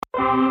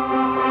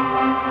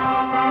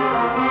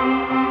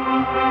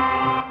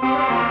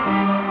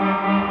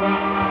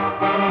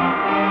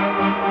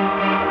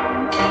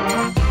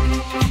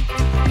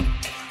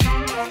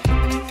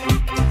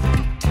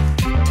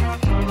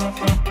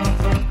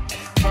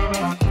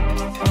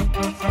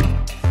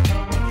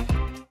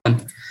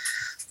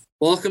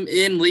Welcome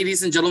in,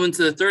 ladies and gentlemen,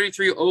 to the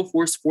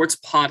 3304 Sports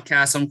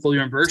Podcast. I'm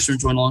Kolbjorn Bergstrom,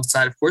 joined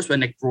alongside, of course, by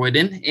Nick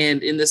Broyden.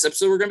 And in this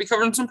episode, we're going to be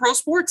covering some pro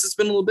sports. It's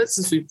been a little bit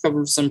since we've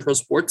covered some pro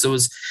sports. It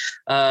was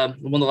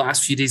one of the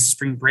last few days of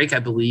spring break, I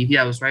believe.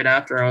 Yeah, it was right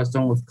after I was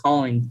done with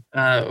calling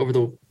over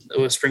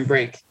the spring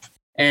break.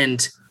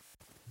 And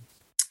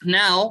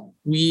now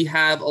we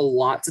have a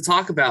lot to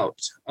talk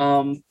about.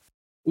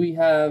 We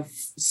have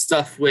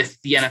stuff with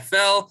the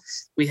NFL.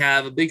 We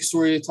have a big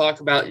story to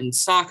talk about in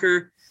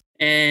soccer.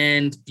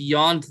 And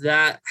beyond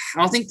that,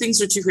 I don't think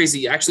things are too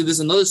crazy. Actually,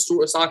 there's another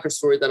soccer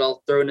story that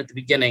I'll throw in at the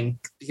beginning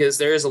because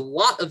there is a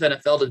lot of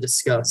NFL to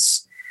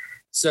discuss.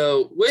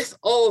 So with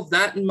all of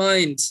that in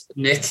mind,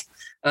 Nick,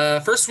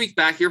 first week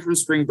back here from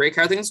spring break,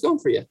 how are things going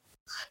for you?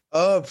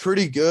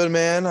 Pretty good,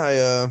 man. I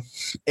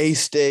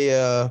aced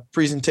a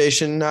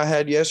presentation I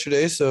had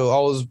yesterday, so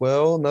all is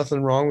well.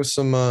 Nothing wrong with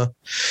some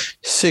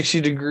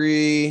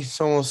 60-degree,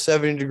 almost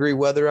 70-degree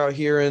weather out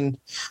here in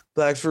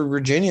Blacksburg,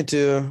 Virginia.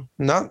 Too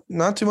not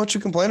too much to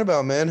complain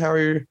about, man. How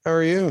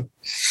are you?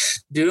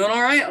 Doing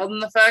all right, other than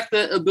the fact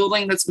that a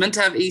building that's meant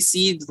to have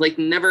AC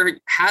never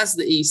has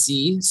the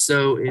AC,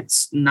 so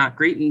it's not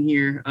great in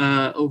here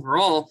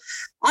overall.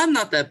 I'm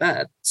not that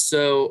bad.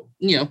 So,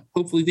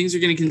 hopefully things are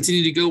going to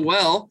continue to go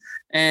well.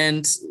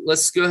 And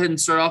let's go ahead and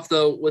start off,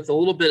 though, with a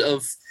little bit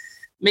of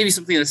maybe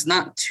something that's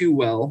not too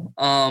well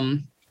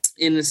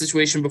in the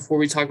situation before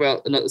we talk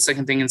about the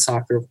second thing in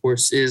soccer, of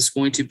course, is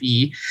going to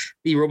be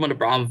the Roman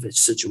Abramovich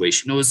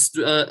situation. It was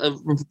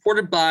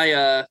reported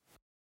by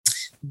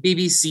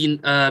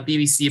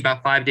BBC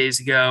about 5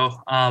 days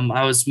ago.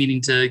 I was meaning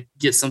to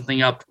get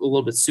something up a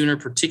little bit sooner,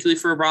 particularly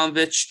for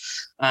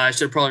Abramovich. I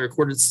should have probably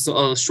recorded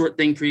a short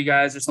thing for you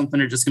guys or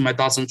something, or just get my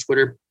thoughts on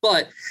Twitter.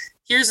 But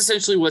here's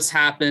essentially what's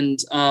happened.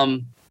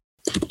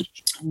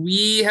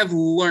 We have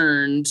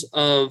learned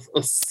of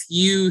a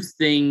few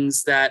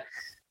things that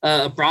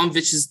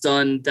Abramovich has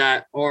done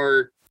that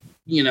are,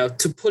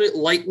 to put it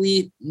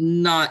lightly,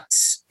 not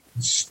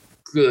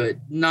good,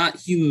 not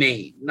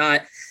humane,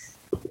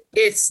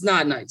 it's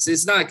not nice.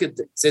 It's not good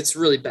things. It's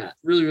really bad.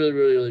 Really, really,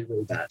 really, really,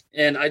 really bad.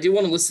 And I do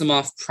want to list them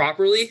off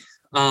properly.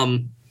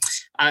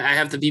 I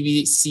have the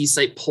BBC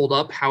site pulled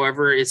up.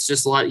 However, it's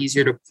just a lot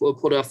easier to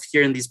put off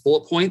here in these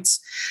bullet points.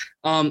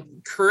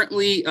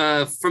 Currently,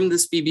 from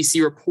this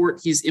BBC report,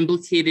 he's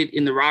implicated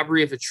in the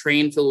robbery of a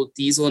train filled with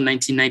diesel in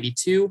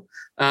 1992,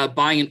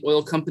 buying an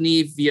oil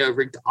company via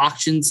rigged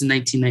auctions in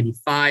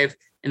 1995,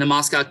 and the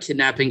Moscow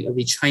kidnapping of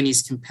a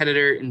Chinese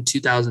competitor in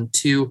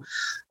 2002.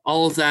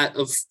 All of that,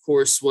 of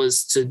course,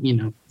 was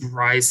to,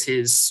 rise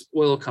his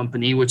oil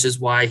company, which is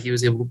why he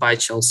was able to buy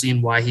Chelsea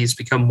and why he's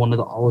become one of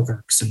the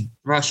oligarchs in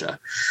Russia.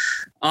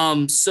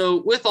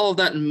 So with all of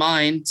that in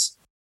mind,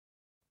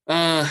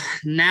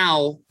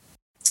 now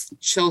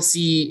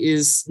Chelsea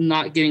is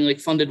not getting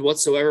funded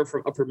whatsoever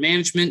from upper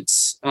management.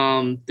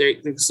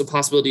 There's a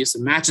possibility of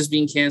some matches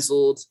being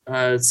canceled.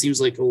 It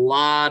seems like a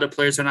lot of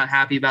players are not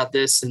happy about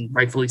this, and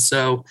rightfully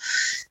so.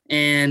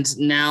 And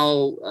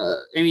now,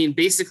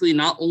 basically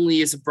not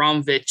only is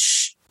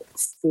Abramovich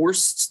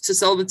forced to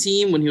sell the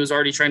team when he was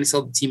already trying to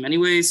sell the team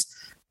anyways,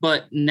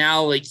 but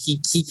now he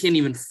can't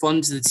even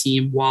fund the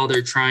team while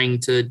they're trying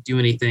to do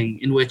anything,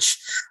 in which,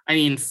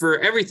 for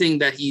everything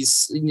that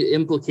he's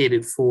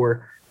implicated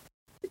for,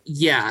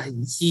 yeah,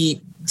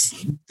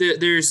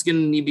 there's going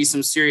to need to be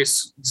some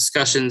serious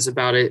discussions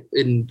about it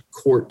in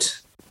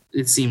court,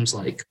 it seems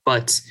like.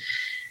 But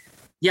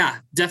yeah,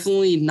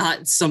 definitely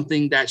not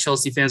something that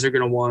Chelsea fans are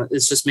going to want.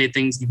 It's just made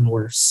things even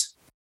worse.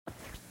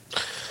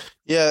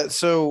 Yeah,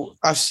 so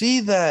I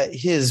see that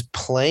his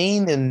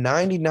plane and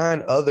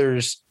 99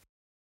 others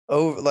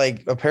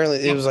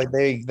apparently it was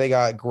they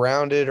got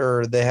grounded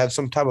or they had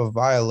some type of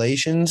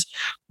violations.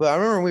 But I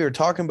remember we were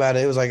talking about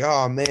it. It was like,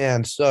 oh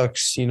man,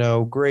 sucks,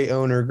 great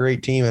owner,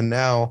 great team. And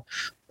now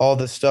all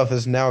this stuff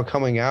is now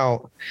coming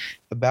out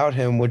about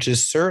him, which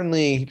is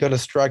certainly going to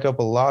strike up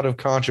a lot of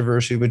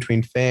controversy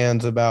between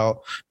fans about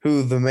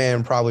who the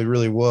man probably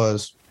really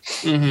was.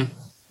 Mm-hmm.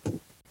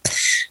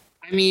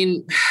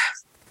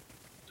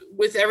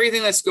 With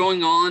everything that's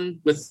going on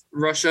with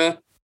Russia,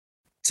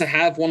 to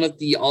have one of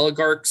the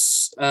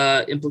oligarchs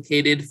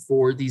implicated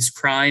for these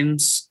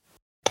crimes,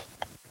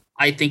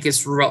 I think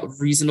it's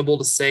reasonable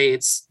to say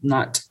it's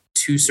not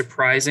too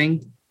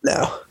surprising.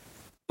 No.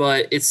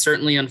 But it's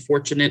certainly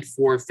unfortunate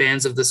for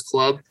fans of this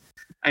club.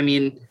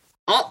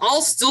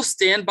 I'll still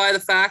stand by the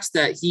fact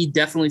that he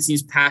definitely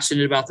seems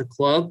passionate about the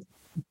club,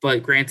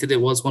 but granted,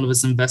 it was one of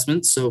his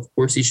investments, so of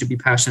course he should be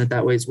passionate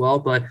that way as well.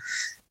 But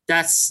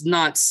that's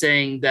not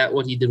saying that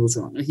what he did was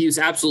wrong. He was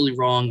absolutely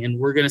wrong, and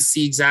we're going to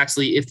see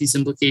exactly if these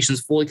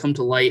implications fully come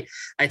to light.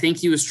 I think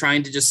he was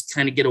trying to just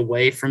kind of get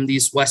away from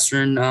these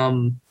Western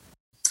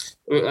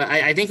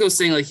I think it was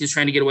saying like he's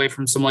trying to get away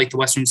from some like the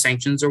Western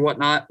sanctions or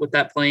whatnot with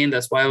that plane.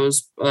 That's why I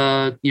was,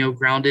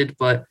 grounded.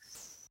 But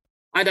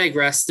I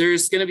digress.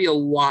 There's going to be a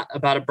lot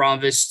about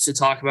Abramovich to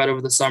talk about over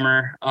the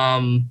summer.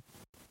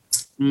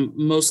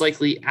 Most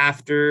likely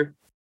after,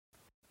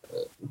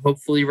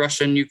 hopefully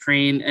Russia and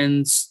Ukraine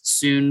ends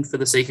soon for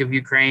the sake of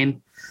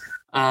Ukraine.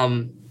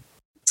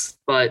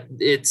 But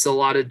it's a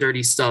lot of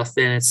dirty stuff,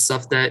 and it's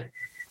stuff that,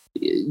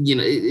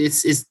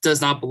 it does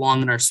not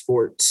belong in our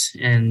sport.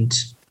 And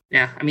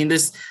yeah, I mean,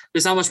 there's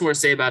not much more to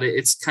say about it.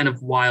 It's kind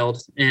of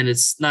wild, and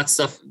it's not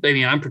stuff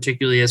I'm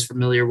particularly as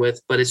familiar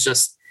with, but it's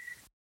just,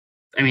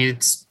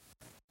 it's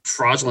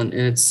fraudulent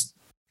and it's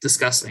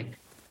disgusting.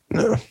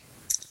 No.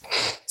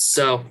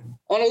 So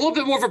on a little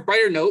bit more of a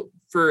brighter note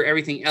for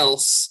everything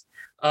else,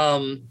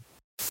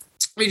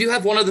 we do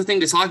have one other thing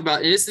to talk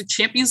about, and it's the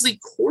Champions League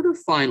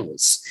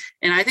quarterfinals.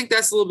 And I think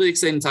that's a little bit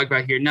exciting to talk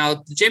about here. Now,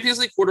 the Champions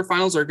League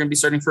quarterfinals are going to be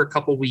starting for a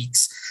couple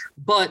weeks,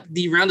 but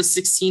the round of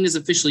 16 is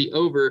officially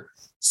over.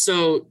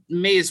 So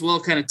may as well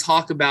kind of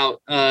talk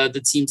about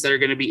the teams that are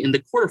going to be in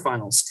the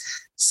quarterfinals.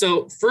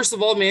 So first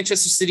of all,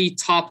 Manchester City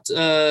topped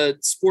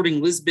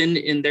Sporting Lisbon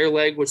in their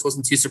leg, which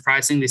wasn't too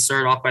surprising. They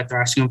started off by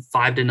thrashing them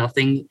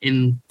 5-0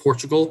 in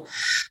Portugal.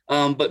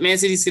 But Man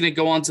City's going to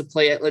go on to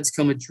play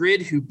Atletico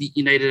Madrid, who beat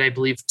United, I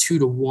believe,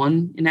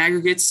 2-1 in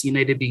aggregates,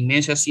 United being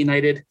Manchester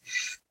United.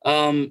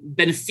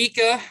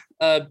 Benfica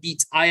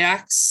beat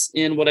Ajax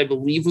in what I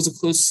believe was a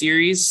close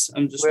series.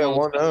 I'm just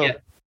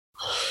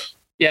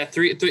Yeah,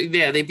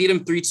 they beat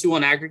them 3-2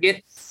 on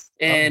aggregate.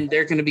 And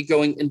they're going to be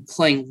going and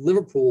playing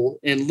Liverpool.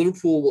 And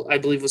Liverpool, I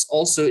believe, was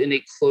also in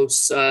a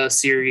close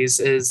series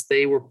as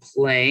they were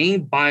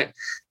playing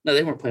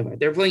they weren't playing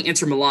they were playing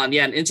Inter Milan.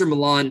 Yeah, and Inter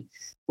Milan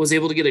was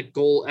able to get a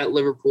goal at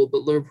Liverpool,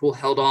 but Liverpool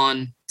held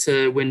on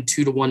to win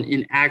 2-1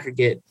 in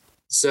aggregate.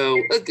 So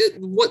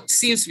what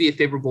seems to be a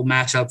favorable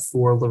matchup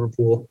for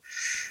Liverpool.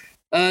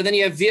 Then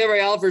you have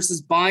Villarreal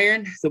versus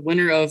Bayern, the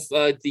winner of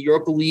the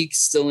Europa League,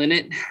 still in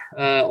it.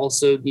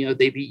 Also,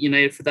 they beat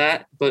United for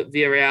that. But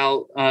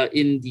Villarreal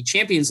in the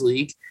Champions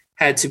League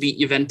had to beat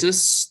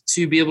Juventus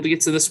to be able to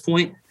get to this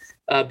point.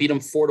 Beat them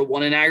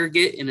 4-1 in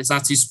aggregate, and it's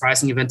not too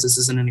surprising Juventus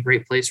isn't in a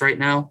great place right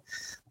now.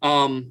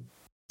 And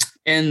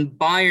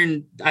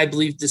Bayern, I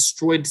believe,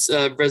 destroyed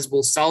Red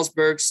Bull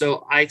Salzburg.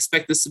 So I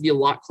expect this to be a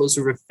lot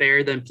closer of a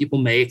fair than people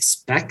may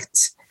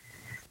expect.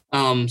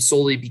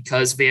 Solely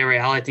because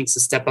Villarreal, I think, is a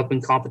step up in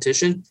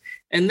competition.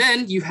 And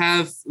then you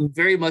have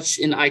very much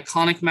an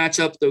iconic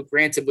matchup, though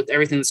granted with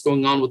everything that's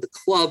going on with the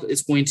club,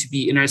 it's going to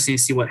be interesting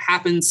to see what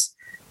happens.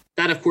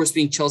 That, of course,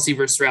 being Chelsea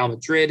versus Real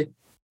Madrid.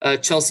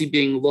 Chelsea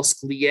being Los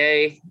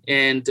Gliés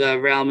and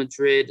Real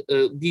Madrid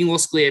being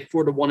Los Gliés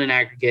 4-1 in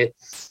aggregate,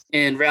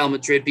 and Real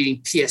Madrid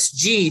beating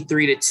PSG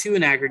 3-2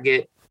 in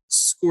aggregate,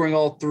 scoring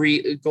all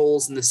 3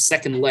 goals in the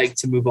second leg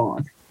to move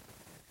on.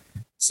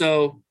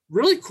 So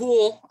really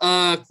cool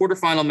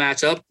quarterfinal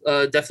matchup.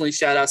 Definitely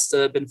shout outs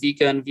to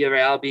Benfica and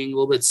Villarreal being a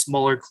little bit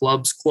smaller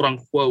clubs, quote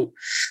unquote,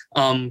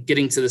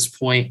 getting to this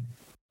point.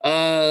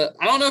 I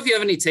don't know if you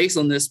have any takes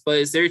on this, but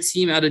is there a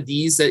team out of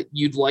these that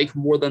you'd like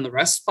more than the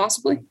rest,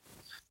 possibly?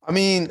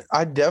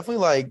 I definitely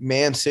like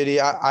Man City.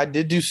 I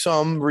did do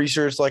some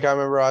research, like I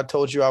remember I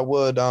told you I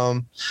would.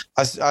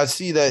 I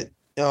see that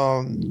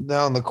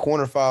down the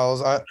corner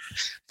files. I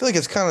feel like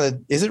it's kind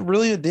of, is it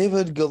really a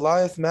David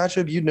Goliath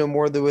matchup? You know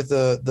more than with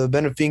the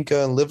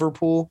Benfica and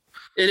Liverpool.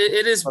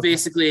 It is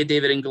basically a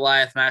David and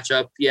Goliath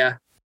matchup. Yeah.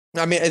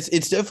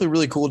 It's definitely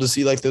really cool to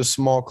see like those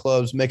small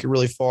clubs make it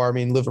really far.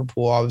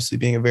 Liverpool obviously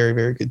being a very,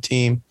 very good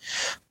team,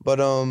 but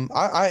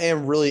I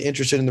am really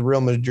interested in the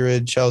Real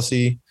Madrid,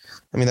 Chelsea.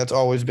 That's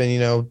always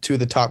been, 2 of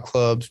the top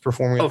clubs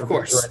performing of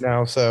course right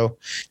now. So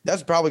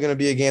that's probably going to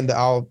be a game that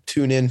I'll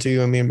tune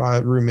into. My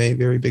roommate,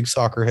 very big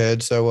soccer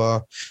head.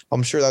 So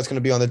I'm sure that's going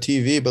to be on the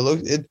TV, but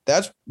look,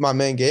 that's my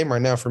main game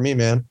right now for me,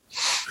 man.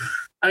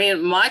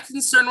 My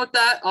concern with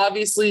that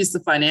obviously is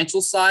the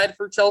financial side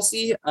for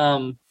Chelsea.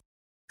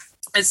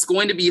 It's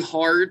going to be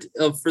hard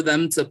for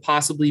them to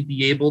possibly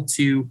be able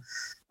to,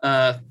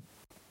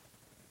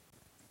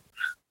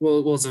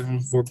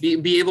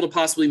 be able to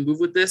possibly move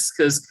with this,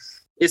 because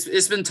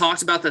it's been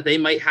talked about that they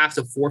might have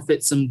to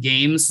forfeit some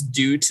games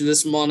due to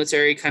this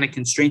monetary kind of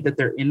constraint that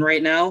they're in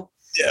right now.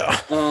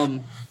 Yeah.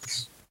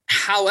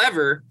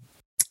 However,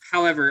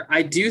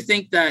 I do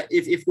think that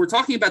if we're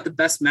talking about the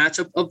best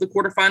matchup of the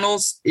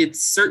quarterfinals,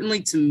 it's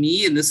certainly, to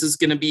me, and this is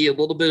going to be a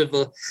little bit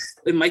of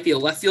it might be a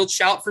left field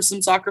shout for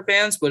some soccer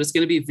fans, but it's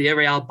going to be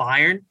Villarreal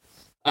Bayern.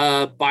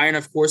 Bayern,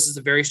 of course, is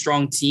a very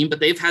strong team, but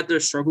they've had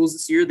their struggles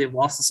this year. They've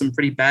lost to some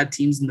pretty bad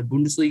teams in the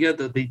Bundesliga,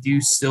 though they do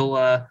still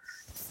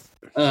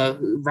ride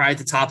at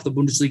the top of the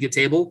Bundesliga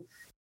table.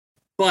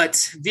 But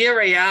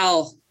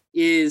Villarreal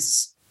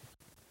is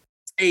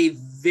a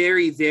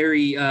very,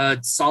 very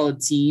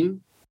solid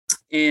team.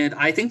 And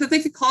I think that they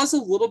could cause a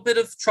little bit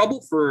of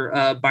trouble for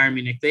Bayern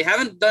Munich. They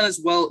haven't done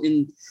as well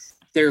in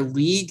their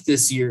league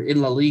this year in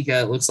La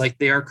Liga. It looks like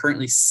they are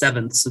currently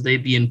 7th, so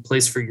they'd be in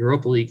place for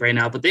Europa League right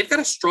now. But they've got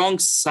a strong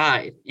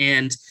side.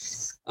 And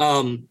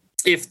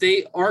if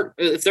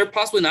they're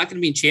possibly not going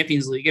to be in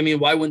Champions League, I mean,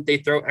 why wouldn't they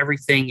throw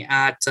everything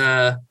at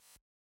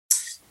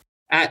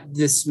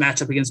this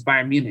matchup against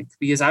Bayern Munich?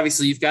 Because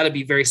obviously you've got to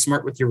be very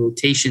smart with your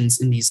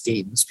rotations in these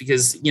games,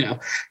 because, you know,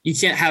 you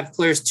can't have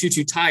players too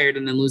tired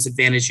and then lose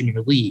advantage in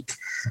your league,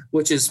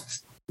 which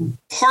is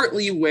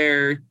partly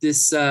where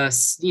this,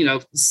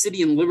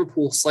 City and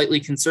Liverpool slightly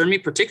concern me,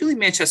 particularly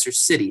Manchester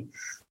City,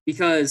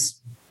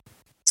 because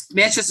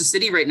Manchester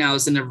City right now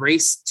is in a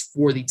race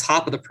for the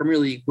top of the Premier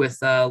League with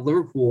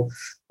Liverpool,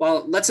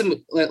 while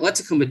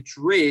Atletico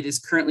Madrid is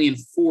currently in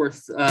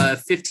fourth,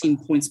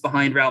 15 points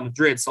behind Real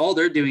Madrid. So all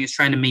they're doing is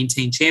trying to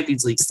maintain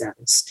Champions League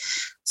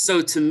status.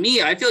 So to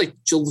me, I feel like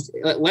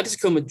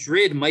Atletico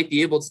Madrid might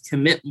be able to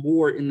commit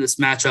more in this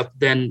matchup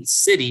than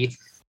City.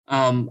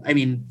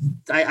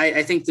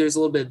 I think there's a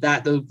little bit of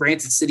that, though.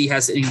 Granted, City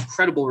has an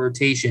incredible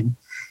rotation.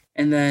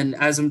 And then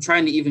as I'm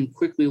trying to even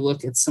quickly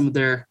look at some of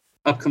their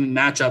upcoming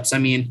matchups, I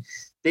mean,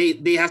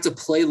 they have to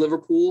play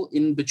Liverpool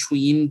in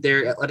between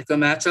their Atletico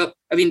matchup.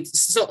 I mean,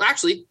 so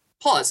actually,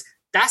 pause.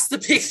 That's the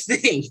big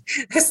thing.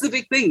 That's the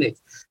big thing, Nick.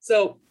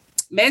 So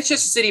Manchester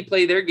City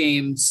play their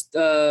games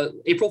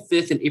April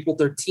 5th and April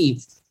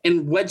 13th,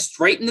 and wedged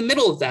right in the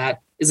middle of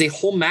that is a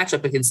home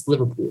matchup against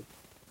Liverpool.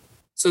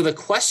 So the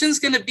question is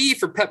going to be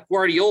for Pep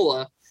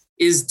Guardiola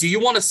is, do you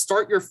want to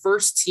start your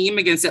first team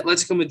against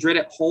Atletico Madrid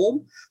at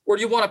home, or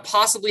do you want to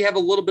possibly have a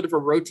little bit of a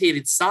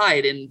rotated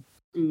side and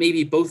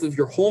maybe both of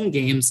your home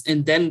games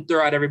and then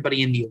throw out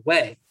everybody in the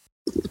away?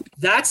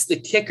 That's the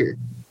kicker.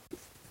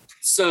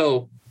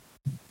 So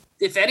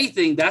if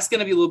anything, that's going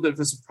to be a little bit of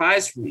a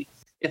surprise for me.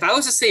 If I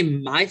was to say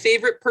my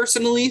favorite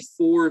personally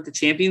for the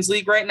Champions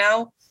League right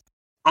now,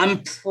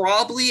 I'm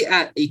probably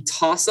at a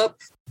toss-up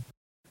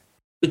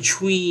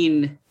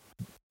between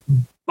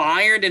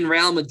Bayern and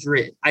Real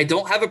Madrid. I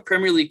don't have a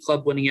Premier League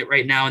club winning it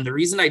right now. And the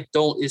reason I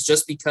don't is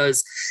just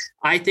because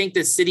I think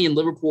that City and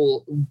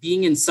Liverpool,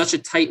 being in such a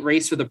tight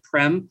race for the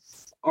Prem,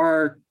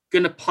 are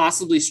going to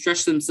possibly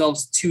stretch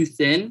themselves too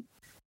thin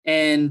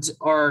and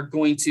are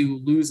going to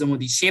lose them with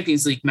these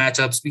Champions League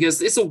matchups,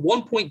 because it's a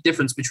 1 point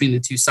difference between the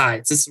two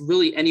sides. It's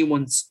really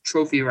anyone's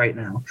trophy right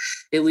now,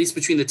 at least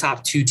between the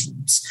top two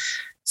teams.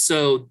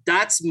 So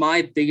that's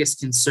my biggest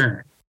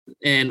concern.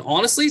 And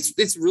honestly,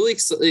 it's really,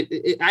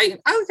 I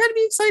would kind of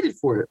be excited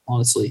for it,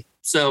 honestly.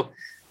 So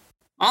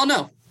I don't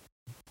know.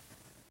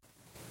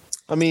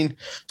 I mean,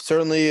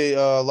 certainly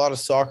a lot of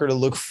soccer to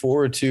look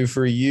forward to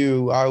for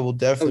you. I will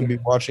definitely be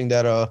watching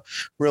that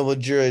Real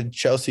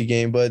Madrid-Chelsea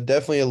game, but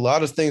definitely a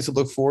lot of things to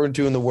look forward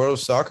to in the world of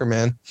soccer,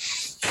 man.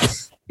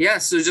 Yeah,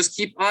 so just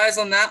keep eyes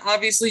on that.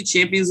 Obviously,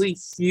 Champions League,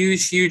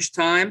 huge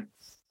time.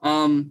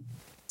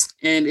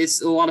 And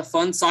it's a lot of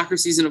fun. Soccer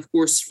season, of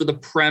course, for the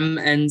Prem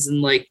ends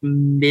in like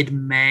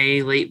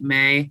mid-May, late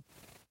May.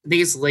 I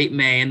think it's late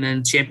May, and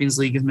then Champions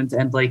League is meant to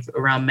end like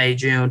around May,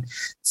 June.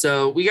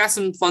 So we got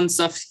some fun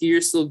stuff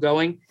here still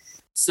going.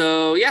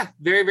 So yeah,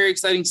 very, very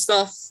exciting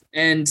stuff.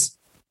 And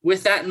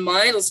with that in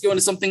mind, let's go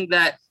into something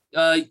that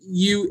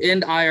you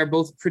and I are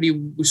both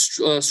pretty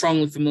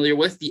strongly familiar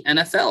with, the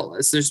NFL,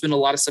 as there's been a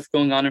lot of stuff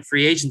going on in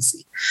free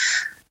agency.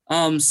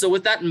 So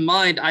with that in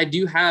mind, I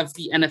do have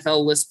the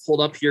NFL list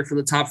pulled up here for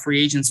the top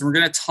free agents, and we're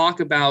going to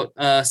talk about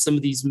some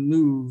of these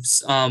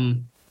moves,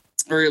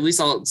 or at least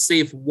I'll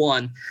save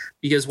one,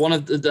 because one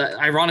of the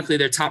ironically,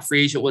 their top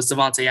free agent was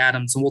Davante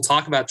Adams, and we'll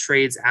talk about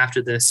trades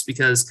after this,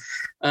 because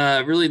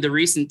really the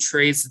recent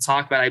trades to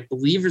talk about, I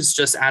believe, is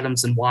just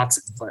Adams and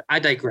Watson, but I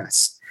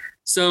digress.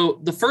 So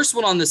the first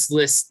one on this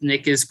list,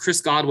 Nick, is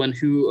Chris Godwin,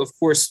 who, of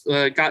course,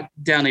 got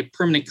down a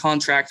permanent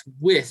contract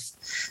with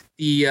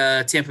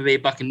the Tampa Bay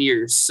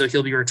Buccaneers. So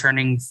he'll be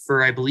returning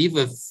for, I believe,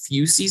 a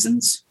few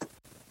seasons.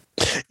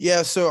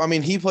 Yeah, so, I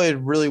mean, he played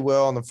really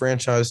well on the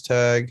franchise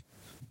tag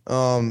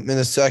in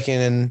the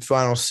second and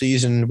final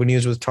season when he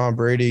was with Tom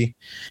Brady.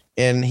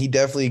 And he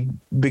definitely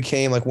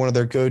became like one of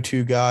their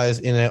go-to guys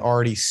in an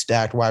already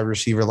stacked wide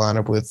receiver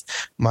lineup with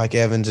Mike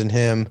Evans and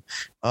him.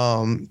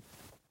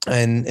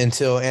 And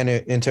until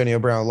Antonio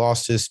Brown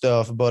lost his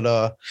stuff,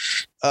 but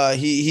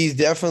he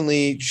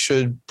definitely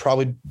should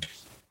probably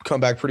come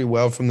back pretty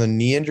well from the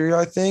knee injury,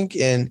 I think.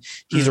 And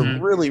he's a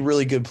really,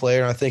 really good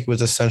player. I think it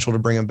was essential to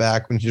bring him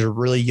back when he's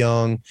really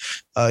young.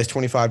 He's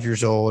 25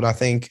 years old. I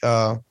think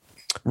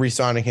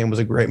re-signing him was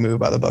a great move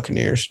by the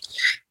Buccaneers.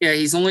 Yeah,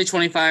 he's only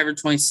 25 or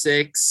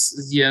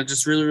 26. Yeah,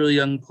 just really, really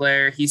young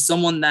player. He's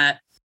someone that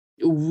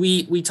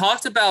we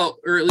talked about,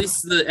 or at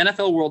least the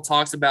NFL world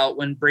talks about,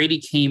 when Brady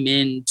came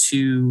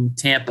into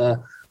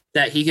Tampa,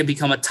 that he could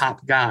become a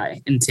top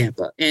guy in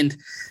Tampa. And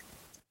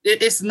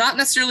it's not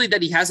necessarily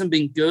that he hasn't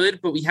been good,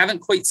 but we haven't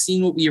quite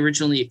seen what we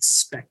originally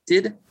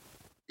expected,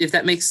 if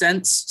that makes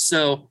sense.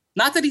 So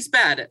not that he's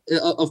bad,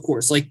 of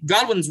course. Like,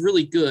 Godwin's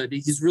really good.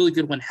 He's really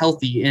good when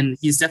healthy, and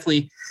he's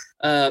definitely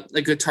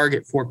a good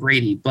target for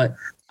Brady. But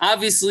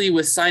obviously,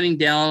 with signing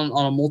down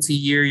on a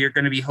multi-year, you're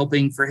going to be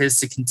hoping for his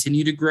to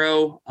continue to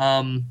grow.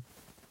 And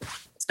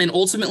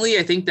ultimately,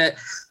 I think that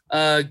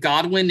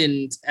Godwin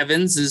and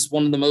Evans is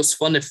one of the most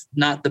fun, if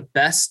not the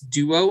best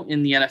duo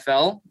in the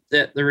NFL,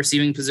 at the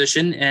receiving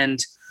position.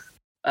 And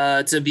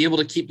to be able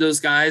to keep those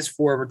guys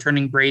for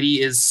returning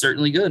Brady is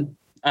certainly good.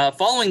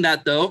 Following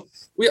that, though,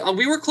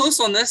 we were close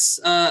on this.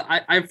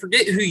 I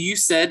forget who you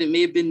said. It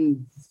may have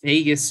been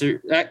Vegas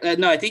or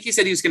no, I think you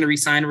said he was going to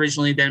resign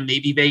originally, then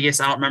maybe Vegas.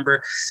 I don't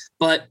remember.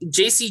 But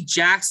J.C.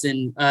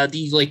 Jackson,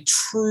 the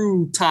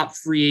true top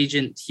free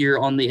agent here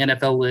on the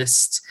NFL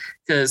list,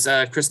 because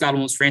Chris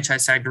Godwin was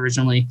franchise tagged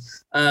originally,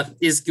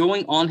 is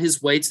going on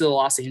his way to the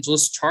Los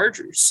Angeles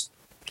Chargers.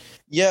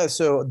 Yeah,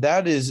 so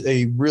that is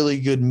a really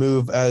good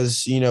move.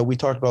 As you know, we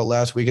talked about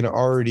last week, an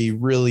already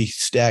really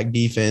stacked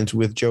defense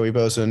with Joey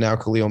Bosa and now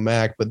Khalil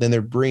Mack, but then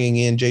they're bringing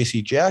in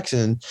J.C.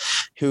 Jackson,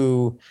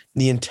 who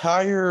the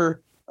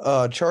entire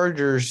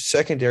Chargers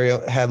secondary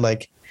had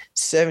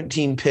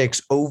 17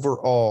 picks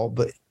overall,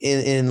 but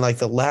in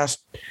the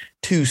last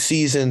 2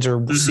 seasons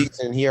or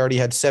season, he already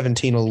had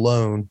 17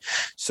 alone.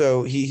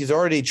 So he's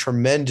already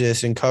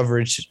tremendous in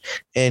coverage,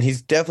 and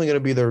he's definitely going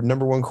to be their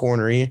number one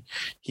corner.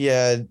 He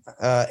had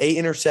 8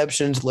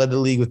 interceptions, led the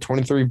league with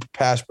 23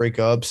 pass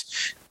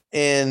breakups,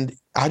 and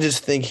I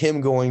just think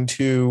him going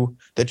to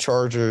the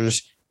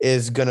Chargers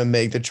is going to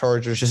make the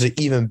Chargers just an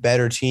even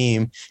better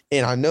team.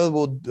 And I know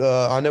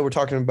we're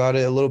talking about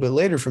it a little bit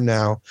later from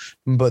now,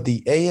 but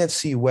the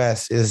AFC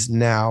West is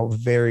now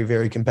very,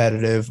 very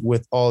competitive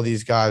with all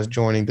these guys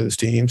joining those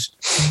teams.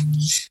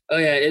 Oh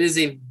yeah, it is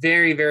a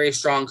very, very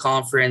strong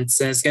conference,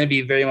 and it's going to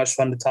be very much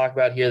fun to talk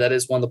about here. That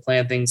is one of the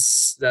planned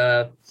things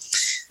to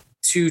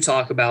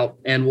talk about,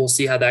 and we'll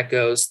see how that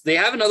goes. They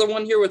have another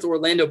one here with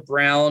Orlando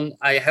Brown.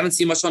 I haven't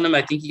seen much on him.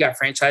 I think he got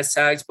franchise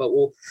tags, but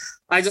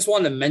I just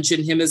wanted to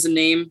mention him as a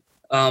name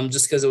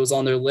just because it was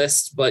on their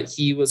list, but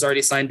he was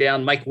already signed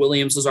down. Mike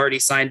Williams was already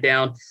signed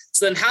down.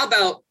 So then how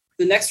about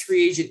the next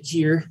free agent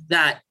here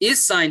that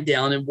is signed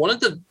down, and one of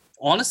the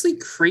honestly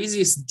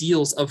craziest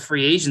deals of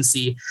free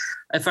agency,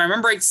 if I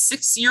remember right,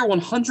 6-year,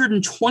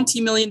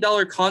 $120 million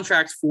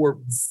contract for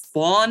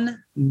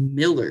Von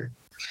Miller,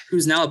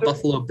 who's now a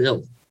Buffalo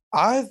Bill.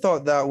 I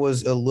thought that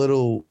was a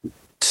little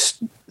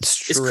strange.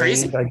 It's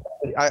crazy.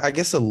 I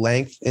guess the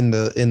length in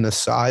the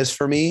size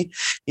for me.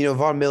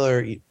 Von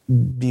Miller,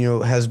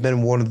 has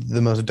been one of the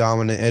most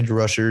dominant edge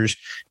rushers,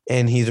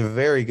 and he's a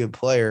very good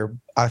player.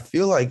 I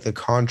feel like the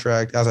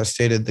contract, as I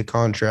stated, the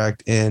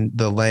contract and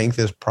the length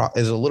is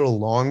a little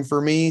long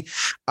for me.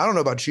 I don't know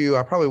about you.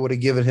 I probably would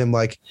have given him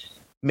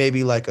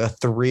maybe a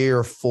 3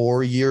 or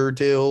 4 year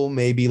deal,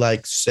 maybe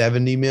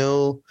 70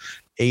 mil.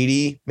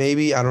 80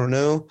 maybe, I don't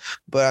know,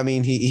 but I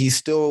mean he's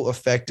still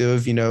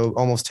effective,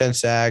 almost 10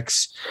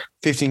 sacks,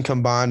 15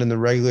 combined in the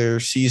regular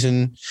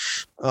season,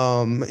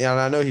 and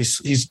I know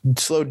he's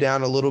slowed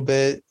down a little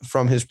bit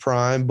from his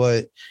prime,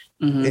 but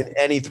in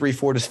any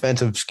 3-4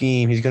 defensive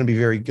scheme he's going to be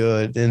very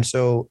good, and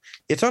so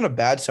it's not a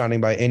bad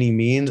signing by any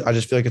means. I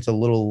just feel like it's a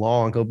little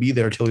long. He'll be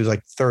there until he's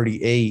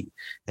 38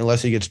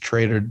 unless he gets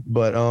traded,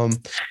 but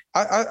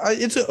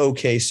it's an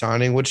okay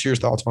signing. What's your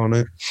thoughts on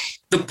it?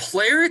 The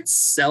player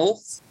itself,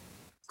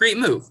 great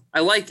move.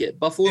 I like it.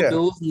 Buffalo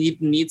Bills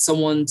need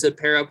someone to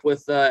pair up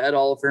with Ed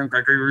Oliver and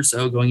Gregory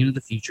Rousseau going into the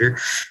future.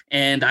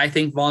 And I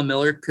think Von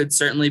Miller could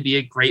certainly be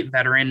a great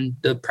veteran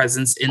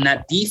presence in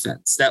that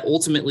defense that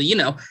ultimately,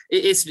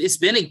 it's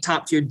been a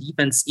top tier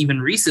defense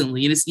even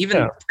recently. And it's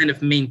even kind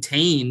of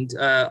maintained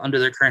under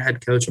their current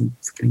head coach. I'm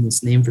forgetting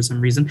his name for some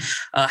reason.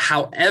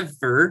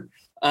 However,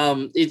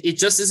 it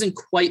just isn't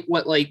quite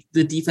what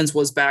the defense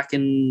was back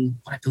in,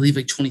 I believe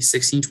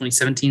 2016,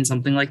 2017,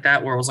 something like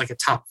that, where it was a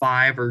top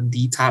 5 or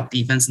the top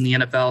defense in the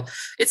NFL.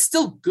 It's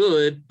still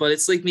good, but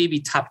it's maybe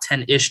top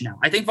 10-ish now.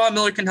 I think Von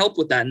Miller can help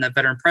with that and that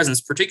veteran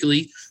presence,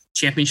 particularly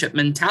championship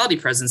mentality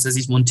presence, as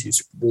he's won 2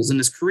 Super Bowls in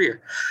his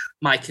career.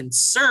 My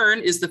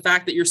concern is the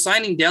fact that you're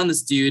signing down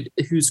this dude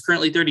who's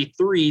currently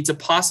 33 to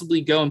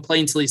possibly go and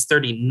play until he's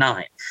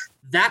 39.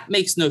 That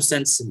makes no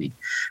sense to me.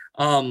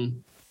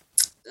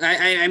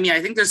 I mean,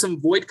 I think there's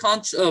some void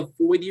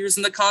years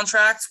in the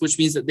contract, which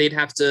means that they'd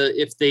have to,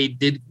 if they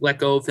did let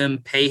go of him,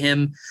 pay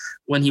him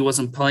when he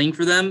wasn't playing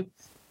for them.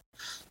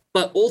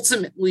 But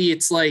ultimately,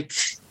 it's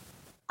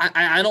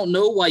I don't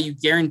know why you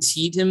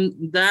guaranteed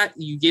him that.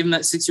 You gave him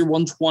that 6-year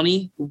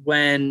 120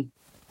 when,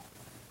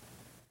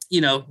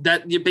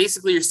 that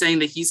you're saying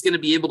that he's going to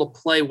be able to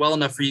play well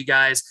enough for you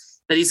guys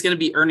that he's going to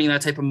be earning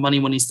that type of money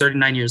when he's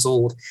 39 years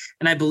old.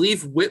 And I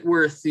believe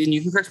Whitworth, and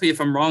you can correct me if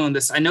I'm wrong on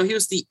this, I know he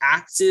was the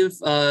active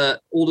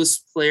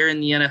oldest player in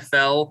the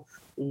NFL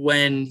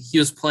when he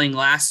was playing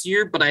last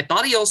year, but I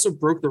thought he also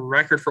broke the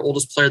record for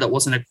oldest player that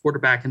wasn't a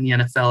quarterback in the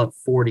NFL at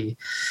 40.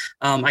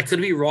 I could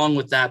be wrong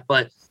with that,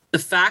 but the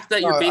fact that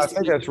you're basically, I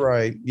think that's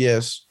right.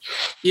 Yes.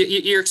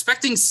 You're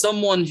expecting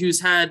someone who's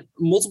had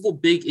multiple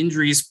big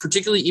injuries,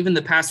 particularly even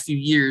the past few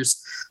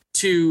years,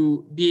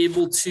 to be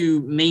able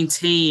to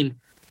maintain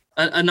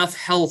enough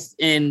health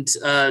and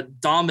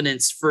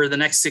dominance for the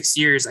next 6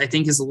 years, I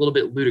think is a little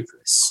bit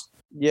ludicrous.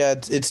 Yeah,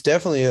 it's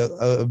definitely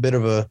a bit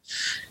of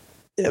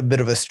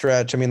a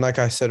stretch. I mean, like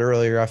I said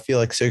earlier, I feel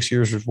like 6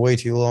 years was way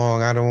too long.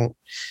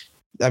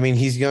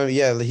 He's going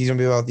to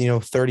be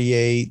about,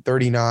 38,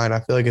 39. I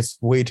feel like it's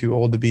way too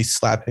old to be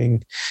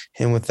slapping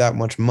him with that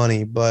much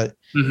money. But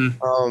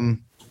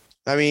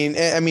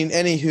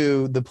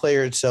Anywho, the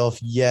player itself,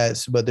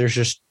 yes, but there's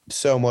just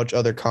so much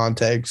other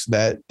context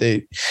that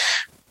they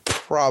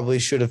probably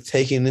should have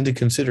taken into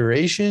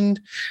consideration.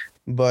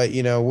 But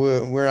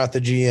we're not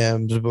the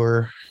GMs.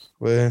 We're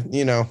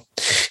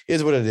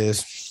is what it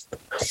is.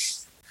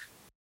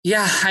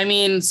 Yeah,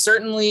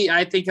 certainly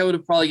I think I would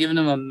have probably given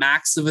him a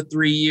max of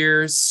 3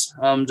 years,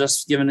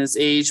 just given his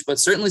age, but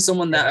certainly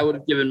someone that I would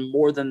have given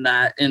more than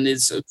that and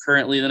is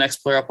currently the next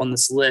player up on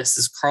this list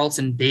is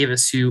Carlton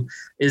Davis, who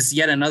is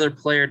yet another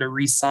player to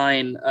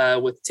re-sign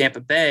with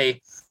Tampa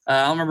Bay.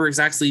 I don't remember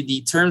exactly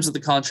the terms of the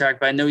contract,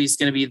 but I know he's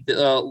going to be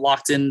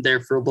locked in there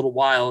for a little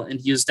while,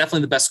 and he was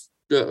definitely the best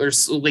or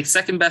like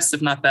second best,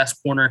 if not best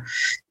corner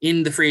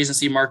in the free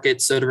agency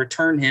market. So to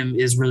return him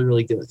is really,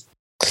 really good.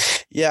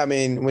 Yeah,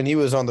 when he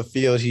was on the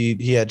field,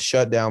 he had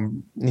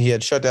shutdown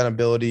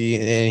ability,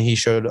 and he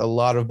showed a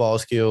lot of ball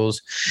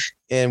skills.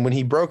 And when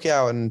he broke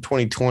out in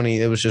 2020,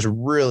 it was just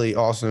really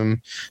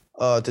awesome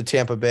to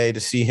Tampa Bay to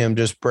see him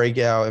just break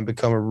out and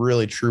become a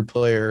really true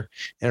player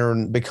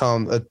and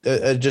become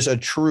just a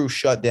true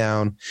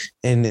shutdown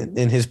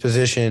in his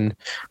position.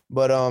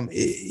 But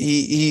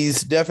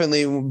he's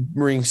definitely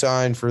ring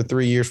signed for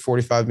 3 years,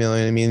 $45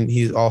 million.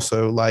 He's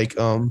also like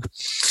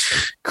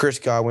Chris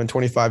Godwin,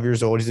 25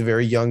 years old. He's a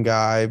very young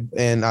guy,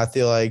 and I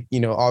feel like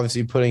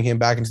obviously putting him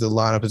back into the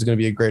lineup is going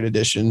to be a great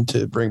addition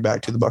to bring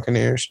back to the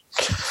Buccaneers.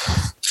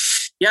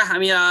 Yeah,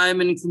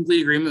 I'm in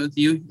complete agreement with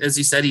you. As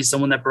you said, he's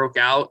someone that broke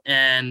out,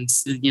 and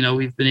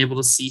we've been able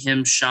to see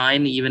him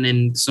shine even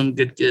in some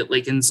good,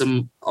 like in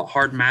some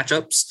hard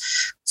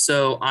matchups.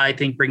 So I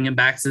think bringing him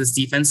back to this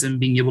defense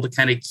and being able to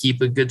kind of keep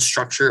a good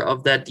structure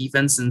of that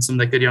defense and some of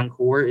that good young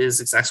core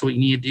is exactly what you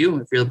need to do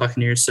if you're the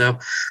Buccaneers. So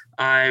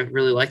I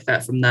really like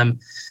that from them.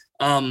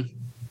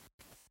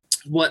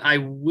 What I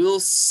will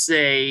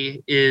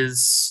say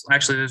is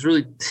actually there's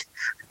really.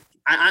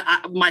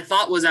 My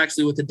thought was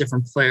actually with a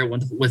different player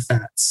with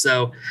that.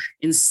 So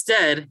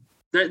instead,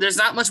 there's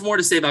not much more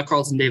to say about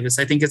Carlton Davis.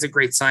 I think it's a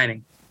great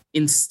signing.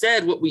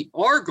 Instead, what we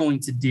are going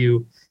to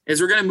do is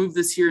we're going to move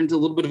this here into a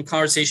little bit of a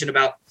conversation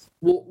about.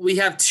 Well, we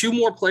have 2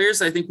 more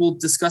players. I think we'll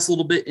discuss a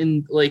little bit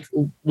in like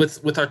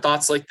with our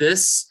thoughts like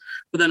this.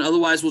 But then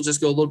otherwise, we'll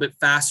just go a little bit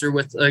faster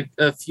with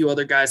a few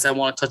other guys I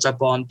want to touch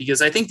up on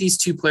because I think these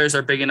 2 players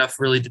are big enough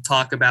really to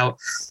talk about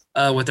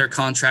with their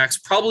contracts.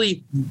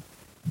 Probably.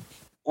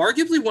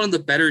 Arguably one of the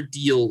better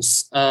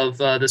deals of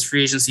this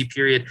free agency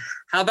period.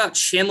 How about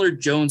Chandler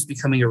Jones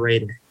becoming a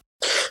Raider?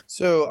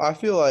 So I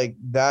feel like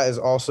that is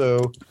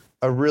also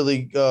a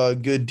really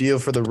good deal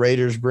for the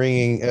Raiders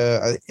bringing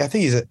I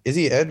think is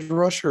he edge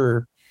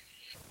rusher?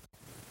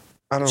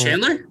 I don't know.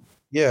 Chandler?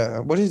 Yeah.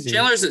 What is he?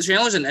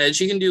 Chandler's an edge.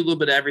 He can do a little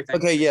bit of everything.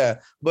 Okay, yeah.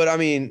 But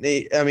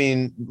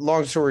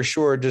long story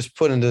short, just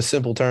put into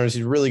simple terms,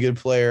 he's a really good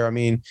player.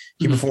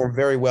 He performed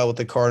very well with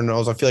the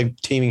Cardinals. I feel like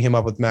teaming him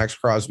up with Max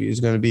Crosby is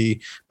going to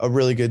be a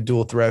really good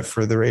dual threat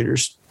for the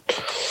Raiders.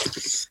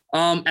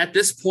 At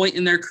this point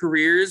in their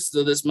careers,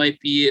 though this might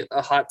be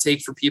a hot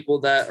take for people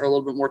that are a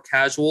little bit more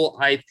casual,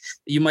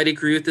 you might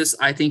agree with this.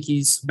 I think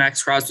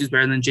Max Crosby's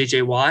better than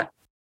JJ Watt.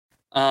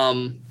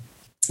 Oh,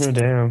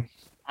 damn.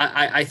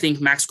 I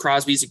think Max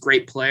Crosby is a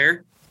great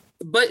player,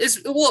 but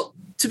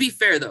to be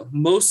fair though,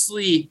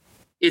 mostly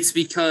it's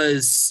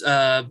because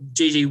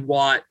JJ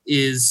Watt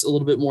is a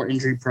little bit more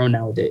injury prone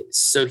nowadays.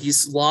 So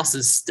he's lost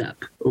his step.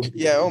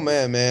 Yeah. Oh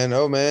man.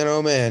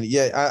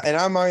 Yeah. And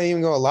I'm not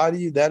even going to lie to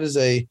you. That is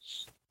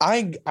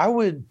I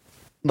would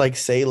like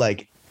say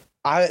like,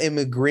 I am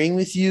agreeing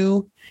with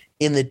you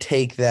in the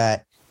take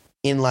that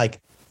in like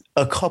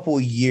a couple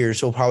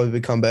years he'll probably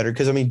become better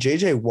because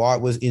JJ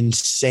Watt was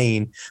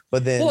insane,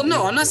 but then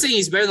no, I'm not saying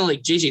he's better than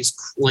like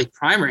JJ's like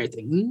prime or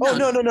anything.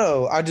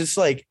 No. I just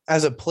like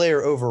as a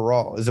player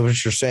overall is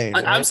what you're saying.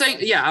 Right? I'm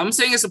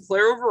saying as a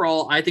player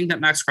overall, I think that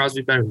Max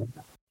Crosby better than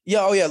that. Yeah,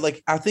 oh yeah,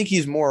 like I think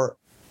he's more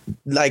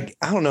like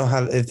I don't know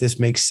if this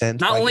makes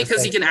sense. Not only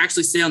because he can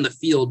actually stay on the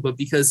field, but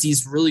because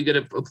he's really good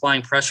at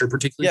applying pressure,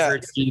 particularly for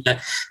a team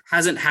that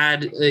hasn't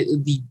had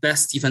the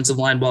best defensive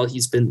line while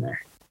he's been there.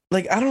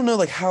 Like I don't know,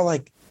 like how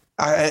like.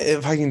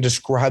 If I can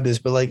describe this,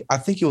 but like I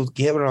think you'll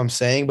get what I'm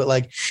saying. But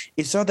like,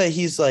 it's not that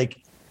he's like,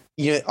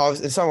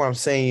 it's not what I'm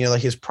saying.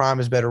 Like his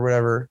prime is better, or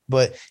whatever.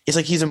 But it's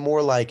like he's a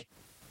more like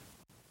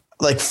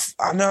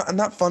I'm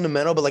not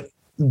fundamental, but like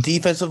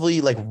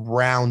defensively like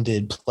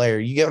rounded player.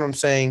 You get what I'm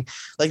saying?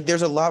 Like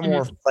there's a lot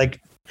more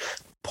like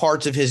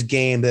parts of his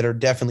game that are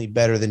definitely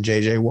better than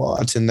JJ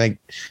Watt's, and like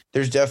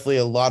there's definitely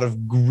a lot of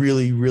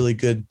really really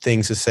good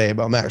things to say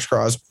about Max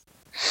Crosby.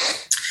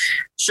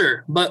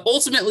 Sure. But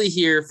ultimately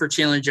here for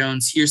Chandler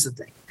Jones, here's the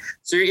thing.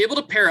 So you're able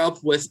to pair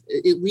up with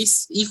at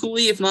least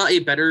equally, if not a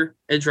better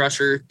edge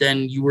rusher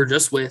than you were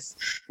just with.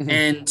 Mm-hmm.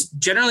 And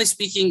generally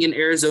speaking in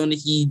Arizona,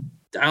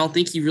 I don't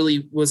think he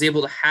really was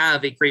able to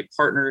have a great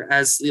partner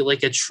as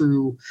like a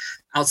true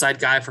outside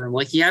guy for him.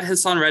 Like he had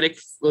Hassan Reddick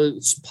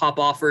pop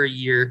off for a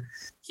year.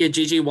 He had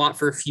JJ Watt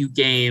for a few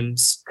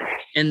games.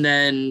 And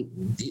then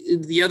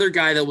the other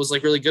guy that was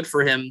like really good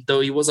for him,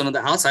 though he wasn't on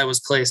the outside, was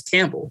Calais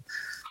Campbell.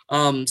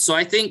 So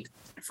I think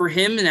for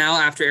him now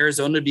after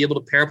Arizona to be able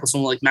to pair up with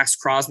someone like Max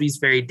Crosby is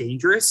very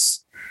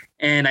dangerous.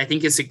 And I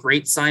think it's a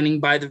great signing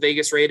by the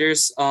Vegas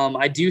Raiders.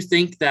 I do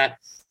think that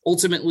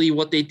ultimately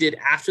what they did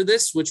after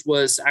this, which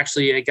was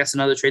actually, I guess,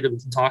 another trade that we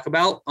can talk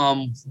about,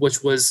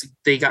 which was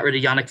they got rid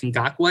of Yannick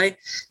Ngakoue.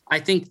 I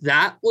think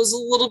that was a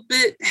little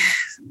bit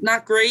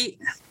not great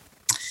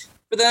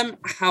for them.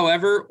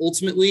 However,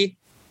 ultimately,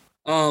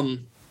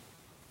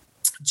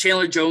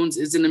 Chandler Jones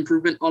is an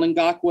improvement on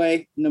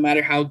Ngakoue, no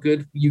matter how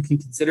good you can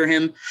consider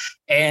him.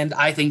 And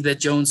I think that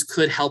Jones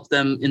could help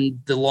them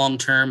in the long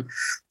term.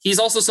 He's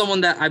also someone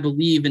that I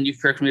believe, and you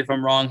correct me if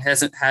I'm wrong,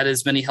 hasn't had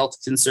as many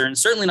health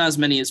concerns, certainly not as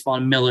many as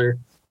Von Miller.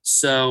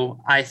 So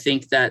I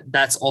think that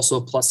that's also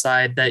a plus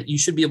side that you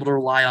should be able to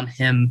rely on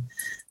him,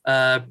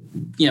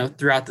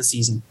 throughout the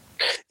season.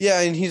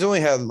 Yeah, and he's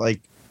only had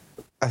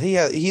I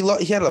think he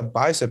had a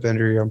bicep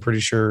injury, I'm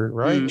pretty sure,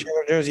 right?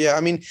 Chandler Jones. Yeah,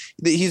 I mean,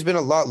 he's been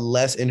a lot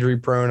less injury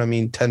prone. I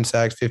mean, 10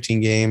 sacks, 15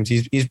 games.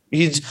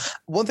 He's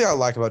one thing I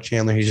like about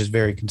Chandler, he's just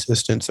very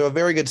consistent. So a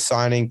very good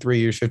signing, 3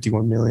 years,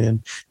 $51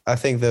 million. I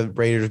think the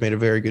Raiders made a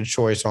very good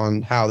choice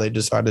on how they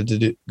decided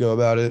to go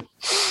about it.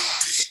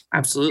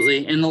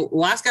 Absolutely. And the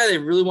last guy that I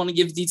really want to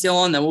give detail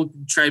on, that we'll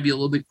try to be a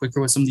little bit quicker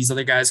with some of these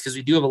other guys because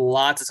we do have a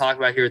lot to talk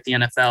about here at the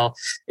NFL,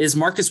 is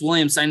Marcus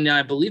Williams signing,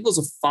 I believe it was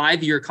a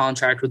 5-year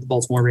contract with the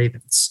Baltimore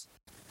Ravens.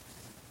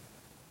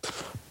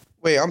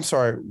 Wait, I'm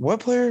sorry. What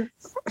player?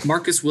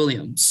 Marcus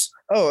Williams.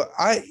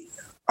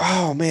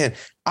 Oh, man.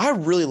 I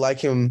really like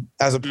him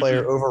as a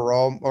player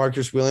overall,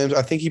 Marcus Williams.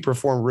 I think he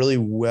performed really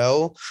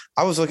well.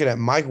 I was looking at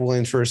Mike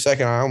Williams for a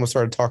second. I almost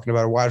started talking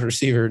about a wide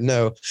receiver.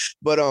 No.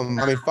 But,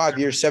 5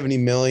 years, $70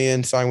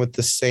 million, signed with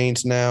the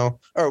Saints now.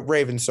 Or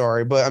Ravens,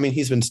 sorry. But, I mean,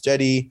 he's been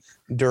steady,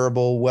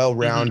 durable,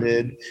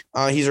 well-rounded.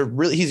 He's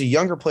a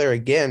younger player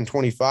again,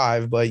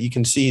 25, but you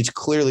can see he's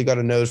clearly got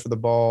a nose for the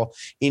ball.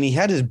 And he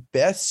had his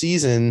best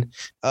season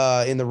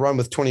in the run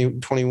with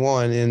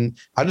 2021. And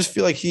I just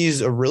feel like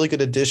he's a really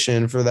good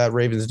addition for that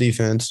Ravens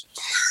defense.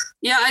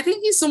 Yeah, I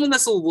think he's someone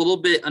that's a little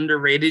bit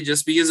underrated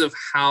just because of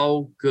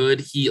how good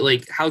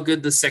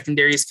the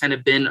secondary has kind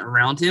of been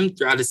around him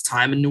throughout his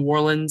time in New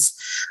Orleans.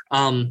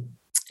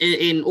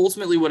 And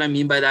ultimately what I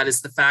mean by that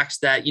is the fact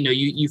that,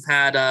 you've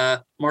had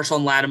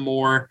Marshawn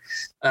Lattimore,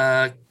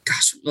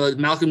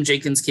 Malcolm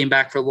Jenkins came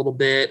back for a little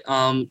bit.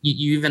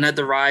 You even had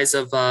the rise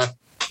of,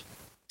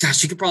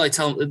 you could probably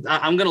tell,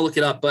 I'm going to look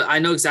it up, but I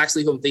know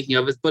exactly who I'm thinking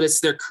of, but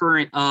it's their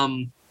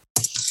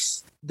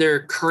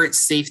current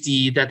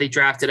safety that they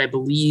drafted, I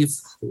believe,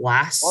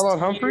 last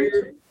Humphrey?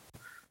 year.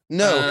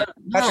 No,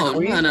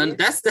 no.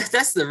 That's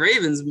the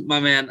Ravens, my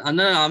man.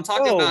 No, I'm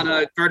talking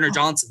about Gardner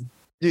Johnson.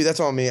 Dude, that's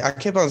all me. I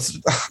kept on. I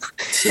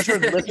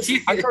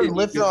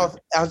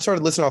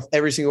started listing off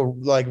every single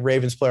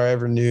Ravens player I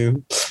ever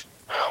knew.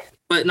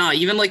 But no,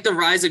 even the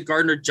rise of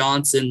Gardner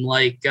Johnson,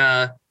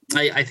 I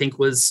think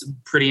was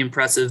pretty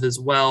impressive as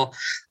well.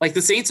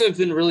 The Saints have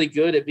been really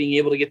good at being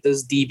able to get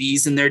those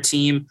DBs in their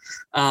team.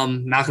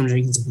 Malcolm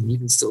Jenkins isn't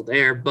even still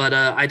there, but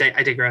I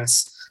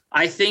digress.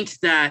 I think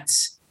that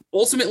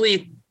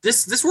ultimately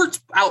this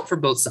worked out for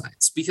both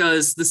sides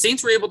because the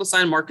Saints were able to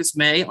sign Marcus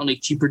May on a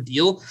cheaper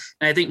deal.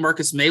 And I think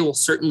Marcus May will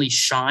certainly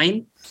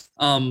shine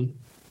in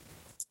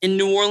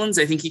New Orleans.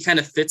 I think he kind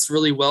of fits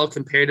really well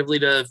comparatively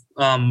to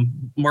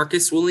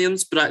Marcus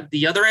Williams. But at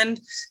the other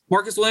end,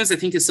 Marcus Williams, I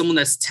think, is someone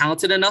that's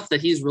talented enough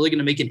that he's really going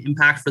to make an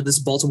impact for this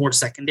Baltimore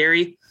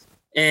secondary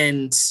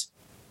and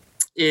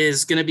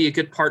is going to be a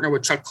good partner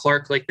with Chuck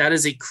Clark. That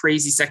is a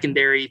crazy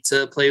secondary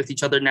to play with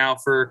each other now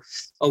for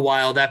a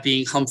while, that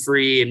being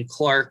Humphrey and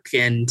Clark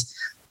and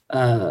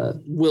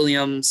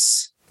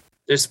Williams.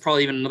 There's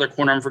probably even another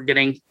corner I'm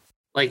forgetting.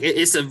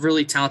 It's a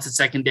really talented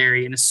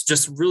secondary, and it's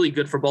just really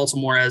good for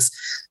Baltimore as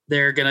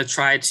they're going to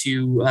try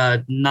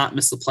to not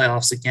miss the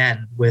playoffs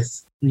again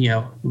with,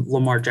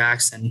 Lamar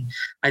Jackson.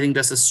 I think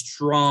that's a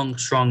strong,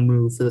 strong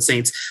move for the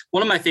Saints.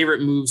 One of my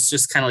favorite moves,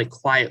 just kind of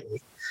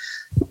quietly.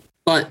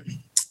 But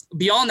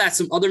beyond that,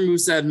 some other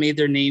moves that have made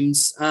their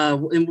names,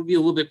 and we'll be a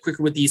little bit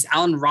quicker with these.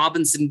 Allen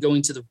Robinson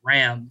going to the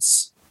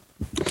Rams.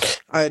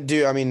 I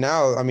do. I mean,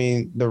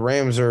 the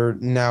Rams are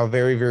now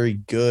very, very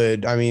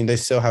good. I mean, they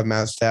still have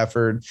Matt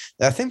Stafford.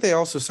 I think they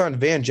also signed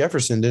Van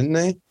Jefferson, didn't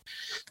they?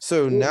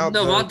 So now,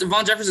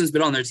 Von Jefferson's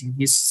been on their team.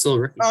 He's still a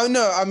rookie. Oh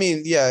no, I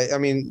mean, yeah, I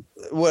mean,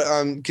 what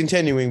I'm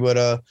continuing, but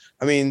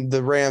I mean,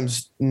 the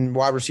Rams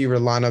wide receiver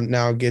lineup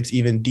now gets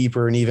even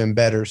deeper and even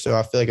better. So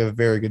I feel like a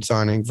very good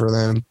signing for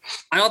them.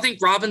 I don't think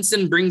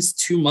Robinson brings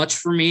too much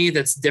for me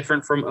that's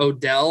different from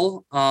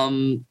Odell.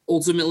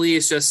 Ultimately,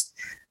 it's just.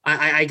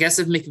 I guess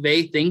if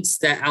McVay thinks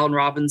that Allen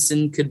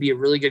Robinson could be a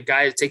really good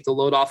guy to take the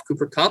load off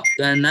Cooper Kupp,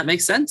 then that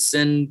makes sense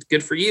and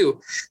good for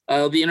you.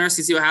 It'll be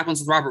interesting to see what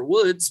happens with Robert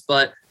Woods,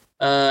 but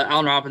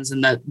Allen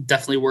Robinson, that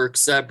definitely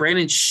works.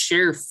 Brandon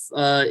Sheriff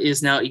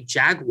is now a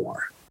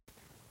Jaguar.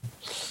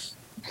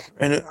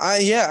 And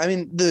I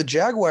mean, the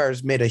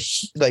Jaguars made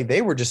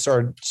they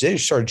started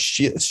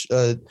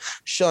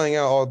shelling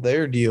out all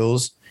their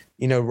deals.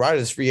 right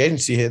as free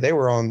agency hit, they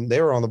were on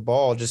the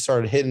ball, just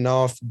started hitting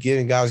off,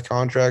 giving guys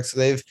contracts.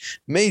 They've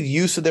made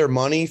use of their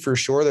money for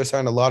sure. They're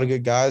signing a lot of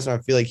good guys, and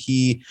I feel like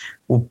he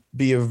will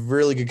be a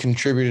really good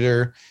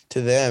contributor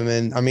to them.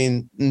 And I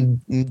mean,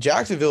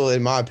 Jacksonville,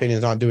 in my opinion,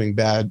 is not doing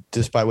bad,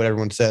 despite what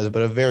everyone says,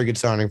 but a very good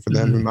signing for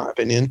them, in my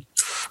opinion.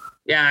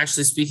 Yeah,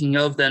 actually, speaking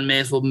of, then may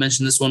as well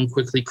mention this one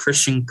quickly.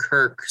 Christian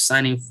Kirk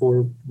signing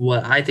for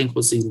what I think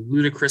was a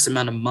ludicrous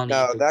amount of money.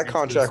 No, that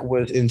contract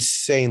was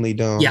insanely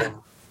dumb. Yeah,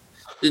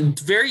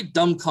 very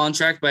dumb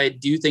contract, but I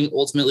do think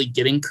ultimately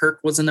getting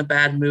Kirk wasn't a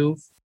bad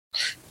move.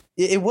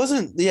 It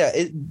wasn't. Yeah,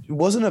 it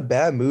wasn't a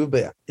bad move,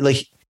 but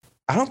like,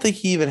 I don't think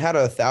he even had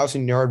a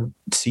 1,000-yard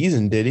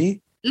season, did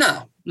he?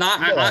 No, not.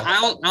 Yeah.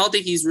 I don't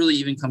think he's really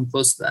even come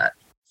close to that.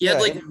 He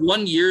had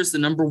 1 year as the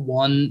number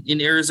one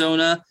in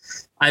Arizona.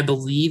 I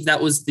believe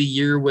that was the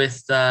year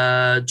with It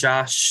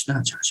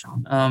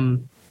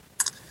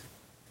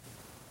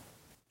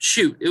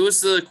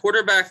was the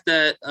quarterback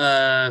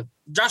that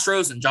Josh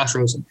Rosen.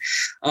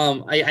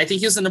 I think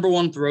he was the number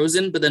one with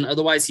Rosen, but then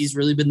otherwise he's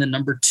really been the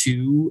number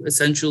two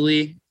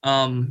essentially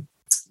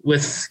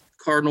with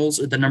Cardinals,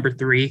 or the number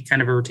three,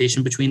 kind of a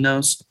rotation between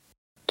those.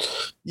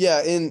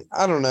 Yeah, and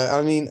I don't know.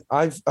 I mean,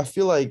 I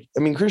feel like,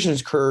 Christian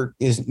Kirk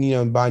is,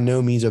 by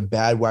no means a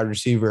bad wide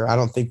receiver. I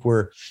don't think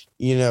we're,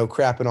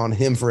 crapping on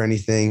him for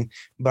anything,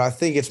 but I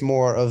think it's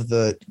more of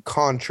the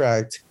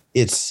contract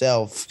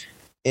itself.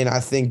 And I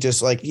think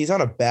just like, he's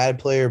not a bad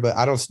player, but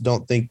I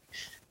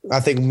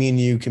think me and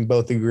you can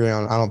both agree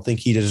on, I don't think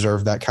he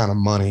deserved that kind of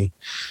money.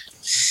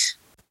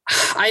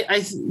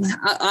 I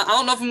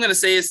don't know if I'm going to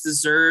say it's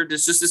deserved.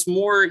 It's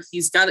more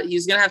he's going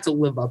to have to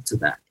live up to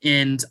that.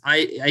 And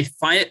I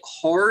find it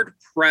hard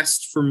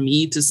pressed for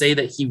me to say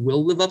that he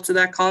will live up to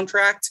that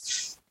contract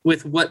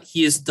with what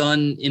he has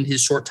done in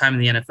his short time in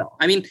the NFL.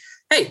 I mean,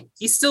 hey,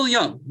 he's still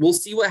young. We'll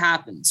see what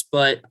happens.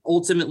 But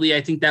ultimately,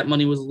 I think that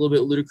money was a little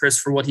bit ludicrous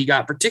for what he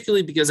got,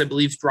 particularly because I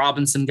believe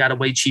Robinson got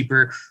away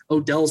cheaper.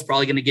 Odell's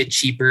probably going to get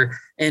cheaper.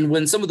 And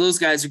when some of those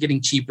guys are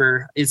getting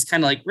cheaper, it's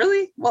kind of like,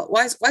 really?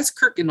 Why is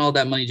Kirk getting all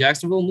that money,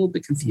 Jacksonville? I'm a little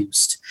bit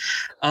confused.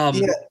 But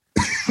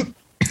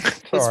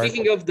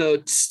speaking of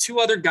the two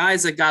other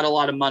guys that got a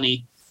lot of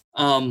money,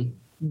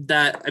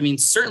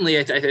 certainly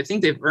I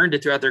think they've earned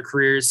it throughout their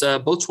careers.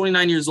 Both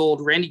 29 years old,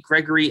 Randy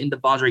Gregory and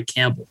Devondre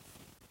Campbell.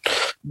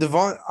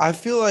 I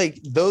feel like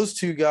those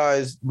two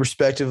guys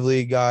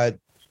respectively got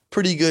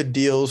pretty good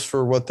deals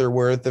for what they're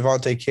worth.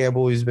 Devontae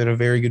Campbell, he's been a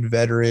very good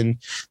veteran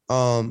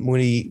when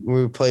he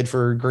played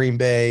for Green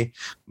Bay,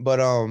 but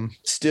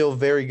still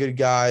very good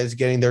guys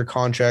getting their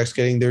contracts,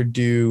 getting their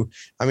due.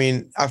 I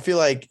mean, I feel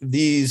like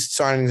these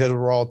signings that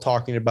we're all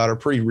talking about are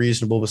pretty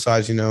reasonable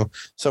besides,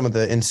 some of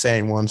the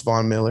insane ones,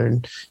 Von Miller,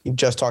 and you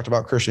just talked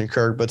about Christian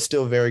Kirk, but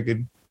still very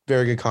good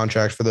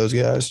contracts for those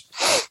guys.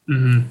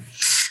 Mm-hmm.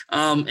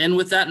 And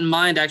with that in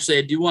mind, actually,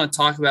 I do want to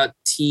talk about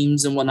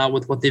teams and whatnot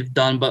with what they've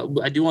done, but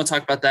I do want to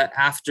talk about that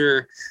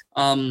after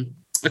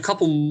a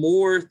couple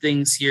more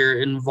things here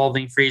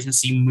involving free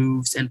agency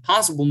moves and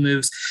possible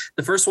moves.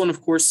 The first one,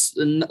 of course,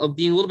 of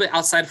being a little bit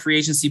outside free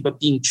agency, but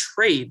being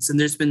trades. And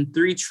there's been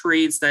 3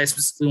 trades that I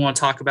specifically want to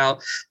talk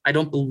about. I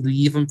don't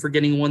believe I'm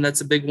forgetting one that's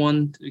a big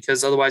one,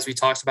 because otherwise we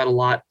talked about a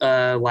lot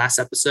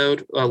last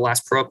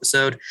pro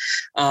episode.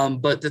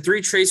 But the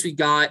 3 trades we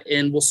got,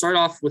 and we'll start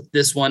off with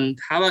this one.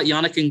 How about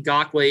Yannick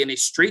Ngakoue in a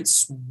straight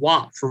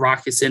swap for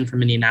Rocket Sin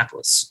from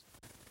Indianapolis?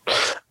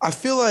 I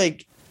feel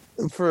like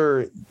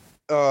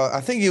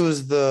I think it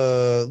was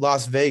the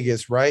Las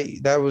Vegas,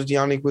 right? That was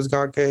Yannick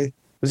Ngakoue.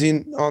 Was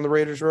he on the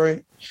Raiders,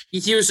 right?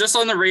 He was just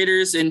on the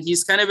Raiders, and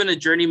he's kind of been a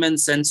journeyman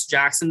since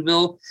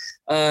Jacksonville.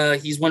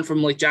 He's went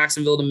from like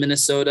Jacksonville to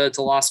Minnesota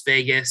to Las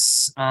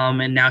Vegas,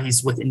 and now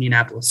he's with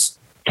Indianapolis.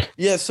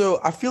 Yeah, so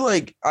I feel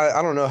like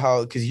I don't know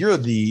how, because you're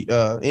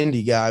the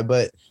Indy guy,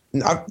 but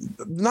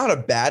not a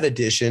bad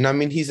addition. I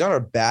mean, he's not a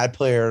bad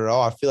player at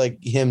all. I feel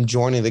like him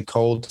joining the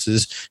Colts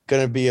is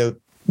going to be a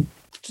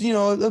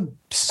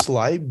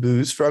slight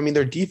boost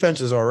their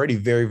defense is already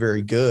very,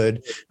 very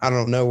good. I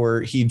don't know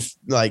where he'd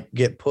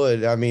get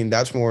put. I mean,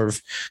 that's more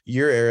of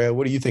your area.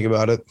 What do you think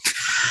about it?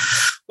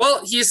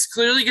 Well, he's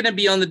clearly going to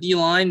be on the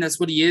D-line. That's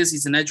what he is.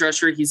 He's an edge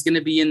rusher. He's going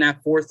to be in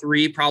that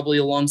 4-3, probably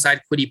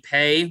alongside Kwity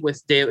Paye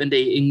with David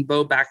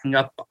Ngbo backing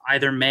up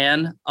either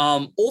man.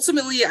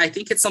 Ultimately, I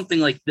think it's something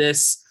like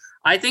this.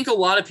 I think a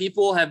lot of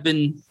people have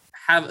been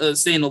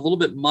saying a little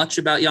bit much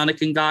about Yannick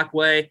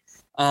Ngakoue.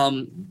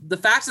 The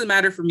fact of the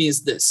matter for me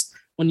is this.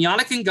 When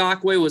Yannick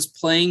Ngakoue was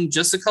playing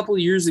just a couple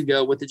of years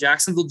ago with the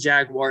Jacksonville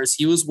Jaguars,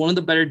 he was one of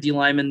the better D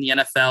linemen in the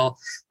NFL,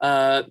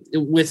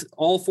 with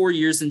all 4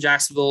 years in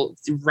Jacksonville,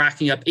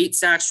 racking up 8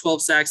 sacks,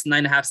 12 sacks,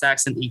 9.5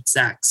 sacks, and 8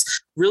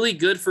 sacks. Really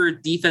good for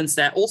a defense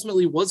that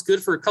ultimately was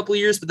good for a couple of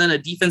years, but then a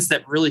defense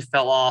that really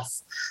fell off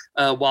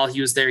while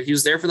he was there. He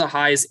was there for the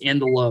highs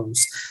and the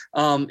lows.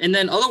 And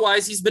then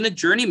otherwise, he's been a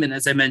journeyman,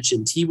 as I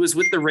mentioned. He was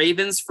with the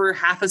Ravens for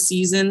half a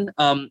season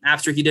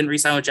after he didn't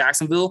re-sign with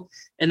Jacksonville.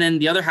 And then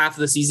the other half of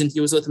the season, he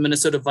was with the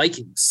Minnesota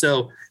Vikings.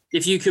 So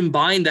if you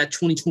combine that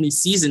 2020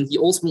 season, he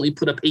ultimately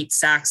put up 8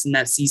 sacks in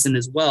that season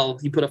as well.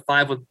 He put up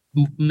 5 with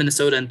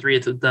Minnesota and 3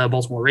 at the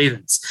Baltimore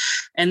Ravens.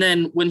 And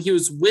then when he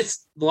was with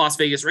the Las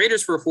Vegas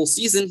Raiders for a full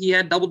season, he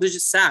had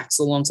double-digit sacks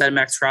alongside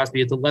Max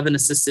Crosby with 11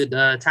 assisted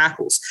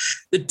tackles.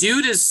 The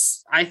dude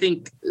is, I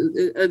think,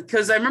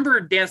 because I remember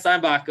Dan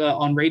Steinbach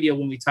on radio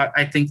when we talked,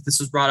 I think this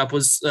was brought up,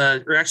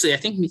 or actually, I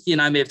think he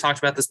and I may have talked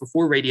about this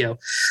before radio,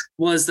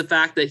 was the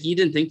fact that he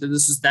didn't think that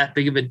this was that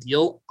big of a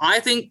deal. I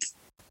think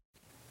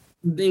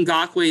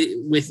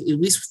Ngakoue, with at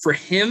least for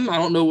him, I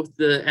don't know with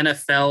the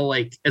NFL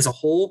like as a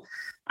whole,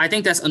 I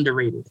think that's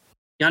underrated.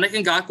 Yannick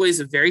Ngakoue is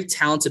a very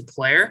talented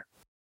player.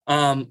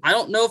 I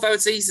don't know if I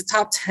would say he's a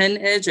top 10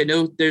 edge. I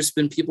know there's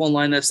been people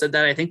online that have said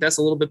that. I think that's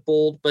a little bit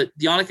bold, but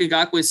Yannick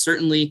Ngakoue is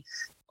certainly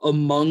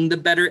among the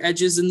better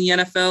edges in the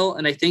NFL.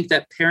 And I think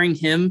that pairing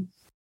him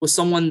with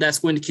someone that's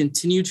going to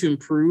continue to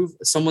improve,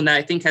 someone that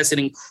I think has an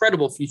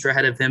incredible future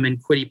ahead of him in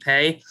Kwity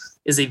Paye,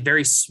 is a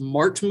very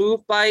smart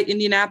move by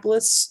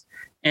Indianapolis.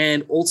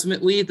 And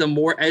ultimately, the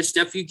more edge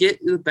depth you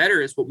get, the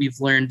better is what we've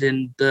learned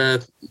in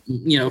the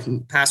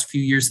past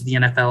few years of the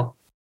NFL.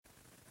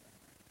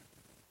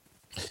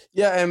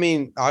 Yeah, I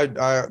mean,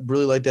 I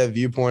really like that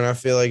viewpoint. I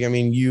feel like, I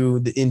mean,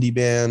 the indie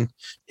man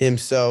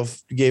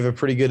himself, gave a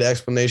pretty good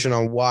explanation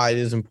on why it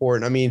is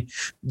important. I mean,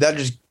 that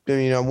just,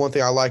 one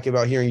thing I like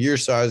about hearing your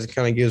side is it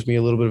kind of gives me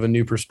a little bit of a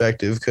new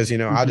perspective because,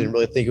 I didn't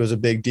really think it was a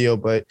big deal,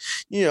 but,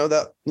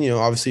 that,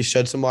 obviously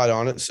shed some light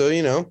on it.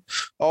 So,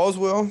 all's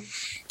well.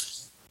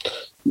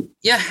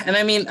 Yeah, and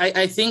I mean,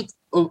 I think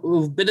a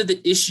bit of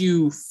the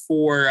issue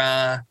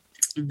for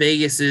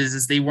Vegas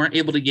is they weren't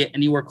able to get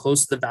anywhere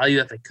close to the value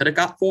that they could have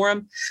got for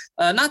him.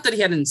 Not that he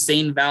had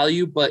insane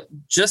value, but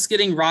just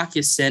getting Rock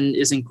Ya-Sin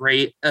isn't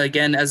great.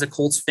 Again, as a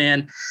Colts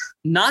fan,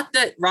 not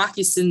that Rock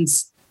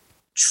Ya-Sin's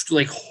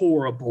like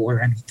horrible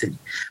or anything,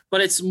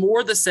 but it's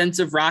more the sense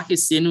of Rock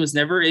Ya-Sin was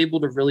never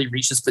able to really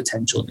reach his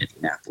potential in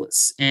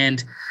Indianapolis.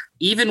 And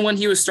even when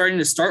he was starting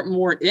to start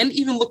more and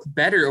even look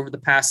better over the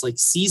past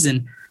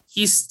season,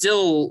 he's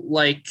still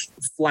like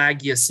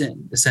flag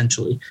Ya-Sin,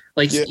 essentially.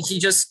 He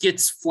just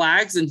gets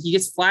flags, and he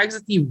gets flags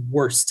at the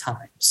worst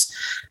times.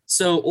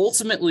 So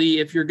ultimately,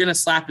 if you're going to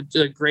slap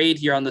a grade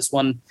here on this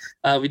one,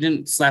 we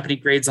didn't slap any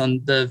grades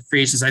on the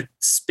free agents. I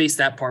spaced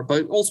that part,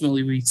 but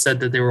ultimately we said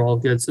that they were all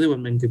good, so they would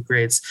have been good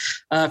grades.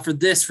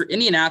 For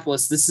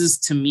Indianapolis, this is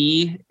to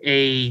me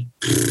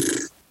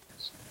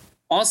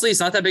honestly, it's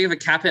not that big of a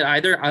cap hit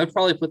either. I would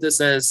probably put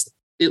this as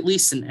at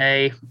least an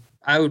A.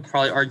 I would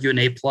probably argue an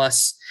A+.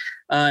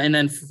 And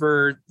then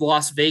for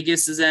Las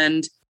Vegas's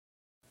end,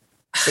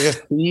 I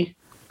guess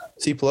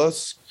C+.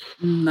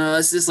 No,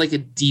 this is like a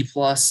D+,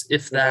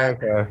 if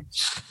that. Okay.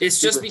 It's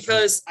just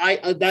because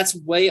that's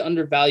way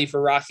undervalued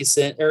for Rock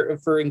Ya-Sin or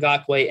for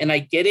Ngakoue, and I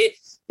get it.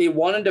 They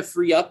wanted to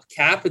free up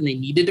cap, and they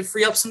needed to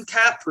free up some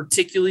cap,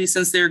 particularly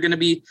since they're going to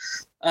be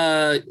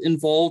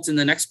involved in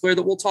the next player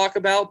that we'll talk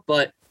about.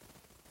 But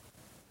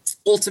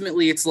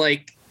ultimately, it's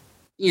like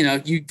you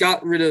basically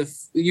got rid of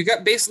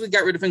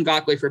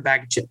Ngakoue for a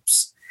bag of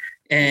chips.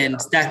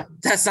 And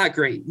that's not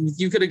great.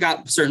 You could have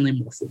got certainly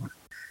more for him.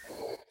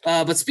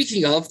 But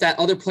speaking of that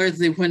other player that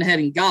they went ahead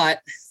and got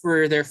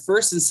for their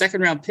first and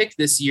second round pick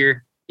this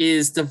year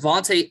is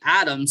Davante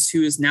Adams,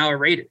 who is now a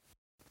Raider.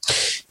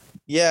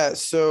 Yeah.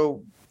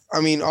 So, I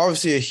mean,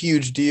 obviously a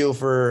huge deal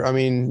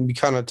we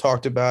kind of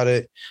talked about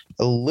it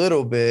a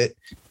little bit,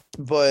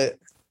 but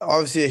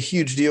obviously a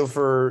huge deal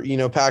for,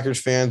 Packers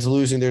fans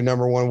losing their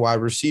number one wide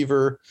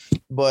receiver.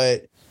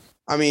 But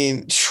I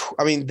mean,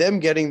 them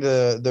getting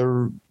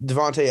the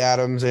Davante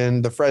Adams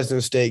and the Fresno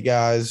State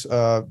guys,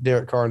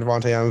 Derek Carr and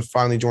Davante Adams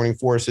finally joining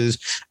forces.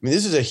 I mean,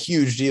 this is a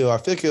huge deal. I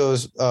think it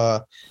was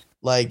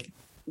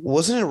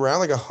wasn't it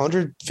around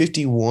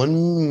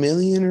 151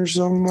 million or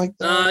something like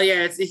that?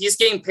 Yeah, he's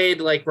getting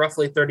paid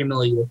roughly $30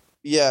 million.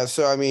 Yeah,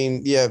 so I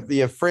mean,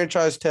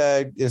 franchise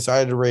tag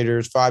inside the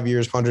Raiders, 5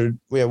 years,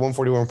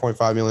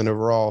 $141.5 million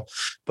overall.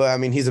 But I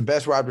mean, he's the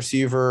best wide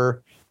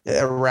receiver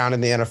around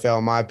in the NFL,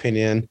 in my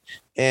opinion.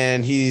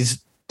 And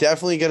he's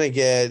definitely going to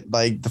get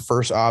the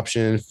first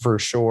option for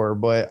sure.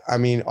 But I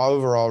mean,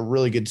 overall,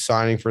 really good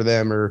signing for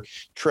them or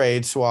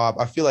trade swap.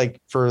 I feel like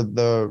for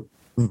the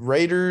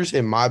Raiders,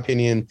 in my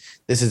opinion,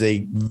 this is a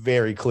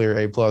very clear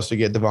A+ to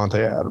get Davante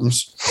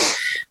Adams.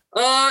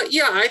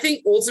 Yeah, I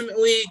think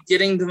ultimately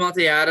getting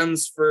Davante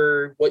Adams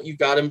for what you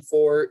got him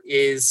for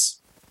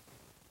is,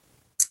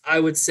 I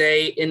would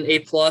say, an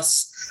A+.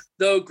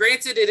 Though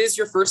granted, it is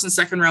your first and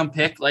second round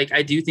pick.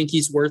 I do think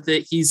he's worth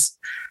it. He's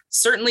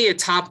certainly a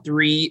top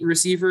 3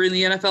 receiver in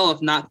the NFL,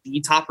 if not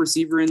the top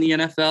receiver in the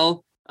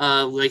NFL.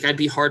 I'd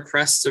be hard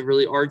pressed to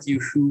really argue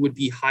who would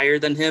be higher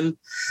than him.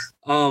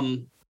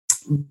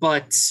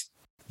 But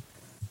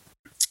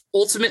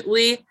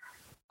ultimately,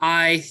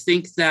 I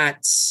think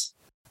that,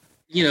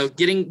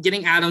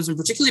 getting Adams and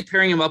particularly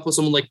pairing him up with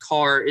someone like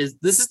Carr is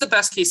the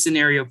best case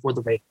scenario for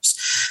the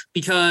Raiders,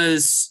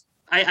 because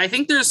I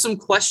think there's some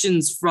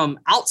questions from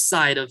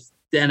outside of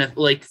the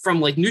NFL,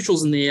 from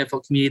neutrals in the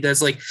NFL community.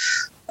 That's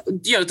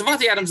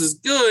Davante Adams is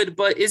good,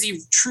 but is he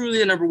truly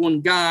the number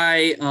one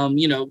guy?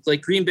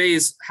 Like Green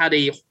Bay's had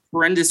a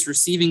horrendous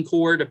receiving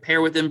core to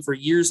pair with him for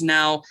years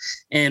now.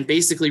 And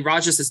basically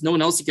Rodgers has no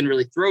one else he can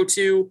really throw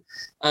to.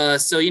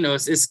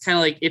 It's kind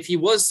of like, if he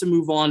was to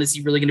move on, is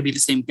he really going to be the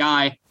same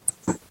guy?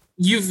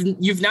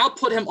 You've now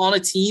put him on a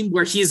team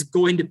where he is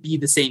going to be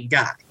the same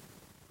guy.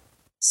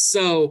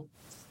 So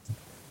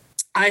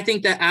I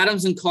think that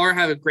Adams and Carr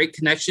have a great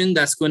connection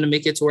that's going to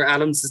make it to where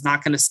Adams is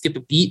not going to skip a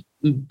beat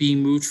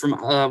being moved from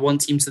one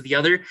team to the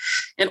other.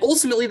 And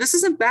ultimately, this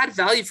isn't bad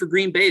value for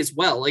Green Bay as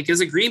well. Like, as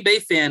a Green Bay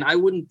fan, I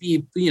wouldn't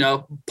be,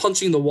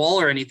 punching the wall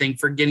or anything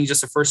for getting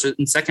just a first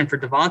and second for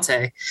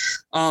Davante,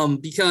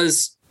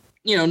 because,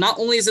 not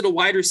only is it a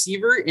wide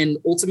receiver, and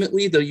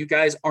ultimately, though you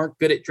guys aren't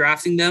good at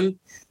drafting them,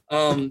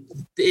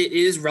 it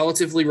is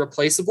relatively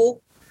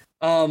replaceable.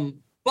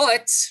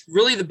 But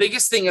really the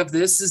biggest thing of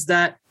this is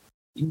that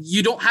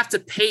you don't have to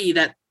pay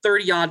that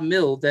 30-odd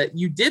mil that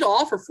you did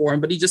offer for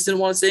him, but he just didn't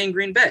want to stay in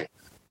Green Bay.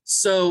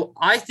 So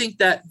I think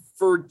that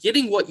for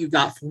getting what you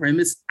got for him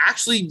is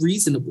actually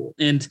reasonable.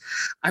 And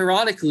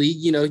ironically,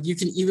 you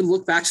can even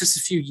look back just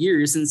a few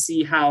years and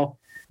see how,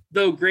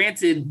 though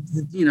granted,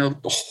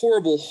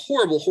 horrible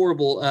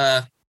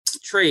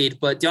trade,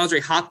 but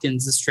DeAndre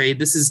Hopkins' trade,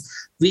 this is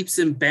leaps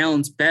and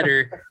bounds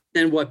better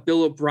than what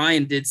Bill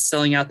O'Brien did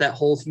selling out that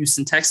whole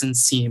Houston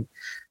Texans team.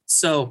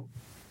 So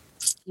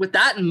with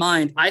that in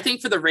mind, I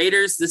think for the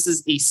Raiders, this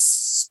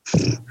is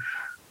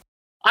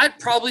I'd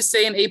probably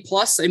say an A+.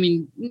 I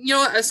mean,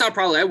 it's not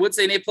probably. I would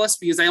say an A+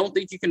 because I don't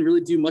think you can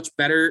really do much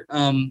better.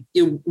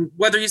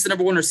 Whether he's the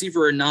number one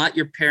receiver or not,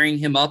 you're pairing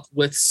him up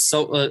with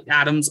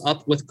Adams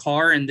up with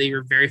Carr, and they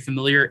are very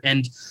familiar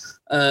and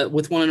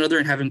with one another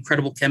and have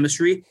incredible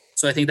chemistry.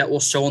 So I think that will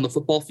show on the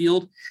football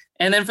field.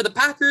 And then for the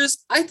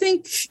Packers, I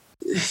think,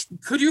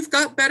 could you have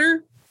got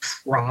better?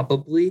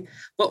 Probably,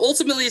 but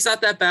ultimately it's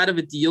not that bad of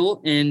a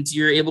deal, and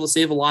you're able to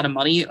save a lot of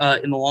money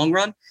in the long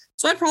run.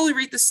 So I'd probably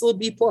rate this still a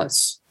B+.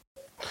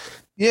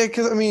 Yeah,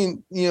 because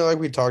like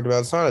we talked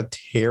about, it's not a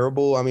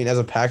terrible. I mean, as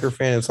a Packer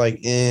fan, it's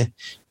like,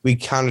 we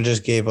kind of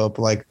just gave up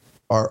like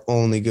our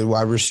only good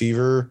wide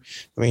receiver.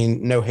 I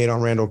mean, no hate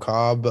on Randall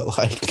Cobb, but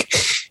like,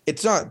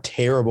 it's not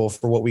terrible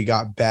for what we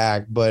got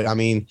back. But I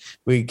mean,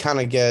 we kind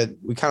of get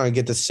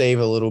to save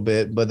a little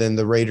bit, but then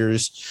the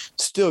Raiders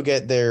still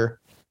get their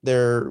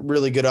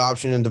really good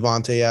option in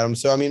Davante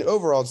Adams. So I mean,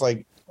 overall, it's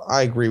like,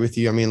 I agree with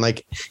you. I mean,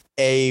 like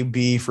A,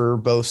 B for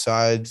both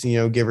sides,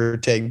 give or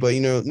take, but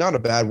not a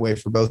bad way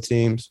for both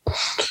teams.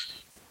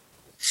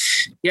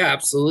 Yeah,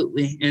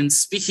 absolutely. And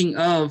speaking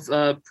of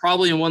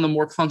probably one of the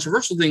more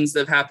controversial things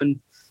that have happened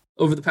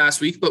over the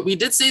past week, but we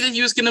did say that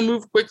he was going to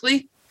move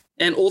quickly,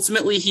 and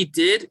ultimately he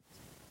did.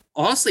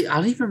 Honestly, I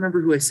don't even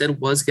remember who I said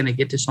was going to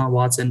get Deshaun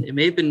Watson. It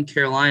may have been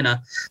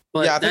Carolina,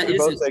 but yeah, I think we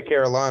both said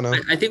Carolina.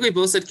 I think we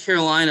both said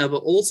Carolina,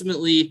 but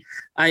ultimately,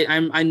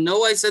 I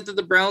know I said that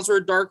the Browns were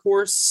a dark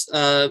horse.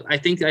 I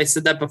think I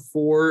said that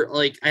before.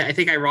 Like, I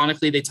think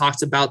ironically they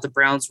talked about the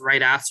Browns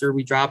right after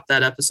we dropped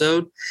that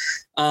episode.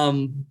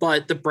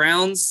 But the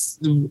Browns,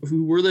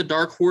 who were the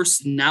dark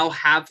horse, now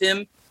have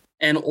him,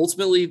 and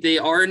ultimately they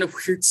are in a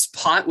weird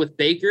spot with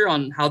Baker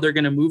on how they're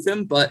going to move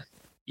him, but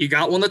you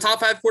got one of the top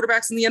 5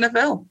 quarterbacks in the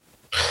NFL.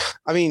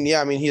 I mean,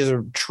 yeah, he's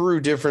a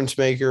true difference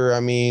maker. I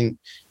mean,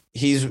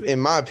 he's, in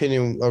my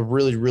opinion, a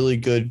really, really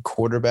good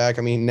quarterback.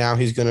 I mean, now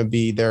he's going to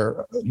be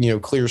their,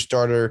 clear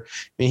starter.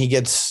 I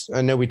mean,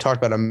 I know we talked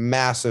about a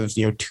massive,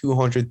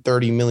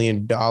 $230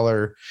 million,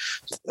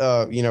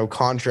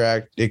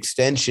 contract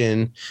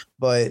extension,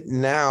 but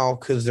now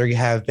because they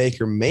have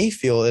Baker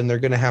Mayfield and they're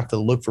going to have to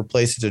look for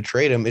places to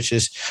trade him, it's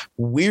just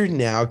weird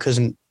now because,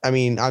 I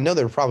mean, I know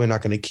they're probably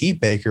not going to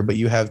keep Baker, but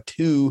you have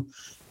 2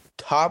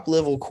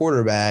 top-level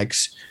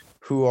quarterbacks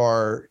who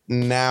are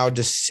now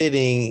just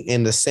sitting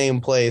in the same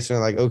place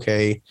and like,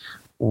 okay,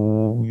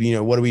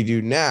 what do we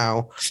do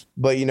now?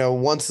 But,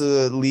 once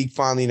the league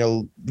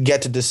finally,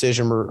 get to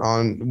decision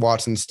on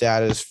Watson's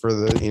status for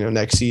the,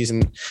 next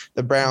season,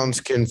 the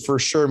Browns can for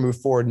sure move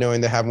forward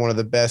knowing they have one of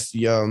the best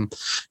young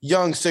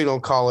signal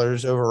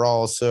callers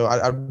overall. So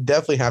I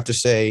definitely have to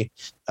say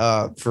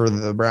for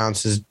the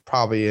Browns is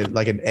probably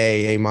like an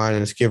A-,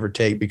 give or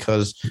take,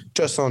 because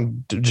just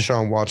on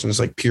Deshaun Watson is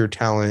like pure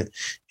talent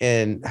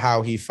and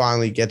how he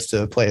finally gets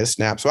to play a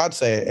snap. So I'd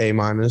say A-.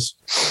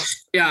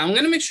 Yeah, I'm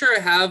going to make sure I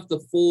have the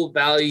full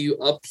value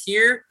up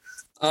here.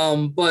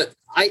 But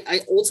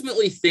I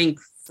ultimately think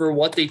for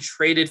what they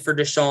traded for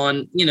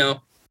Deshaun,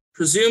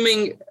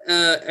 presuming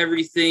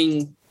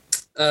everything,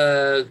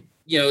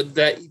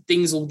 that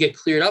things will get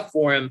cleared up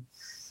for him.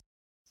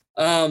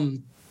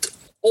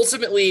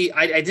 Ultimately,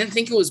 I didn't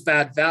think it was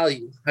bad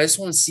value. I just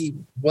want to see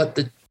what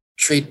the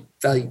trade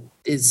value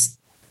is.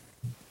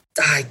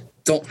 I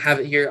don't have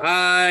it here.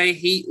 I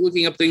hate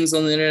looking up things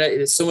on the internet.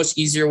 It is so much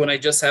easier when I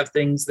just have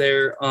things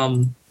there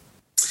on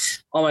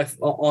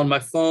my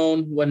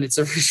phone when it's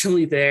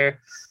originally there.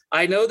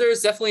 I know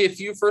there's definitely a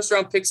few first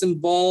round picks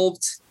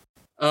involved.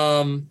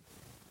 Good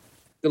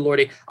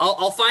Lordy.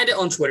 I'll find it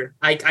on Twitter.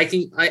 I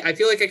feel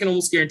like I can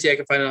almost guarantee I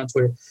can find it on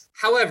Twitter.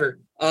 However,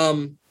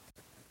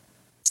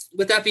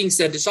 with that being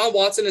said, Deshaun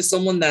Watson is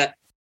someone that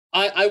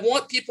I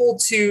want people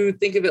to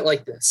think of it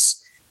like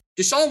this.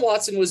 Deshaun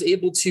Watson was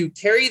able to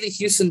carry the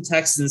Houston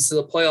Texans to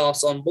the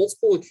playoffs on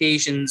multiple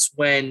occasions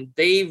when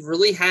they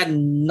really had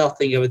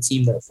nothing of a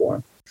team there for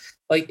him.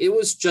 Like, it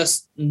was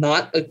just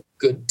not a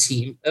good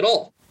team at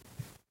all.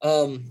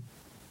 When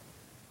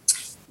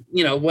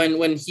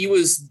he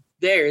was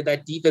there,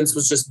 that defense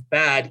was just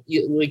bad.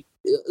 It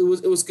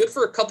was good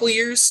for a couple of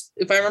years,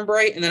 if I remember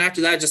right, and then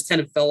after that, it just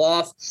kind of fell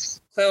off.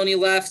 Clowney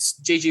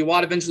left. J.J.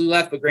 Watt eventually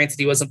left, but granted,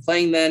 he wasn't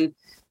playing then.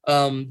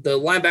 The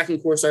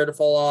linebacking core started to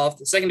fall off.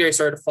 The secondary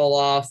started to fall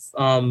off.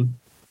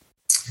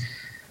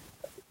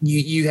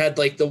 You had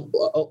like the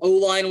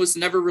O-line was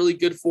never really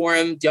good for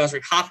him.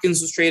 DeAndre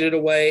Hopkins was traded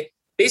away.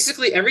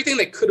 Basically, everything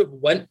that could have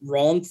went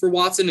wrong for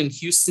Watson in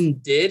Houston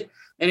did.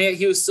 And yet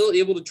he was still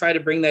able to try to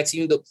bring that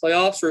team to the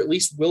playoffs, or at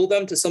least will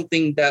them to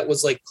something that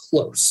was like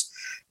close.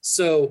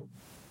 So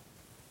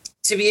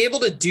to be able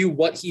to do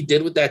what he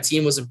did with that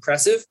team was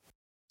impressive.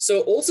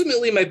 So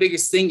ultimately, my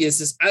biggest thing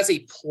is as a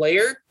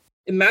player,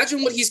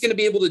 imagine what he's going to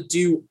be able to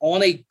do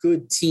on a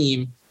good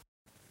team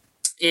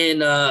in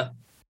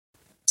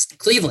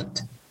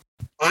Cleveland.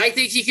 I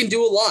think he can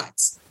do a lot.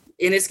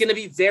 And it's going to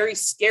be very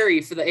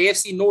scary for the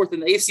AFC North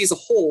and the AFC as a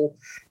whole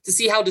to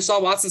see how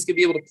Deshaun Watson's going to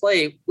be able to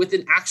play with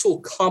an actual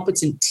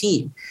competent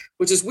team,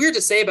 which is weird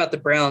to say about the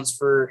Browns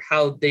for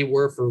how they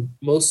were for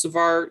most of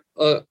our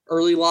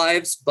early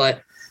lives,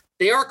 but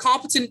they are a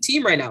competent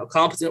team right now, a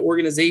competent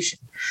organization.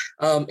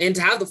 And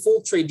to have the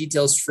full trade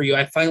details for you,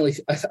 I found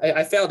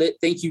it.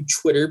 Thank you,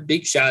 Twitter.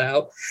 Big shout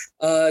out.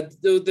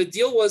 The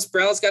deal was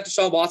Browns got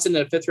Deshaun Watson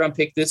and a 5th-round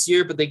pick this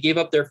year, but they gave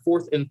up their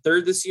 4th and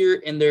 3rd this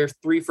year and their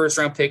 3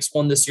 first-round picks,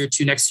 1 this year,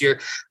 2 next year.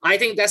 I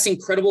think that's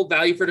incredible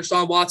value for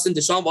Deshaun Watson.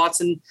 Deshaun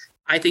Watson,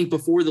 I think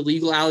before the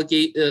legal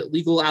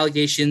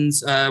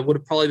allegations would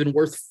have probably been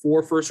worth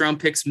 4 first-round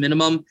picks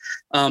minimum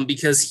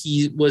because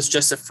he was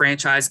just a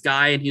franchise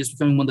guy and he was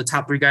becoming one of the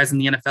top 3 guys in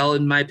the NFL,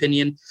 in my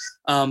opinion.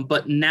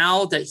 But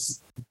now that,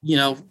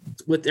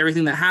 with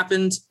everything that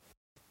happened,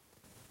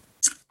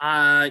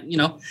 I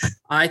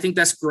think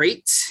that's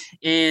great.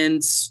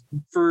 And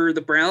for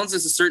the Browns,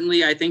 this is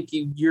certainly, I think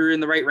you're in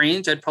the right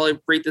range. I'd probably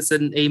rate this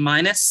an A-.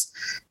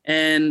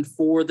 And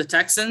for the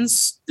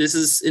Texans, this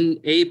is an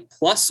A+,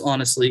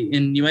 honestly.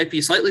 And you might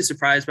be slightly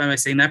surprised by my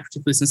saying that,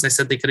 particularly since I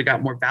said they could have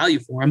got more value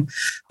for him.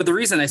 But the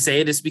reason I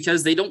say it is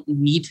because they don't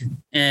need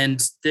him.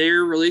 And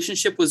their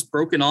relationship was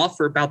broken off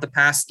for about the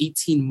past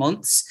 18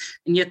 months.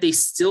 And yet they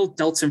still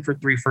dealt him for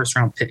 3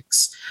 first-round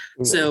picks.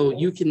 So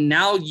you can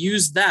now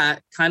use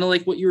that kind of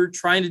like what you were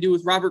trying to do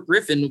with Robert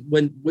Griffin,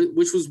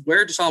 which was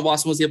where Deshaun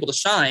Watson was able to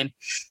shine.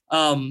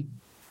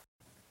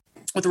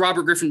 With the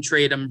Robert Griffin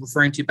trade, I'm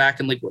referring to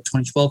back in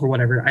 2012 or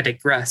whatever. I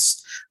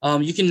digress.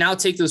 You can now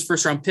take those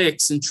first round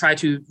picks and try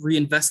to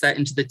reinvest that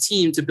into the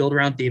team to build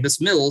around Davis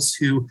Mills,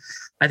 who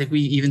I think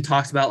we even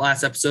talked about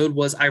last episode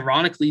was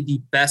ironically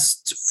the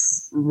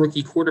best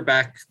rookie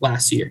quarterback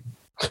last year.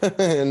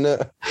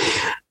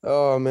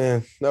 Oh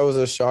man, that was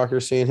a shocker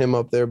seeing him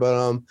up there.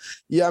 But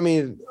the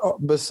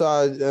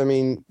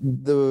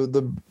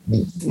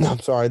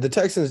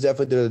Texans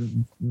definitely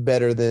did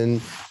better than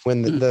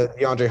when the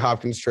DeAndre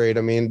Hopkins trade.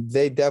 I mean,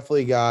 they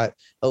definitely got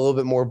a little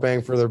bit more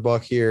bang for their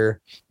buck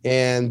here,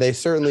 and they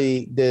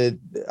certainly did.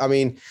 I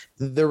mean,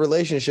 the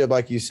relationship,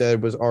 like you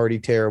said, was already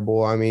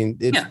terrible. I mean,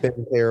 it's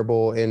been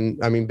terrible, and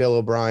I mean, Bill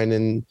O'Brien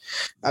and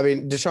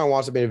Deshaun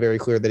Watson made it very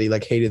clear that he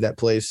hated that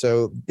place.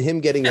 So him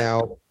getting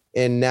out.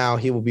 And now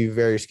he will be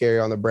very scary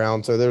on the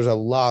Browns. So there's a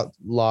lot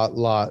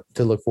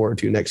to look forward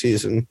to next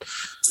season.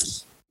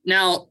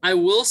 Now, I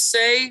will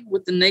say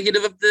with the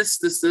negative of this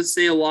does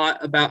say a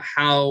lot about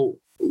how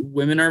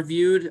women are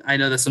viewed. I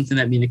know that's something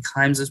that Mina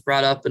Kimes has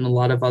brought up and a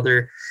lot of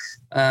other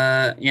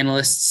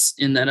analysts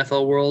in the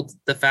NFL world.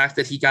 The fact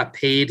that he got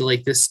paid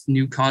this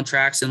new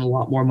contracts and a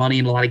lot more money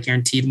and a lot of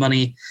guaranteed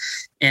money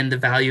and the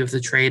value of the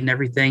trade and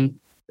everything.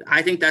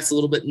 I think that's a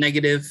little bit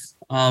negative.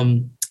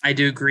 I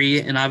do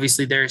agree. And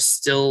obviously there's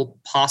still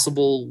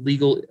possible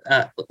legal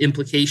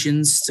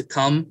implications to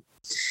come.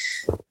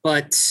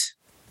 But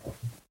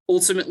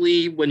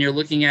ultimately, when you're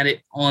looking at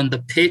it on the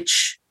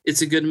pitch,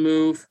 it's a good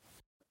move.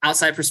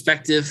 Outside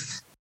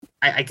perspective,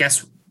 I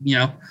guess,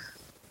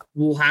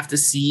 we'll have to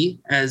see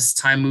as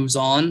time moves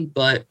on.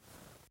 But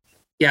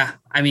yeah,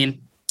 I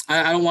mean,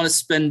 I don't want to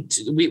spend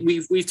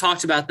we've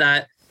talked about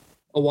that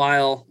a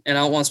while, and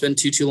I don't want to spend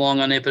too long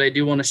on it, but I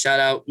do want to shout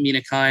out Mina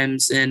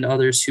Kimes and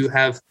others who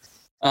have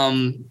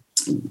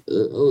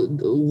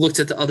looked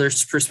at the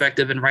other's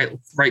perspective and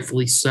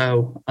rightfully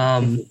so.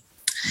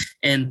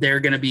 And they're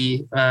going to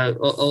be a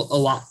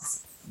lot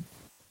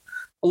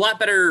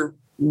better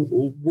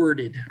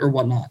worded or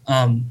whatnot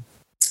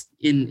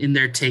in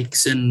their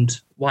takes and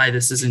why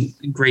this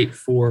isn't great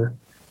for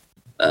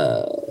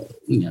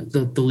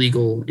the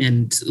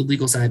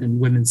legal side and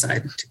women's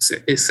side,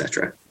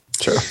 etc.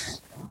 Sure.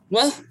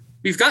 Well,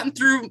 we've gotten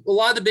through a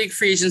lot of the big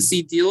free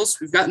agency deals.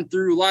 We've gotten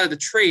through a lot of the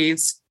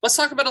trades. Let's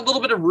talk about a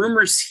little bit of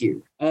rumors here.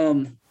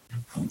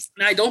 And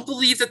I don't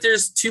believe that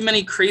there's too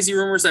many crazy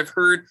rumors I've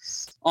heard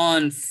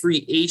on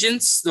free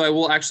agents, though I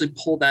will actually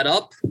pull that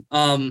up.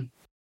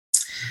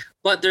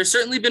 But there's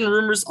certainly been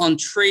rumors on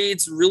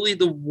trades. Really,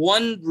 the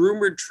one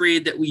rumored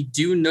trade that we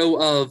do know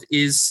of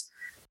is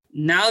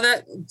now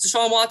that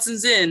Deshaun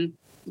Watson's in,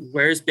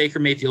 where's Baker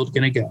Mayfield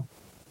going to go?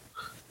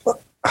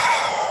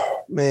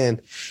 Man,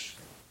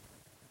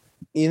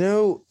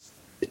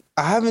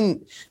 I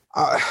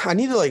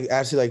need to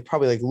actually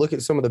probably look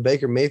at some of the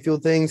Baker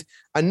Mayfield things.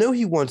 I know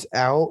he wants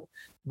out,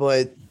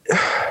 but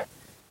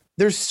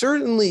there's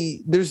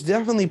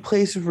definitely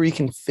places where he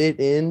can fit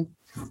in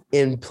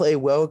and play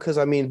well. Cause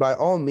by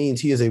all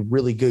means, he is a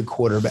really good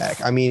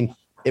quarterback. In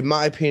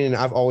my opinion,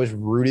 I've always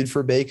rooted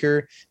for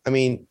Baker.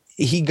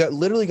 He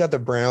literally got the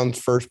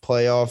Browns' first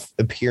playoff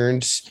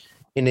appearance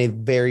in a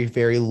very,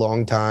 very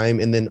long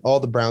time. And then all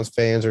the Browns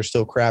fans are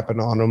still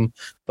crapping on him.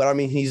 But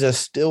he's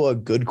still a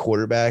good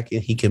quarterback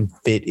and he can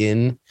fit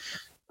in.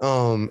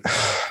 Is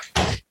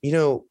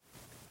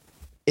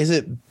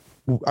it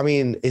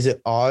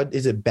odd?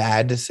 Is it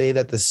bad to say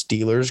that the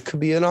Steelers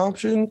could be an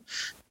option?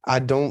 I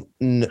don't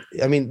know.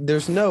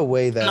 There's no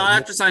way that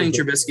not after signing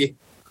Trubisky.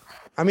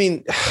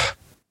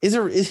 Is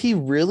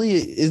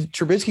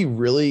Trubisky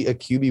really a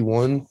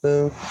QB1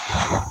 though?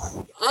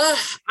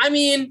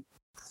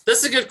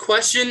 That's a good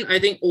question. I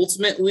think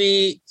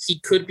ultimately he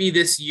could be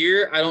this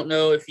year. I don't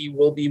know if he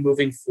will be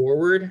moving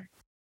forward.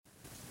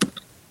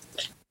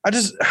 I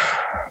just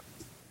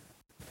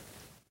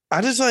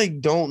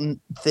don't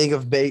think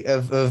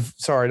of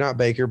sorry, not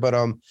Baker, but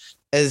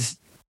as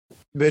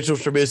Mitchell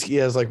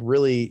Trubisky as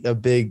really a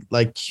big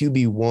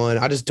QB1.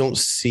 I just don't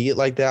see it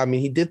like that.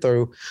 He did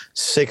throw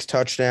 6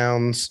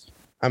 touchdowns.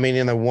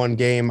 In the one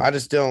game. I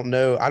just don't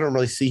know. I don't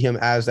really see him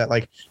as that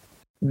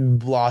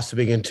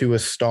blossoming into a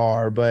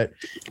star, but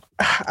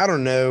I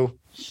don't know.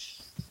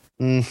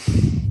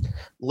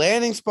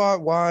 Landing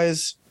spot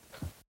wise,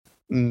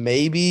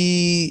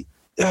 maybe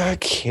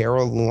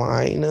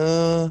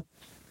Carolina.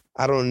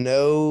 I don't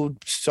know.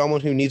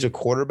 Someone who needs a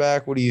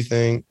quarterback. What do you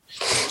think?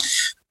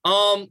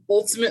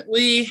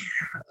 Ultimately,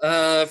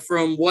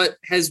 from what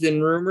has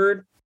been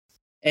rumored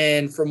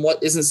and from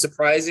what isn't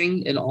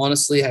surprising, and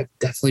honestly, I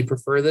definitely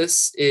prefer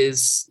this,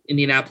 is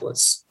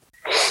Indianapolis.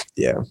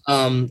 Yeah.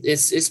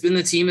 It's been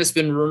the team that's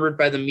been rumored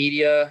by the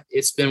media.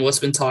 It's been what's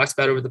been talked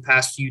about over the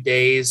past few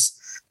days.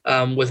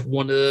 With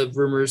one of the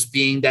rumors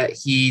being that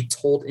he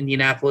told he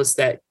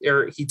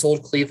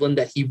told Cleveland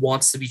that he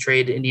wants to be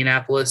traded to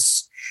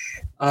Indianapolis.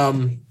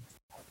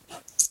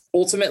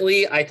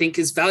 Ultimately, I think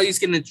his value is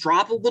going to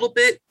drop a little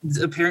bit.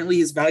 Apparently,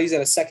 his value is at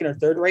a second or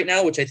third right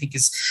now, which I think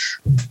is,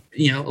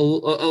 a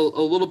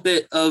little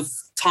bit of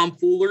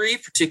tomfoolery,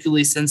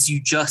 particularly since you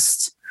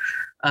just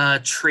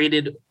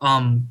traded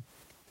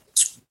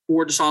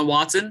for Deshaun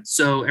Watson.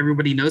 So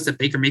everybody knows that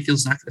Baker Mayfield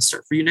is not going to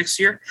start for you next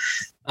year.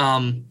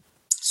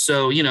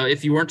 So,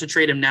 if you weren't to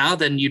trade him now,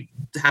 then you'd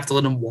have to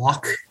let him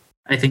walk,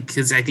 I think,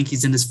 because I think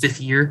he's in his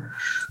 5th year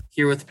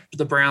here with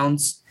the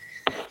Browns.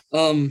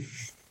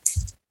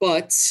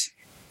 But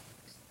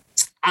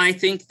I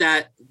think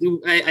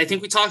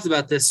we talked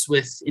about this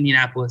with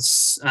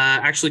Indianapolis,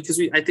 actually,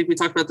 because I think we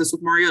talked about this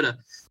with Mariota.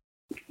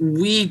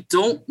 We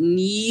don't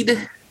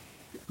need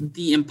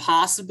the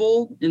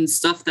impossible and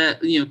stuff that,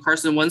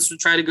 Carson Wentz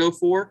would try to go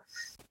for,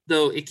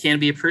 though it can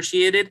be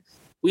appreciated.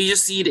 We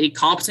just need a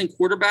competent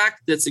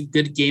quarterback that's a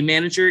good game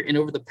manager. And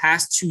over the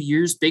past 2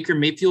 years, Baker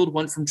Mayfield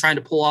went from trying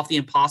to pull off the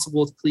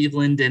impossible with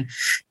Cleveland and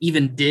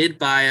even did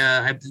by,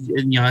 I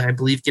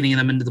believe getting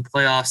them into the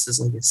playoffs as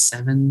a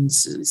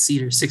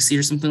 7-seed or 6-seed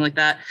or something like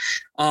that.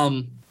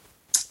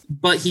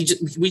 But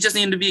we just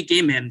need him to be a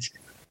game manager.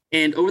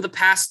 And over the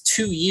past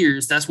 2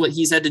 years, that's what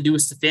he's had to do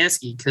with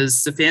Stefanski, because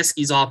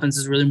Stefanski's offense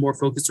is really more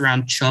focused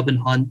around Chubb and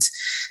Hunt.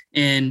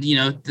 And,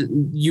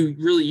 you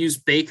really use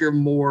Baker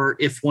more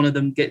if one of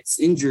them gets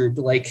injured.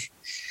 They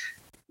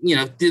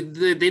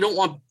didn't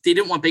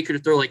want Baker to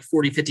throw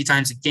 40, 50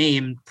 times a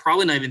game,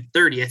 probably not even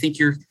 30. I think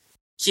you're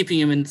keeping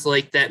him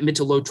into that mid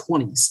to low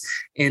 20s.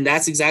 And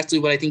that's exactly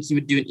what I think he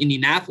would do in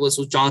Indianapolis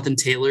with Jonathan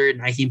Taylor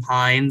and Nyheim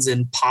Hines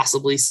and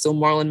possibly still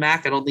Marlon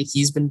Mack. I don't think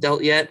he's been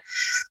dealt yet.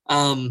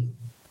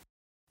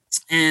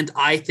 And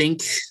I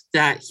think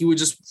that he would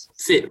just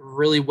fit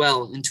really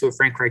well into a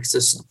Frank Reich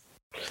system.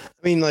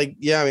 For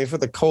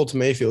the Colts,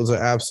 Mayfield's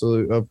an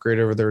absolute upgrade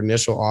over their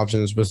initial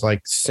options was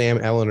Sam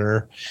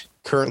Ellinger,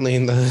 currently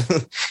in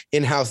the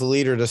in-house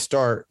leader to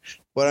start.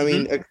 But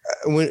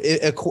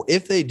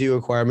if they do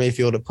acquire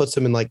Mayfield, it puts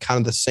them in kind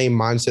of the same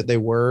mindset they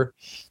were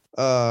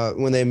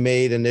when they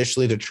made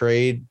initially the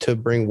trade to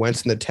bring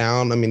Wentz into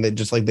town. They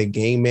just the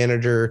game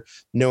manager,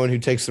 no one who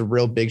takes the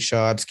real big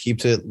shots,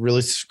 keeps it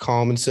really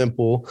calm and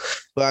simple.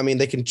 But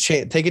they can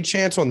take a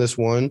chance on this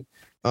one,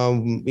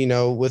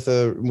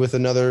 with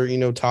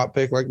another, top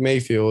pick like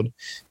Mayfield.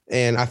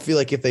 And I feel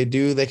if they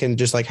do, they can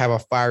just have a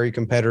fiery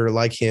competitor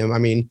like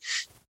him.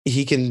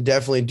 He can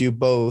definitely do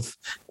both.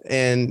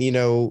 And,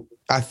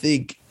 I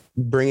think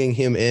bringing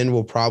him in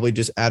will probably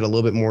just add a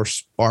little bit more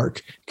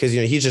spark because,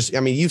 he's just,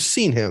 you've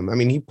seen him.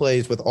 He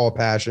plays with all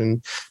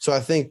passion. So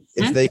I think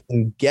if they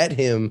can get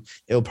him,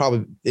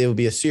 it'll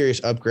be a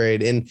serious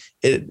upgrade. And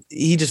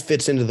he just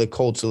fits into the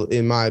Colts,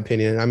 in my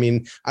opinion.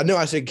 I know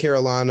I said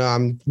Carolina.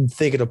 I'm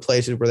thinking of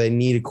places where they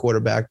need a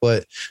quarterback,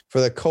 but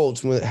for the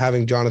Colts,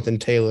 having Jonathan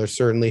Taylor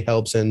certainly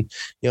helps. And,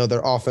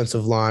 their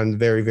offensive line,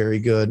 very, very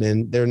good.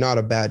 And they're not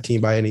a bad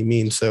team by any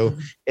means. So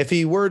if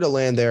he were to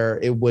land there,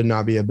 it would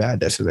not be a bad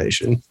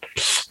destination.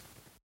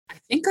 I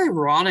think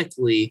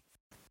ironically,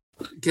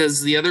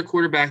 because the other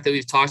quarterback that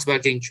we've talked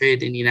about getting traded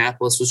to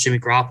Indianapolis was Jimmy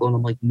Garoppolo, and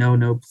I'm like,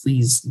 no,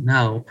 please,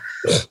 no.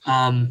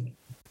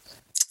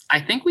 I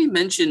think we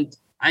mentioned,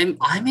 I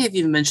may have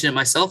even mentioned it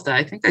myself, that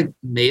I think I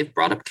may have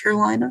brought up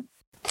Carolina.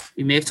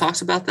 We may have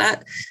talked about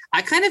that.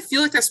 I kind of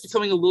feel like that's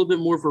becoming a little bit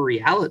more of a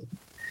reality,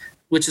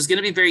 which is going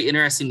to be very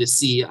interesting to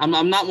see.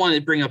 I'm not wanting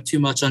to bring up too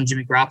much on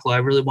Jimmy Garoppolo. I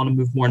really want to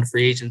move more into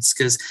free agents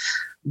because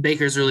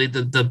Baker's really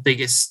the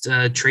biggest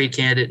trade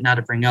candidate now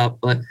to bring up.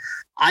 But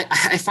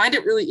I find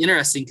it really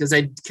interesting because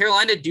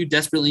Carolina do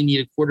desperately need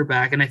a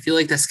quarterback, and I feel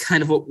like that's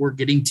kind of what we're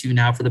getting to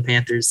now for the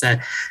Panthers,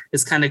 that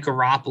it's kind of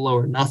Garoppolo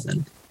or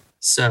nothing.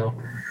 So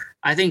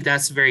I think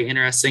that's very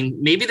interesting.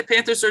 Maybe the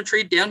Panthers are a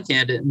trade down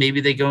candidate. Maybe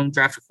they go and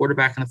draft a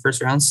quarterback in the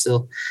first round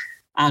still.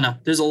 I don't know.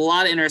 There's a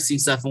lot of interesting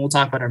stuff, and we'll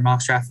talk about our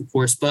mock draft, of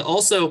course. But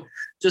also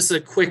just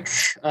a quick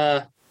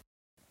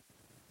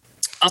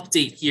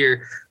update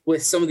here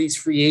with some of these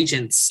free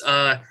agents.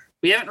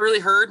 We haven't really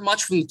heard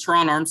much from the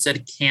Teron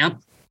Armstead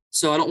camp,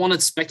 so I don't want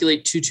to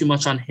speculate too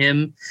much on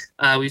him.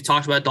 We've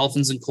talked about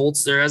Dolphins and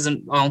Colts. I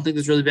don't think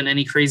there's really been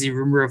any crazy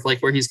rumor of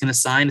where he's going to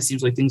sign. It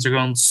seems like things are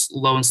going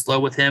slow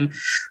with him.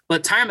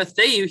 But Tyrann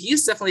Mathieu,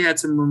 he's definitely had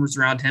some rumors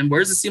around him.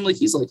 Where does it seem like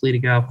he's likely to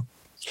go?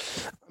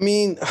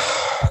 He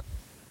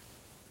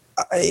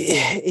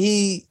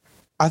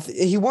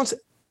wants,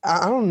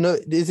 I don't know.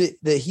 Is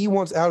it that he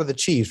wants out of the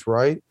Chiefs,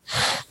 right?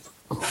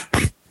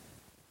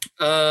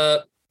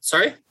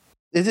 Sorry?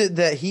 Is it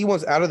that he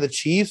wants out of the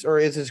Chiefs, or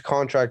is his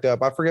contract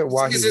up? I forget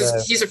why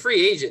he's a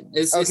free agent.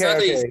 It's not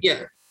that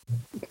yeah.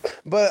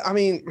 But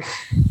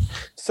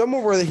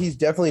somewhere where he's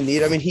definitely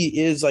needed.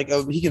 He is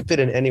he can fit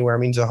in anywhere.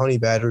 He's a honey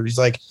badger. He's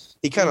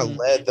he kind of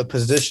led the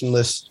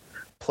positionless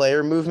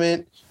player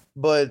movement,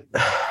 but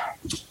I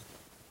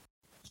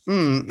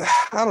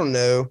don't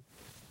know.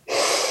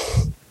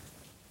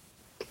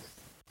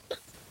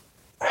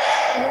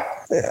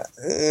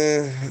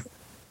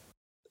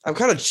 I'm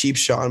kind of cheap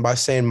shotting by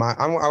saying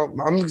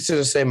I'm just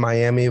gonna say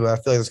Miami, but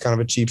I feel like it's kind of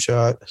a cheap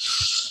shot.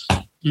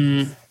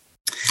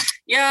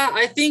 Yeah,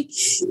 I think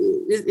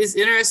it's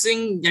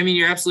interesting.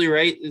 You're absolutely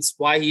right. It's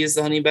why he is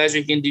the honey badger.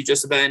 He can do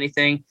just about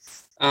anything.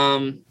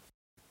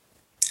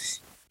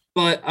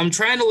 But I'm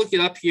trying to look it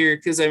up here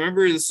because I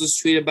remember this was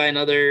tweeted by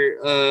another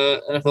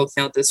NFL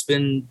account that's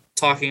been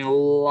talking a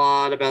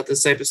lot about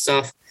this type of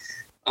stuff.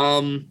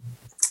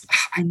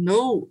 I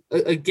know,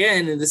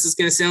 again, and this is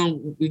going to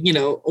sound,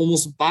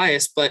 almost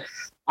biased, but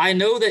I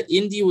know that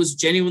Indy was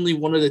genuinely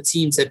one of the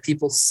teams that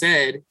people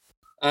said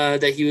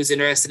that he was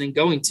interested in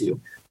going to,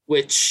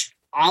 which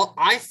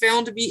I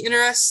found to be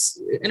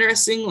interesting.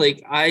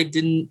 I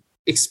didn't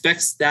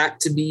expect that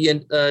to be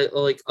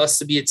us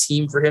to be a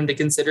team for him to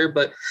consider.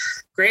 But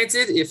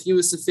granted, if he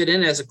was to fit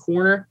in as a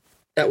corner,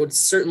 that would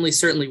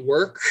certainly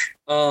work.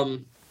 But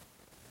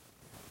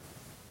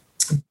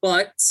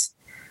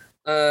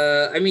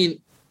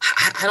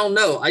I don't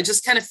know. I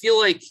just kind of feel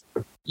like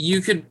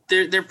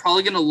they're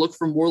probably going to look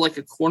for more like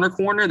a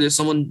corner. There's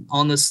someone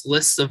on this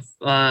list of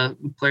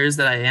players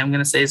that I am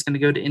going to say is going to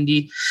go to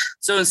Indy.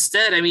 So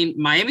instead,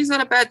 Miami's not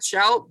a bad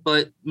shout,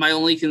 but my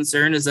only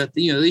concern is that,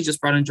 they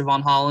just brought in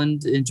Javon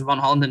Holland, and Javon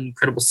Holland had an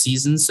incredible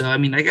season. So, I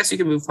guess you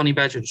can move Honey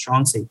Badger to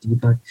strong safety,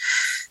 but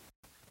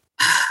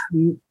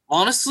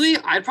honestly,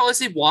 I'd probably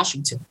say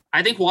Washington.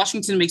 I think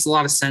Washington makes a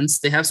lot of sense.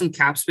 They have some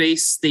cap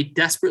space. They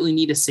desperately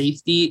need a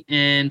safety,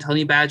 and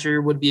Honey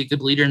Badger would be a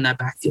good leader in that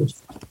backfield.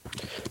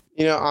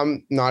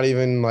 I'm not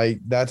even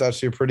that's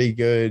actually a pretty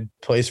good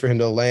place for him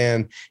to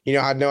land.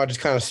 I know I just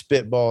kind of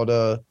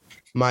spitballed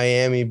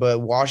Miami, but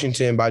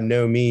Washington by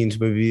no means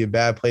would be a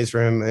bad place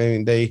for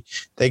him. They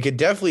could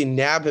definitely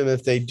nab him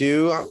if they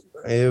do.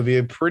 It would be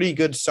a pretty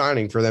good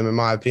signing for them, in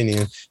my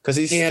opinion, because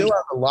he still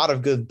has a lot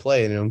of good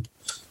play in him.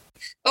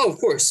 Oh, of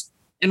course.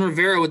 And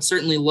Rivera would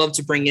certainly love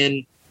to bring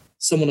in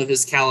someone of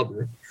his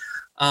caliber.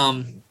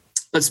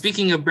 But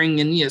speaking of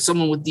bringing in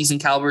someone with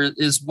decent caliber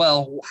as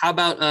well, how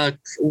about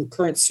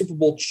current Super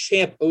Bowl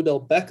champ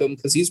Odell Beckham?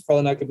 Because he's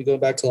probably not going to be going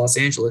back to Los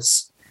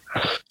Angeles.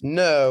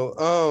 No.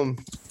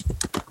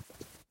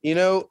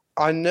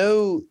 I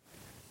know,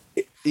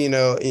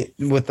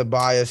 with the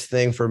bias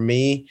thing for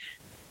me,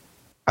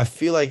 I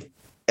feel like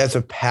as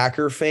a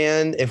Packer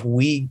fan, if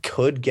we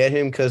could get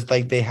him, because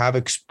they have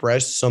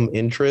expressed some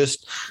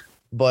interest,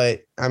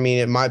 but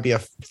it might be a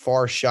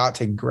far shot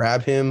to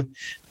grab him.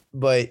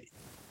 But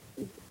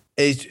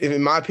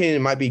in my opinion,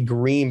 it might be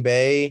Green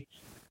Bay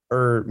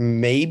or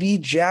maybe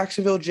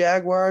Jacksonville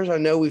Jaguars. I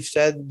know we've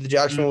said the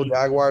Jacksonville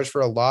Jaguars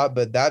for a lot,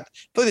 but I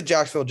feel like the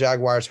Jacksonville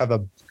Jaguars have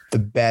the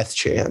best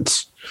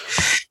chance.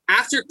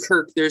 After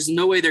Kirk, there's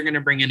no way they're going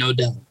to bring in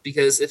Odell,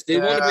 because if they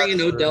want to bring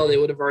in Odell, they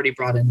would have already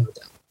brought in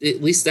Odell.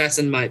 At least that's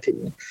in my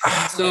opinion.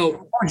 So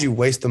why would you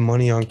waste the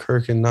money on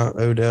Kirk and not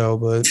Odell?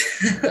 But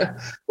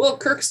well,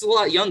 Kirk's a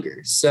lot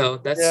younger, so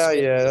that's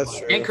that's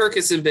true. And Kirk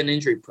hasn't been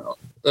injury prone,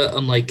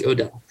 unlike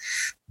Odell.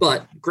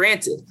 But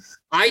granted,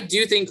 I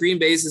do think Green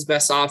Bay is his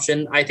best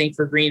option. I think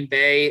for Green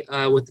Bay,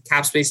 with the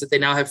cap space that they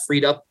now have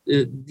freed up,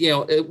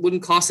 it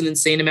wouldn't cost an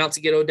insane amount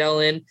to get Odell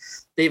in.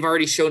 They've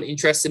already shown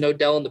interest in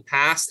Odell in the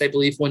past. I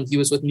believe when he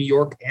was with New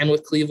York and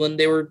with Cleveland,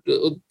 they were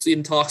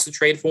in talks to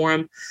trade for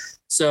him.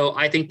 So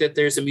I think that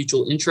there's a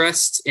mutual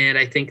interest, and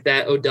I think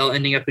that Odell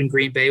ending up in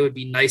Green Bay would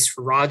be nice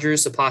for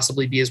Rodgers to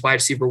possibly be his wide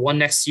receiver 1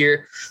 next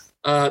year.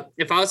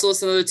 If I was to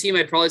listen to another team,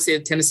 I'd probably say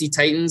the Tennessee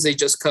Titans. They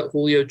just cut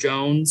Julio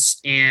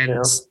Jones, and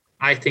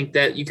I think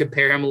that you could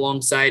pair him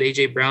alongside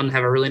A.J. Brown and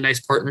have a really nice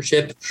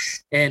partnership.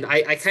 And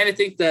I kind of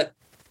think that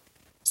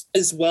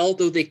as well,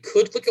 though they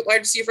could look at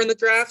wide receiver in the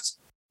draft,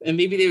 and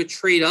maybe they would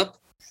trade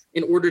up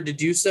in order to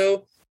do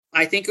so.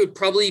 I think it would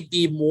probably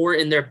be more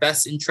in their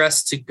best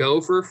interest to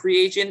go for a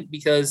free agent,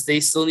 because they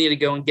still need to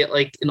go and get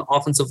like an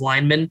offensive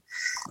lineman.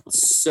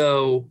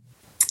 So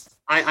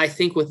I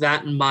think with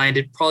that in mind,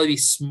 it'd probably be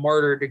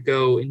smarter to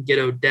go and get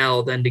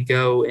Odell than to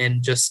go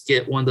and just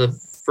get one of the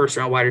first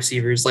round wide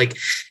receivers. Like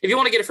if you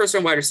want to get a first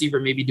round wide receiver,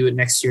 maybe do it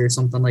next year or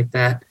something like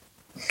that.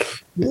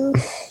 Yeah.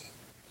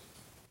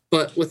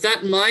 But with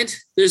that in mind,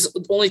 there's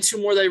only 2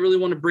 more that I really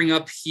want to bring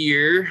up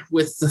here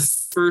with the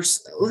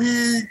first.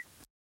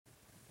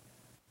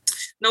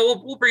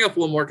 No, we'll bring up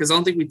one more because I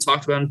don't think we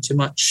talked about him too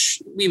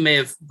much. We may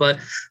have, but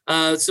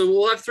so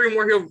we'll have 3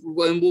 more here,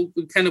 and we'll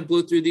kind of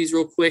blow through these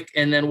real quick,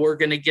 and then we're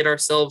going to get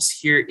ourselves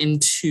here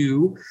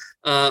into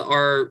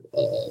our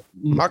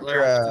mock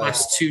draft.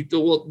 Last 2.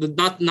 Well,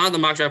 not the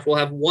mock draft. We'll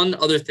have one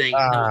other thing.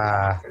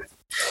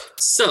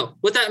 So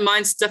with that in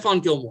mind,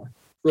 Stephon Gilmore,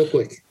 real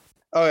quick.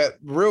 Okay,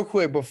 real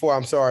quick before,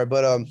 I'm sorry,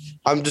 but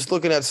I'm just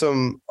looking at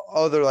some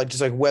other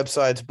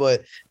websites,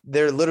 but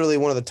they're literally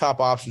one of the top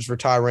options for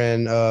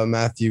Tyrann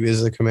Mathieu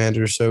is the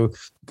Commander. So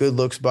good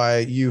looks by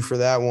you for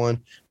that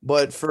one.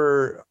 But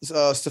for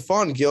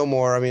Stephon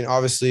Gilmore, I mean,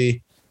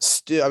 obviously,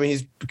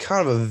 he's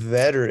kind of a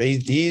veteran.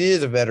 He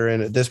is a veteran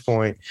at this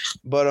point.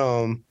 But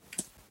for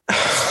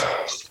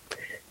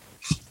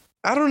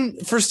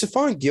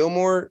Stephon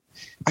Gilmore,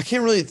 I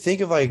can't really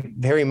think of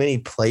very many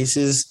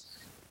places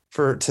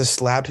to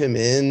slap him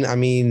in. I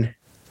mean,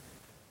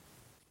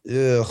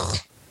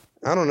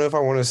 I don't know if I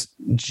want to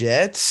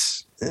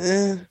Jets.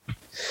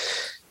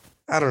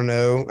 I don't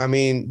know. I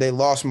mean, they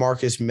lost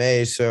Marcus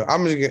May, so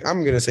I'm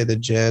gonna say the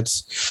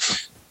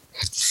Jets.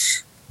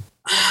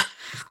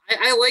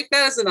 I like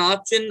that as an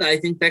option. I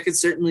think that could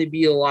certainly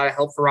be a lot of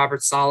help for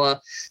Robert Saleh.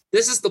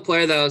 This is the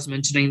player that I was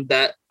mentioning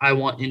that I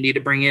want Indy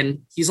to bring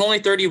in. He's only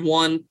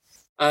 31.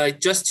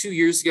 Just 2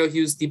 years ago, he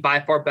was the by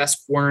far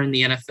best corner in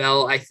the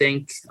NFL, I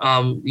think,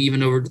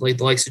 even over the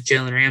likes of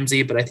Jalen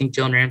Ramsey. But I think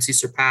Jalen Ramsey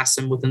surpassed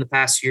him within the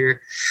past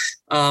year.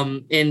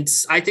 And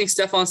I think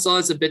Stephon still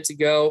has a bit to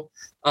go.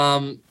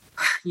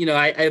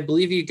 I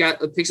believe he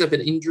picks up an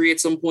injury at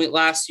some point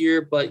last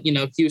year, but,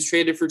 he was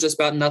traded for just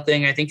about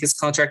nothing. I think his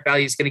contract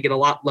value is going to get a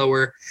lot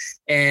lower.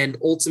 And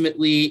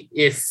ultimately,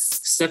 if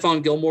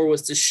Stephon Gilmore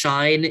was to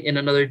shine in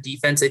another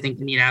defense, I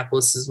think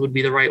Indianapolis would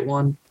be the right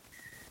one.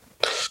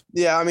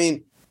 Yeah, I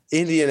mean,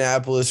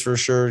 Indianapolis for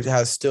sure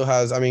still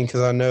has. I mean,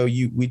 because I know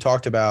we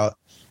talked about,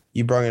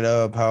 you brought it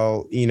up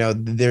how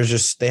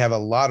they have a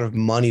lot of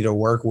money to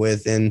work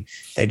with, and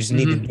they just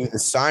need to do the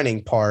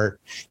signing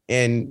part,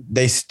 and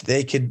they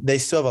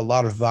still have a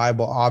lot of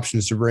viable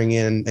options to bring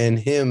in, and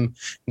him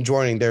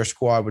joining their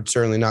squad would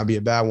certainly not be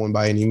a bad one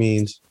by any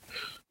means.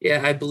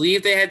 Yeah, I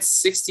believe they had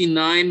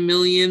 $69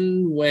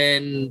 million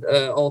when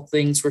all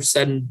things were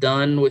said and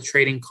done with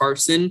trading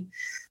Carson.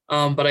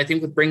 But I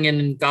think with bringing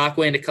in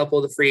Ngakoue and a couple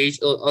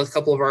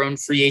of our own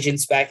free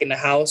agents back in the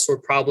house, we're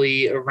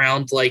probably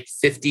around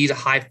 50 to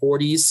high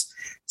 40s.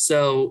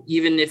 So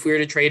even if we were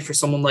to trade for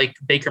someone like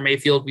Baker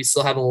Mayfield, we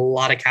still have a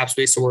lot of cap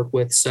space to work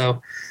with.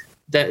 So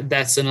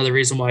that's another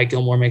reason why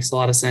Gilmore makes a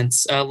lot of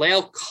sense.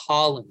 La'el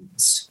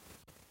Collins.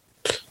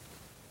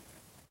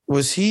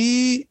 What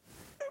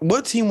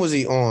team was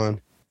he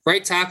on?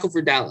 Right tackle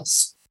for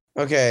Dallas.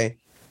 Okay.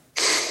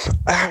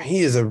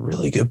 He is a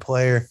really good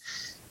player.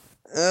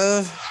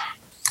 I'll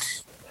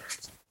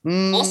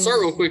start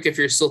real quick if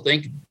you're still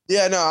thinking.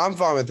 Yeah, no, I'm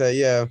fine with that.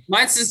 Yeah.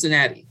 Mine's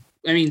Cincinnati.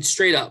 I mean,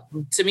 straight up.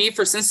 To me,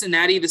 for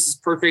Cincinnati, this is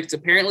perfect.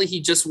 Apparently,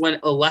 he just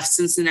left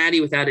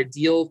Cincinnati without a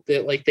deal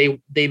that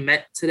they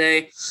met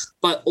today.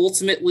 But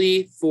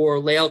ultimately, for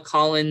La'el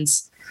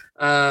Collins,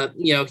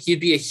 he'd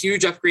be a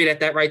huge upgrade at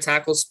that right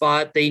tackle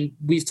spot.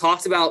 We've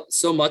talked about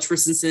so much for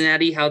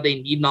Cincinnati, how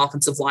they need an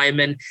offensive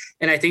lineman.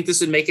 And I think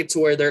this would make it to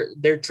where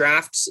their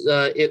draft,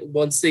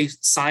 once they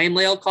sign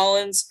La'el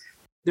Collins,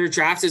 their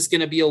draft is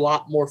going to be a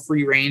lot more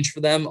free range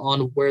for them on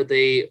where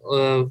they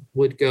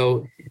would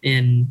go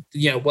in,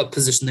 what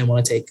position they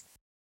want to take.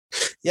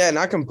 Yeah, and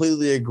I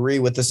completely agree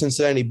with the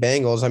Cincinnati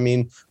Bengals. I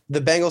mean,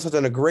 the Bengals have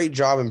done a great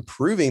job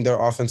improving their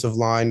offensive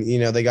line.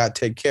 They got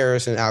Ted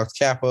Karras and Alex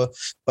Kappa,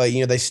 but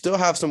they still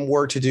have some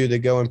work to do to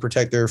go and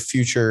protect their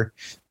future.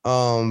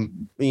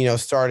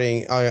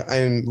 Starting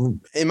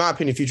and in my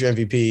opinion, future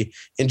MVP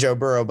in Joe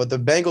Burrow. But the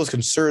Bengals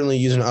can certainly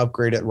use an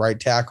upgrade at right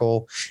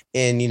tackle,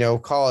 and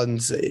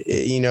Collins,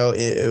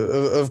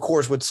 of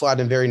course, would slide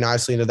in very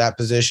nicely into that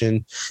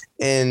position,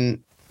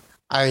 and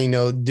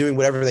doing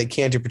whatever they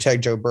can to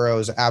protect Joe Burrow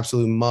is an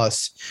absolute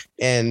must.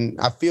 And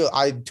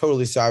I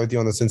totally side with you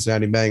on the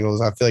Cincinnati Bengals.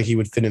 I feel like he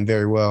would fit in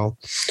very well.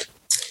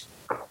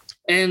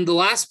 And the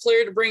last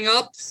player to bring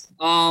up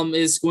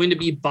is going to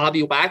be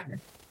Bobby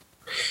Wagner.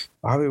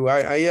 Bobby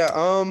Wagner,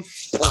 yeah.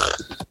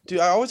 Dude,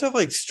 I always have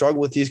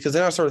struggle with these because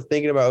then I started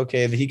thinking about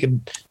that he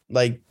could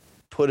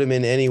put him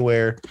in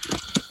anywhere.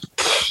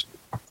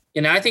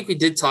 And I think we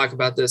did talk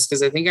about this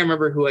because I think I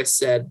remember who I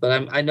said,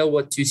 but I know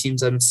what two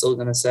teams I'm still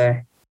going to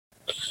say.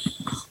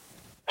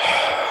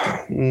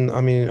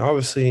 I mean,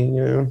 obviously,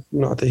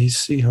 not that he's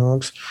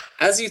Seahawks.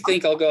 As you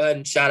think, I'll go ahead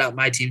and shout out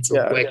my teams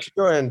real quick.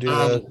 Go ahead and do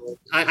that.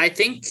 I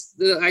think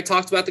I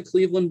talked about the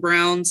Cleveland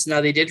Browns.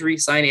 Now, they did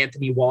re-sign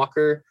Anthony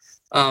Walker,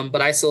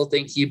 but I still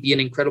think he'd be an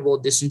incredible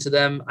addition to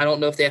them. I don't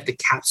know if they have the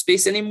cap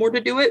space anymore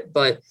to do it,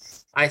 but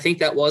I think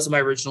that was my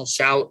original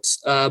shout.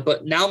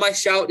 But now my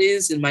shout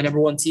is, and my number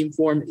one team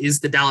form is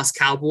the Dallas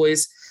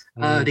Cowboys.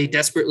 They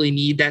desperately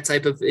need that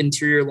type of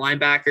interior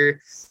linebacker.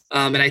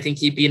 And I think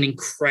he'd be an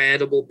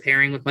incredible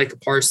pairing with Micah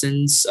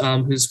Parsons,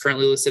 who's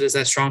currently listed as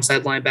that strong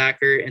side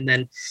linebacker. And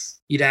then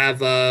you'd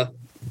have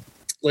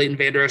Leighton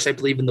Vander Esch, I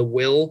believe, in the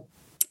will,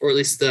 or at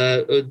least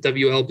the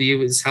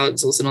WLB is how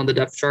it's listed on the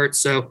depth chart.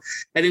 So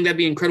I think that'd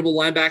be an incredible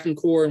linebacking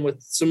core. And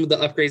with some of the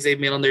upgrades they've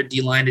made on their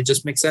D-line, it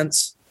just makes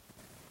sense.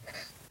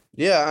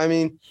 Yeah, I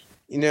mean,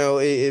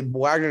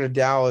 Wagner to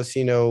Dallas,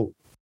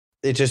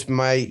 it just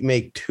might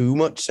make too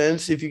much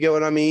sense if you get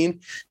what I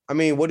mean. I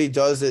mean, what he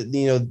does at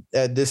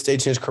this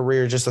stage in his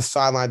career, just a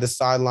sideline to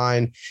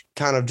sideline,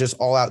 kind of just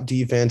all out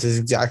defense is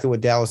exactly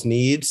what Dallas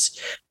needs.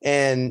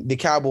 And the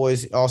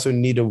Cowboys also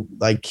need to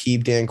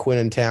keep Dan Quinn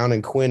in town,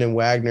 and Quinn and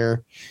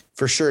Wagner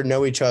for sure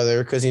know each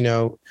other because,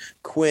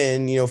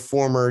 Quinn,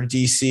 former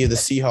DC of the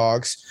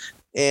Seahawks,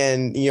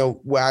 and,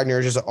 Wagner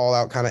is just an all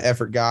out kind of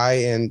effort guy.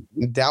 And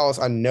Dallas,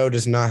 I know,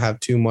 does not have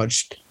too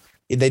much.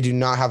 They do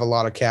not have a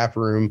lot of cap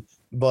room.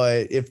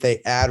 But if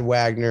they add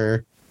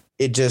Wagner,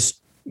 it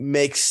just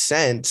makes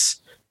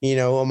sense,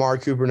 Amari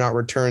Cooper not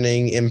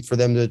returning, and for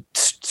them to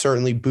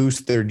certainly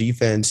boost their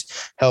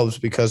defense helps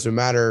because no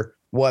matter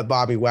what,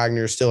 Bobby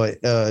Wagner is still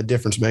a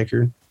difference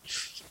maker.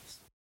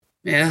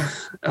 Yeah.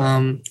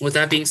 With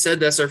that being said,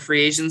 that's our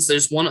free agents.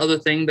 There's one other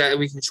thing that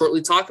we can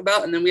shortly talk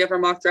about, and then we have our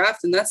mock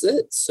draft, and that's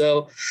it.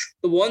 So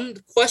the one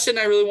question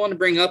I really want to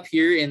bring up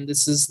here, and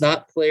this is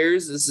not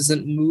players, this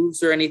isn't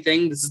moves or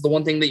anything. This is the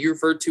one thing that you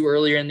referred to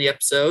earlier in the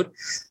episode.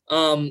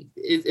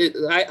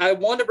 I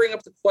want to bring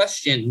up the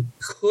question,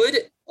 could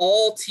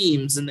all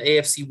teams in the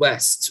AFC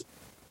West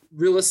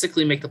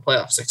realistically make the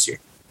playoffs next year?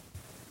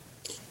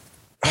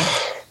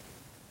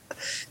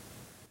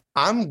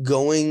 I'm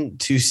going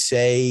to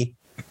say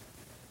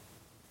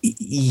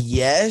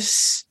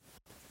yes,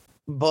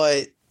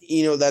 but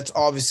that's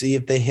obviously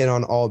if they hit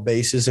on all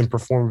bases and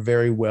perform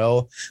very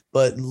well.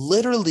 But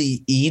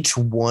literally each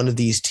one of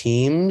these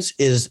teams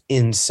is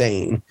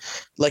insane.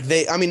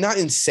 Not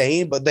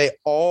insane, but they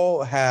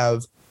all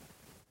have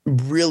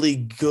really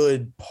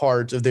good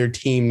parts of their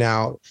team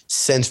now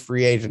since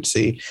free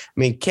agency. I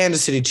mean,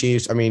 Kansas City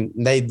Chiefs,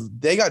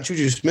 they got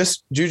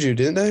Juju,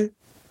 didn't they?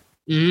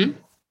 Mm-hmm.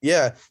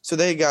 Yeah. So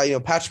they got,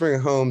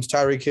 Patrick Mahomes,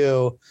 Tyreek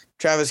Hill,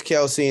 Travis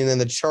Kelce, and then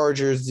the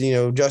Chargers,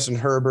 Justin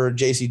Herbert,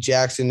 J.C.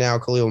 Jackson, now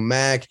Khalil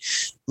Mack,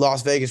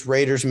 Las Vegas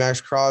Raiders, Max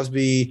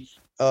Crosby,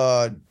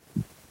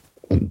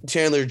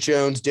 Chandler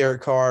Jones,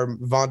 Derek Carr,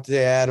 Vontae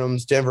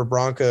Adams, Denver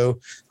Bronco.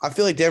 I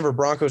feel like Denver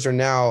Broncos are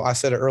now, I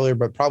said it earlier,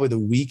 but probably the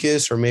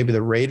weakest, or maybe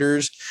the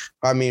Raiders.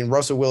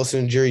 Russell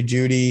Wilson, Jerry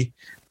Jeudy.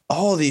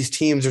 All of these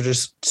teams are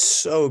just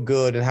so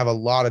good and have a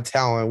lot of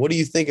talent. What do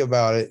you think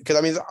about it?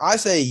 Because, I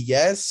say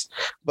yes,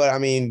 but,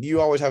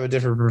 you always have a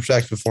different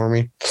perspective for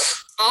me.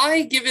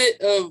 I give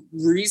it a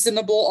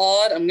reasonable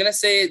odd. I'm going to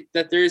say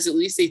that there's at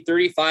least a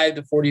 35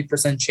 to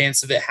 40%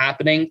 chance of it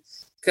happening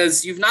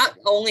because you've not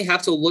only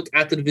have to look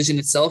at the division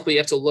itself, but you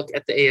have to look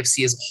at the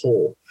AFC as a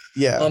whole.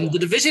 Yeah. The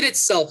division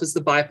itself is the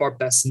by far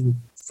best in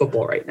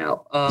football right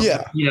now.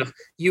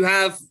 You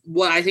have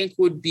what I think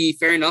would be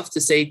fair enough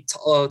to say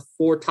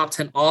 4 top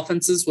 10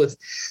 offenses with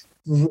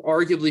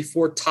arguably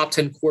 4 top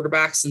 10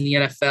 quarterbacks in the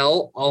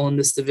NFL, all in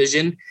this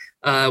division.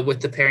 With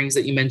the pairings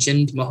that you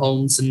mentioned,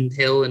 Mahomes and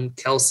Hill and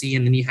Kelsey,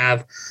 and then you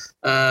have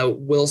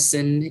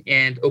Wilson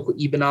and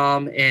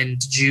Okwuegbunam and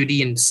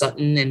Judy and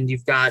Sutton, and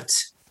you've got,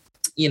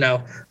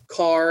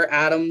 Carr,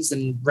 Adams,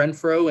 and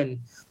Renfro and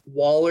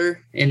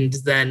Waller, and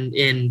then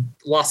in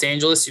Los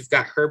Angeles you've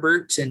got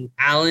Herbert and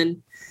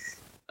Allen,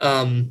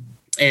 and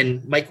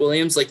and Mike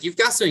Williams, like you've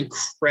got some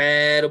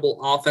incredible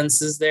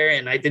offenses there.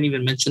 And I didn't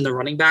even mention the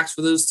running backs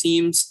for those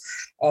teams.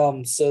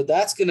 So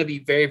that's going to be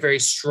very, very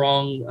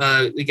strong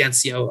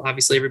against,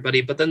 obviously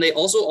everybody, but then they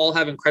also all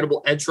have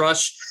incredible edge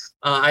rush.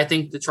 I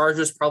think the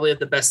Chargers probably have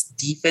the best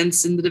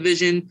defense in the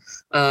division.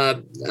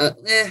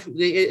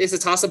 It's a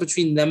toss up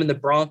between them and the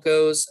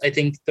Broncos. I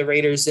think the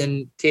Raiders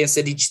and Kansas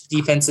City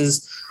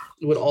defenses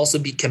would also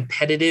be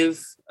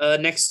competitive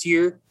next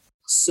year.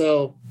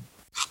 So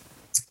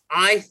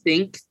I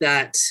think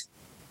that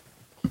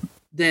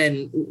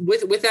then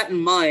with that in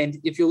mind,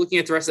 if you're looking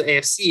at the rest of the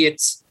AFC,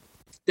 it's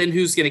then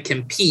who's going to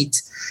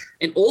compete.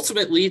 And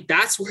ultimately,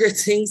 that's where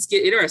things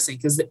get interesting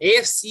because the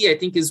AFC, I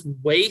think, is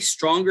way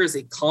stronger as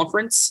a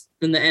conference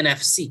than the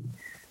NFC.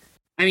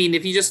 I mean,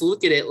 if you just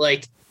look at it,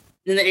 like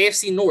in the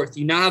AFC North,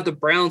 you now have the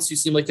Browns who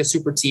seem like a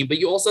super team, but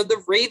you also have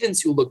the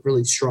Ravens who look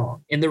really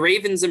strong. And the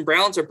Ravens and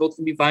Browns are both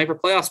going to be vying for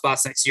playoff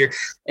spots next year.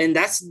 And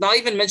that's not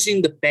even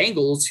mentioning the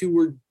Bengals, who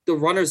were the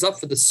runners-up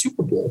for the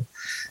Super Bowl.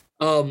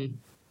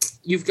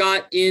 You've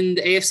got in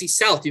the AFC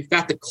South, you've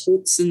got the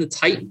Colts and the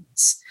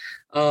Titans.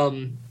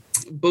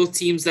 Both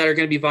teams that are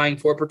going to be vying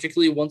for,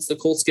 particularly once the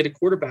Colts get a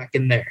quarterback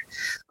in there.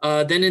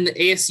 Then in the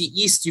AFC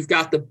East, you've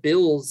got the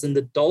Bills and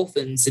the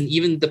Dolphins and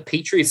even the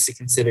Patriots to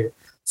consider.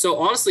 So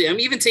honestly, I'm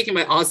even taking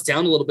my odds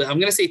down a little bit. I'm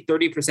going to say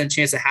 30%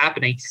 chance of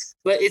happening,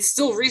 but it's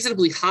still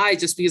reasonably high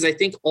just because I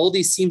think all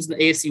these teams in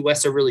the AFC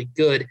West are really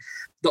good.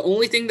 The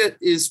only thing that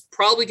is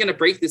probably going to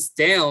break this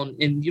down,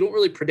 and you don't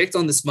really predict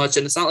on this much,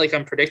 and it's not like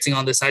I'm predicting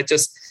on this. I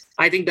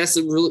think this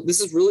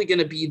is really going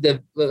to be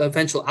the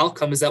eventual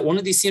outcome, is that one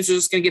of these teams are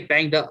just going to get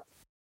banged up.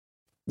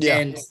 Yeah.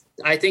 And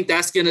I think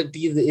that's going to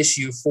be the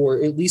issue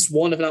for at least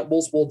one, if not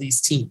multiple of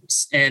these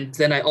teams. And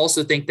then I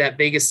also think that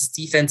Vegas'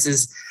 defense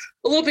is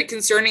a little bit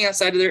concerning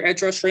outside of their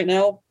edge rush right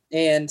now.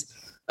 And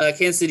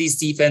Kansas City's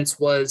defense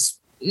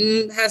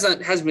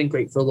hasn't been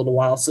great for a little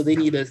while, so they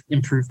need to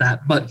improve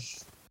that. But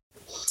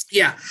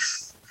yeah,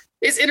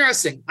 it's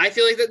interesting. I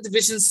feel like that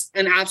division's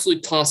an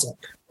absolute toss-up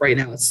right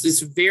now.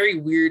 It's very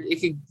weird. It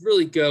could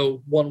really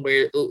go one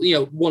way,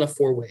 one of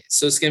four ways.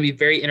 So it's going to be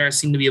very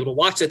interesting to be able to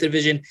watch that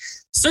division.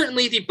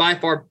 Certainly the by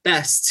far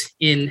best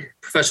in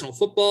professional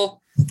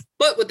football.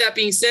 But with that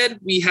being said,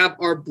 we have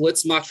our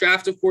Blitz mock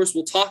draft, of course.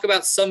 We'll talk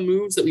about some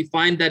moves that we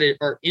find that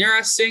are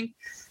interesting.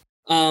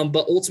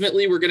 But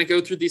ultimately, we're going to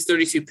go through these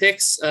 32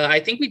 picks. I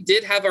think we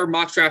did have our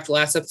mock draft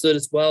last episode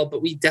as well,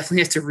 but we definitely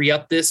have to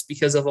re-up this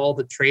because of all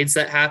the trades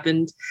that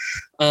happened.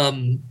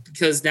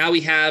 Because now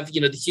we have,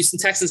 the Houston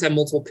Texans have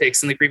multiple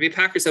picks and the Green Bay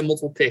Packers have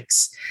multiple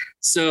picks.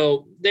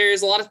 So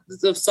there's a lot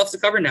of stuff to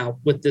cover now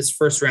with this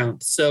first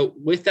round. So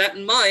with that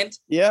in mind.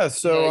 Yeah.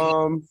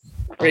 So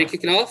ready to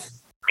kick it off?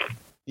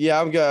 Yeah,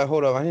 I'm good.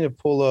 Hold up. I need to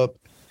pull up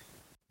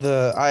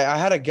I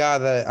had a guy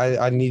that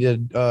I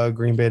needed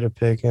Green Bay to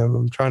pick him.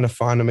 I'm trying to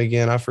find him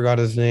again. I forgot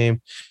his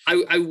name.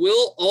 I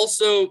will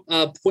also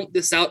point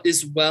this out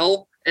as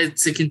well, and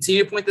to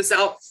continue to point this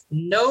out,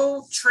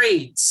 no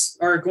trades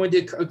are going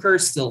to occur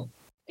still.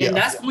 And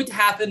that's going to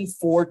happen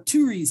for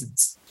two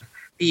reasons.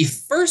 The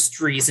first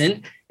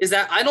reason is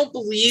that I don't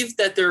believe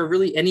that there are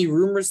really any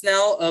rumors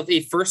now of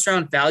a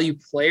first-round value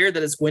player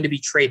that is going to be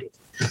traded.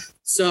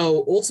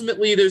 So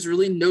ultimately, there's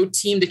really no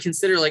team to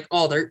consider like,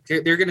 oh, they're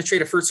going to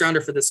trade a first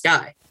rounder for this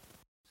guy.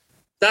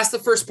 That's the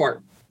first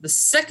part. The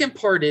second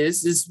part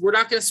is we're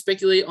not going to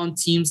speculate on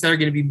teams that are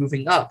going to be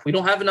moving up. We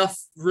don't have enough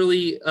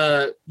really,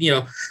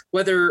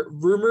 whether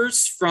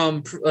rumors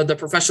from the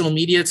professional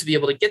media to be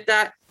able to get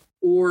that,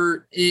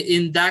 or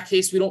in that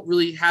case, we don't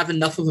really have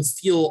enough of a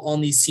feel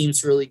on these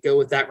teams to really go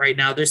with that right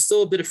now. There's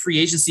still a bit of free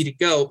agency to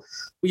go.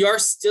 We are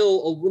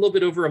still a little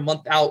bit over a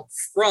month out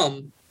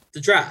from the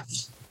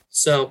draft.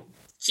 So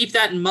keep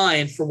that in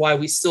mind for why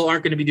we still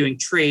aren't going to be doing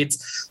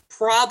trades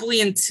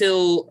probably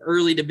until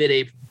early to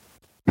mid-April.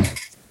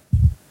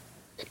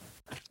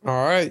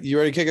 All right. You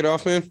ready to kick it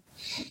off, man?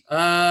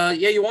 Yeah,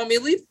 you want me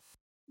to lead?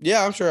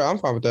 Yeah, I'm sure. I'm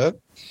fine with that.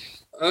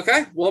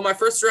 Okay. Well, my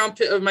first round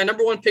pick, my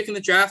number one pick in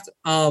the draft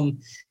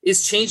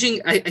is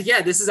changing.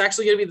 This is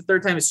actually going to be the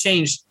third time it's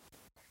changed.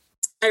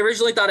 I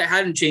originally thought it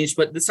hadn't changed,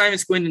 but this time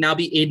it's going to now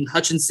be Aiden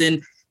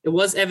Hutchinson. It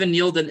was Evan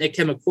Neal, then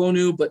Ikem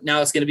Ekwonu, but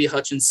now it's going to be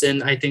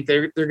Hutchinson. I think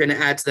they're going to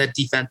add to that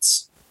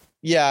defense.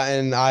 Yeah,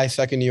 and I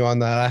second you on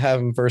that. I have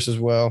him first as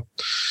well.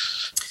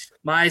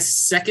 My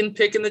second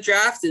pick in the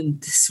draft,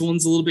 and this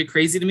one's a little bit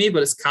crazy to me,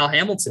 but it's Kyle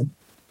Hamilton.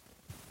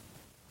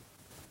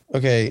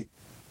 Okay.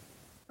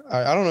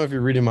 I don't know if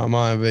you're reading my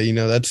mind, but,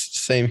 that's the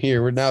same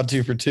here. We're now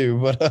 2 for 2,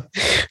 but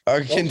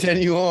I'll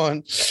continue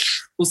on.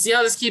 We'll see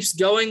how this keeps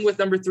going with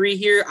number 3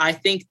 here. I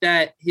think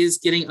that his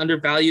getting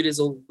undervalued is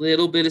a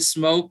little bit of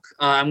smoke.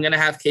 I'm going to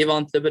have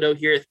Kayvon Thibodeau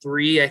here at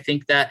 3. I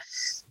think that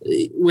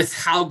with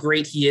how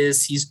great he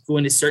is, he's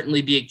going to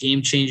certainly be a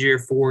game changer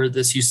for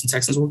this Houston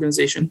Texans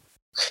organization.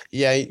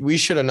 Yeah, we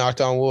should have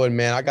knocked on wood,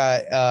 man.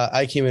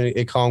 I came in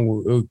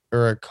Ikongwu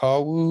or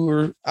Akawu,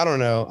 or I don't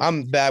know.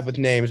 I'm bad with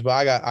names,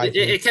 but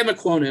Ikem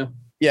Ekwonu.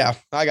 Yeah,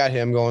 I got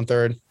him going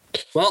 3rd.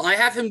 Well, I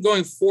have him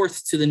going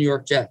 4th to the New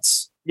York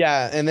Jets.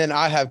 Yeah, and then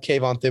I have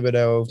Kayvon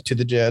Thibodeau to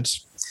the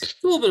Jets.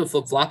 A little bit of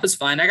flip flop is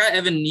fine. I got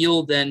Evan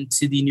Neal then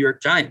to the New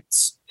York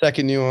Giants.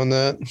 Second you on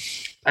that.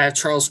 I have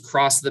Charles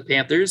Cross to the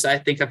Panthers. I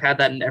think I've had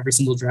that in every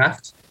single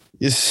draft.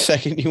 Is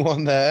second you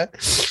on that.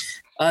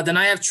 Then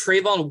I have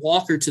Trayvon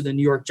Walker to the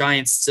New York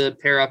Giants to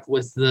pair up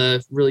with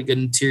the really good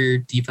interior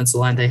defensive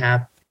line they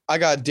have. I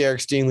got Derek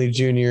Stingley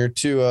Jr.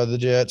 to the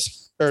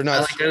Jets. Or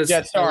not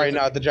Jets, sorry,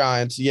 not the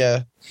Giants.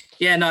 Yeah.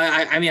 Yeah, no,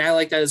 I mean, I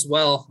like that as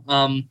well.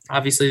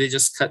 Obviously, they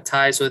just cut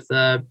ties with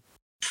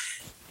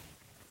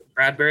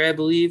Bradbury, I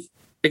believe.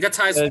 They got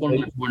ties with one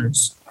of the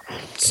corners.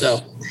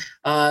 So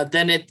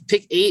then at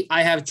pick 8,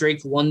 I have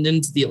Drake London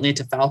to the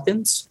Atlanta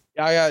Falcons.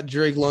 I got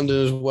Drake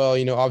London as well.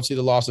 You know, obviously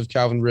the loss of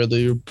Calvin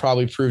Ridley would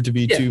probably prove to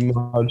be too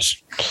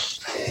much.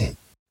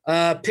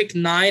 Pick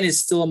 9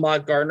 is still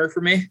Ahmad Gardner for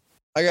me.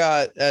 I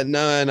got at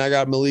 9, I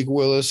got Malik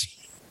Willis.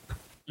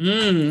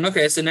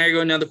 Okay, so now you're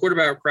going down the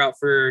quarterback route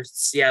for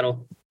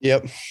Seattle.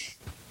 Yep.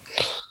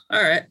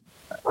 All right.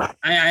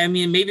 I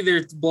mean, maybe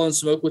they're blowing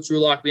smoke with Drew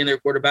Lock being their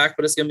quarterback,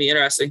 but it's going to be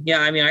interesting.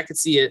 Yeah, I mean, I could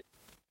see it.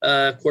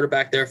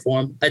 Quarterback there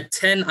for him. At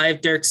 10, I have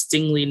Derek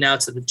Stingley now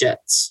to the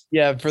Jets.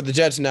 Yeah, for the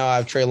Jets now, I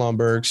have Treylon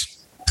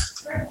Burks.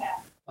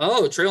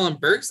 Oh, Treylon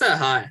Burks that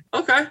high.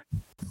 Okay.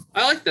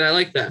 I like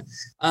that.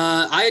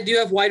 I do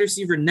have wide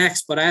receiver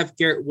next, but I have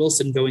Garrett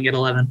Wilson going at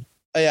 11.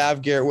 Yeah, I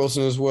have Garrett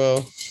Wilson as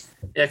well.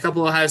 Yeah, a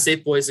couple of Ohio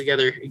State boys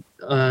together,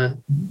 playing on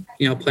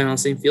the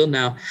same field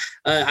now.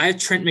 I have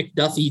Trent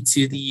McDuffie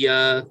to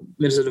the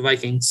Minnesota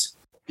Vikings.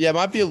 Yeah, it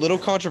might be a little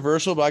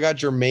controversial, but I got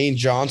Jermaine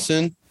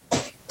Johnson.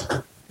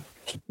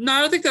 No,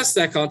 I don't think that's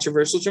that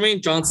controversial.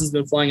 Jermaine Johnson's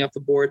been flying up the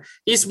board.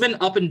 He's been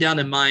up and down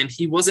in mine.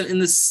 He wasn't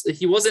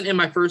in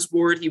my first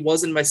board. He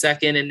was in my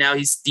second, and now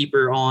he's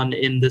deeper on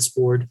in this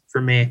board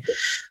for me.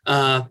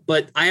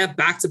 But I have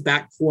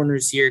back-to-back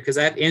corners here because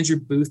I have Andrew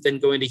Booth then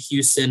going to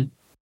Houston.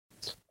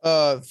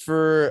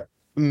 For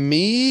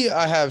me,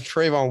 I have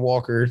Trayvon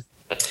Walker.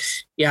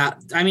 Yeah,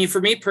 I mean,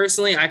 for me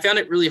personally, I found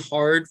it really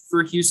hard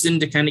for Houston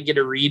to kind of get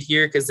a read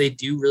here because they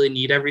do really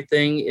need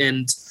everything.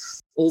 And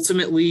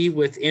ultimately,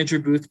 with Andrew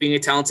Booth being a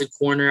talented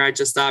corner, I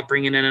just thought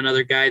bringing in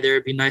another guy there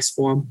would be nice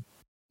for him.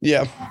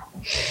 Yeah.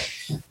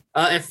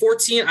 At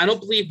 14, I don't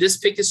believe this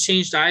pick has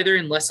changed either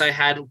unless I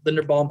had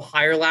Linderbaum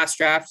higher last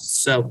draft.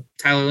 So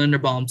Tyler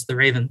Linderbaum to the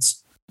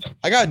Ravens.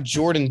 I got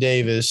Jordan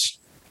Davis.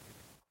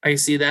 I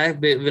see that. A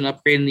bit of an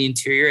upgrade in the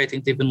interior. I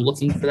think they've been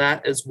looking for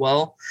that as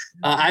well.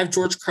 I have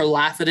George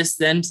Karlaftis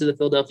then to the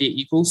Philadelphia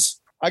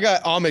Eagles. I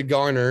got Ahmed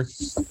Garner.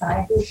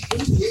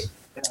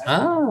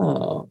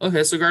 Oh,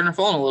 okay. So Gardner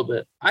falling a little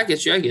bit. I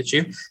get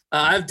you.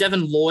 I have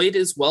Devin Lloyd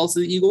as well to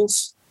the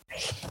Eagles.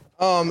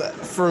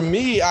 For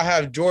me, I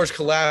have George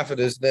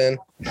Karlaftis then.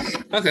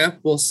 Okay.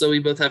 Well, so we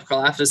both have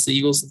Karlaftis, the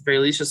Eagles at the very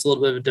least, just a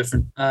little bit of a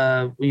different,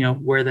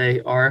 where they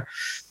are.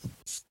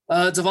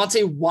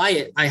 Devontae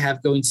Wyatt, I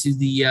have going to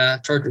the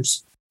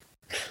Chargers.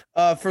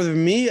 For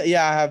me,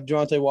 yeah, I have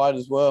Devontae Wyatt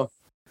as well.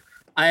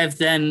 I have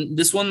then,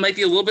 this one might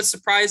be a little bit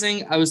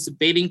surprising. I was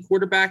debating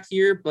quarterback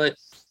here, but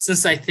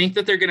since I think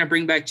that they're going to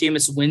bring back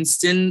Jameis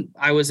Winston,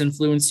 I was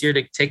influenced here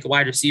to take a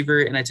wide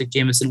receiver, and I took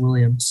Jamison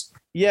Williams.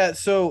 Yeah,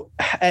 so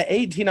at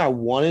 18, I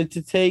wanted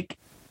to take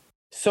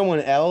someone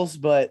else,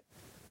 but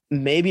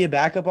maybe a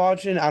backup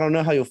option. I don't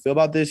know how you'll feel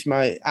about this.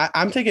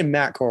 I'm taking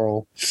Matt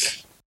Corral.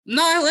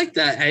 No, I like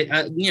that.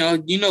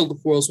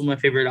 LaFleur is one of my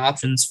favorite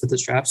options for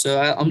this draft, so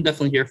I'm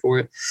definitely here for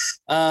it.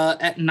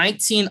 At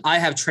 19, I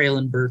have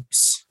Treylon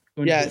Burks.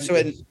 Yeah,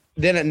 so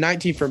then at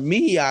 19 for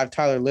me, I have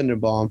Tyler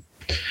Linderbaum.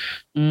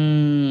 I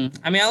mean,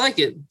 I like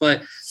it,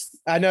 but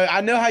I know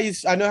how you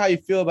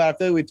feel about it. I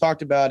feel like we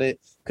talked about it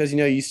because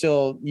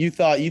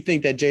you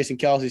think that Jason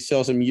Kelsey still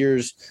has some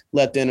years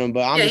left in him,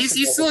 but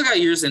he's still got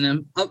years in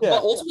him. But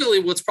ultimately,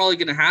 what's probably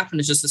going to happen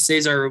is just a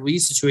Cesar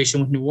Ruiz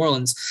situation with New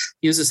Orleans.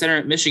 He was a center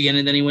at Michigan,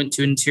 and then he went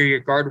to interior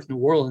guard with New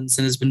Orleans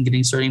and has been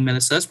getting starting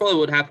minutes. So that's probably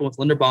what happened with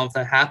Linderbaum if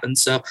that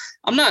happens. So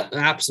I'm not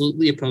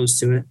absolutely opposed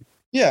to it.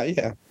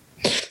 Yeah.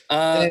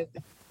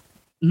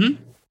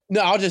 No,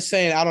 I was just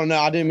saying, I don't know.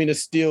 I didn't mean to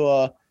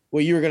steal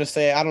what you were going to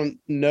say. I don't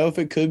know if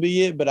it could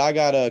be it, but I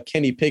got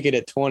Kenny Pickett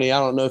at 20. I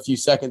don't know if you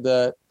second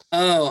that.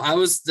 Oh, I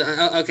was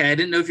okay. I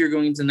didn't know if you were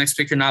going to the next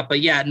pick or not,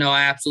 but yeah, no,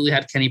 I absolutely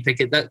had Kenny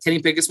Pickett. Kenny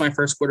Pickett's my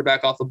first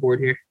quarterback off the board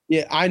here.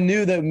 Yeah, I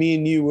knew that me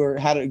and you were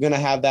going to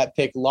have that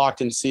pick locked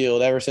and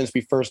sealed ever since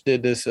we first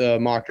did this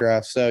mock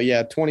draft. So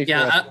yeah, 24.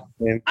 Yeah,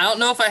 I don't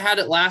know if I had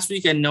it last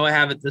week. I know I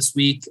have it this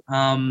week,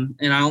 and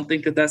I don't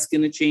think that that's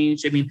going to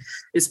change. I mean,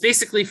 it's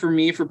basically for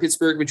me for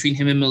Pittsburgh between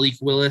him and Malik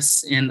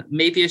Willis, and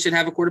maybe I should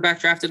have a quarterback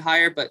drafted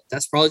higher, but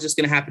that's probably just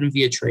going to happen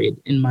via trade,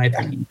 in my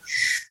opinion.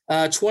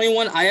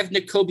 21, I have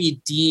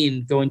Nakobe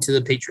Dean going to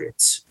the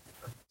Patriots.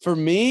 For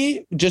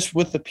me, just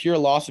with the pure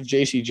loss of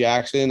J.C.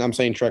 Jackson, I'm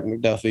saying Trent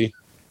McDuffie.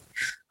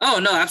 Oh,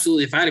 no,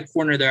 absolutely. If I had a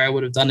corner there, I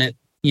would have done it.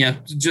 Yeah,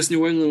 just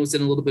New England was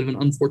in a little bit of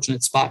an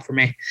unfortunate spot for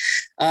me.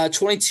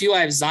 22, I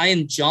have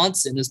Zion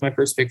Johnson as my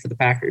first pick for the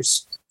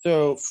Packers.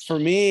 So for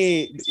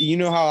me, you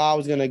know how I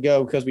was going to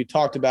go because we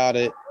talked about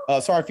it.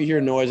 Sorry if you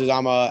hear noises.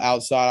 I'm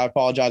outside. I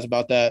apologize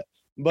about that.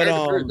 But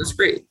that's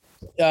great.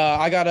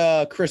 I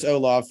got Chris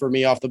Olave for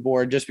me off the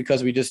board just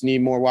because we just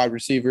need more wide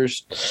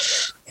receivers.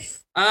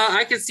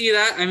 I can see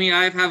that. I mean,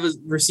 I have a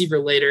receiver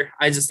later.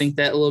 I just think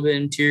that a little bit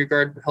of interior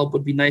guard help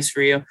would be nice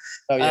for you.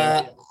 Oh,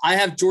 yeah. I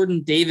have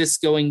Jordan Davis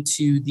going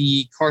to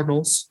the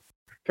Cardinals.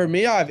 For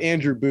me, I have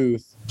Andrew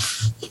Booth.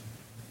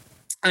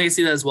 I can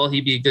see that as well.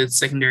 He'd be a good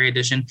secondary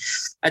addition.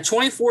 At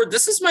 24,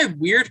 this is my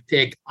weird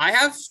pick. I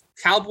have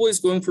Cowboys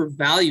going for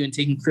value and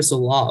taking Chris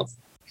Olave.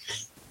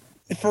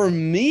 For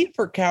me,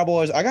 for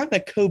Cowboys, I got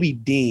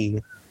Nakobe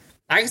Dean.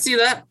 I can see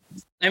that.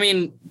 I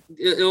mean,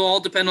 it'll all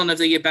depend on if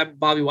they get back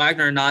Bobby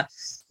Wagner or not.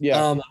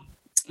 Yeah.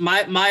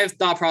 My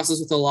thought process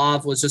with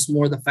Olave was just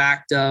more the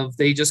fact of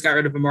they just got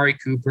rid of Amari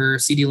Cooper,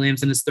 CeeDee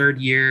Lamb's in his third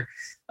year.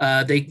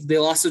 They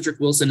lost Cedric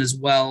Wilson as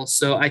well.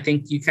 So I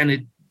think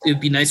it would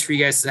be nice for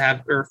you guys to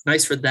have, or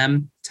nice for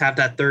them to have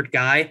that third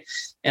guy.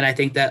 And I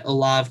think that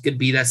Olave could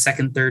be that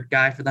second, third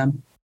guy for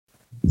them.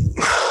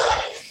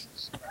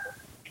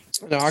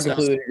 No, I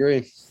completely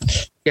agree.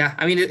 Yeah,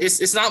 I mean,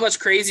 it's not much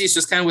crazy. It's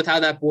just kind of with how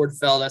that board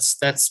fell.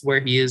 That's where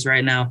he is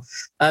right now.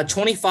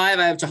 25,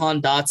 I have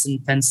Jahan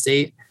Dotson, Penn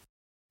State.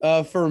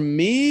 For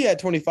me at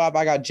 25,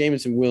 I got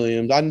Jameson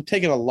Williams. I'm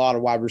taking a lot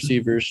of wide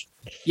receivers.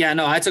 Yeah,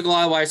 no, I took a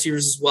lot of wide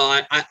receivers as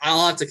well.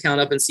 I'll have to count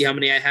up and see how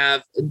many I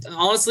have.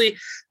 Honestly,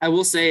 I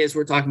will say, as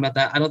we're talking about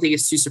that, I don't think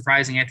it's too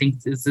surprising. I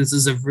think this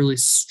is a really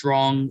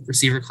strong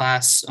receiver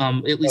class,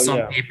 at least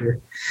on paper.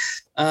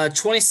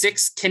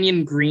 26,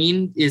 Kenyon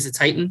Green is a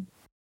Titan.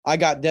 I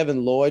got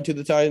Devin Lloyd to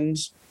the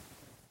Titans.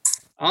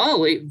 Oh,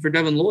 wait for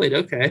Devin Lloyd.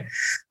 Okay.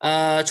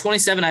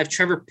 27, I have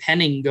Trevor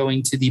Penning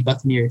going to the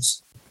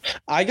Buccaneers.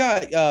 I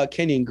got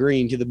Kenyon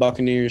Green to the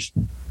Buccaneers.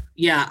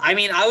 Yeah, I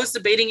mean, I was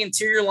debating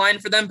interior line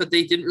for them, but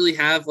they didn't really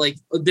have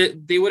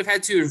they would have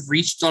had to have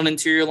reached on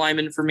interior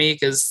linemen for me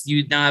because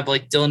you now have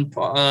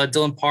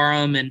Dylan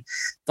Parham and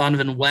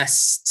Donovan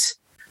West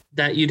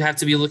that you'd have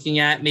to be looking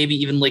at, maybe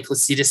even like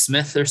Lacita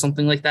Smith or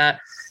something like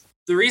that.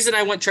 The reason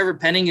I went Trevor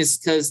Penning is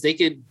because they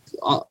could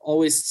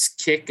always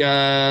kick.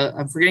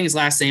 I'm forgetting his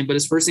last name, but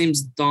his first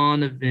name's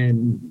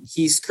Donovan.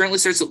 He's currently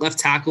starts at left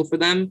tackle for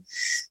them.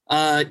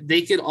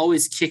 They could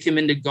always kick him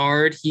into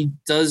guard. He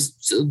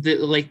does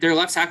their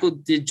left tackle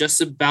did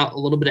just about a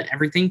little bit of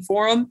everything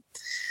for him.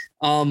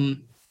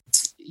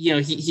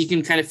 He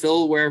can kind of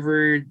fill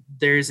wherever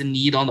there's a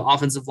need on the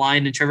offensive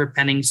line. And Trevor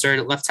Penning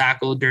started at left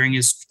tackle during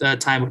his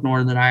time with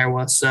Northern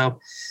Iowa. So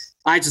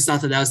I just thought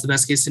that was the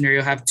best case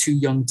scenario, have two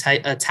young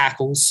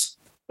tackles.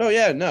 Oh,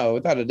 yeah, no,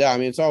 without a doubt. I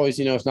mean, it's always,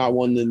 it's not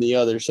one than the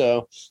other.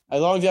 So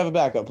as long as you have a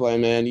backup plan,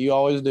 man, you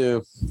always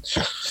do.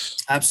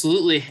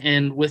 Absolutely.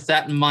 And with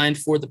that in mind,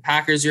 for the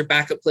Packers, your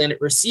backup plan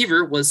at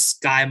receiver was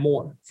Sky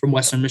Moore from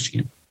Western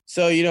Michigan.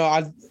 So,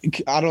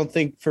 I don't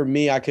think for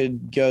me I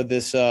could go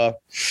this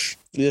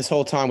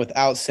whole time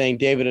without saying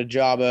David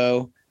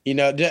Ojabo. And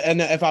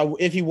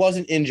if he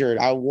wasn't injured,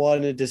 I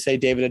wanted to say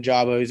David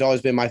Ojabo. He's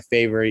always been my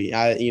favorite,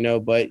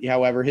 but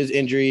however, his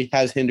injury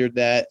has hindered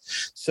that.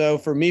 So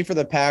for me, for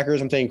the Packers,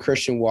 I'm taking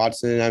Christian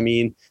Watson. I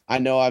mean, I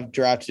know I've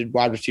drafted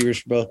wide receivers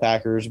for both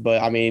Packers,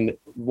 but I mean,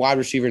 wide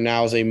receiver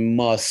now is a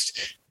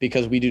must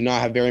because we do not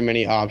have very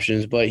many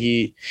options. But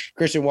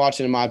Christian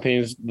Watson, in my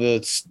opinion,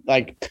 is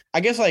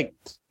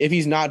if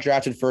he's not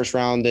drafted first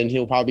round, then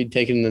he'll probably be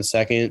taken in the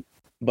second.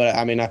 But,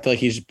 I mean, I feel like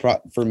he's,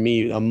 for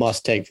me, a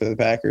must-take for the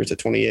Packers at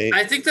 28.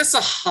 I think that's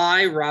a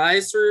high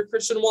rise for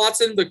Christian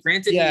Watson, but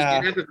granted, he did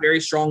have a very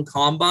strong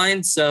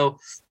combine, so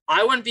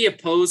I wouldn't be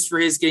opposed for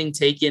his getting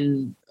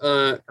taken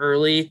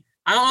early.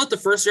 I don't know if the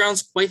first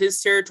round's quite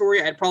his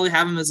territory. I'd probably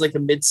have him as like a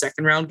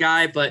mid-second round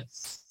guy, but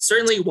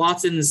certainly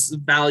Watson's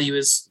value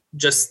is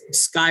just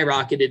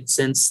skyrocketed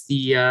since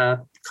the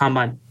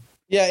combine.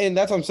 Yeah, and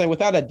that's what I'm saying.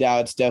 Without a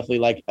doubt, it's definitely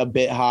like a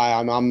bit high.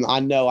 I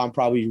know I'm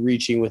probably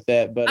reaching with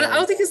that, but I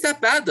don't think it's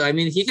that bad though. I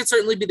mean, he could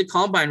certainly be the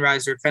combine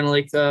riser, kind of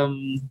like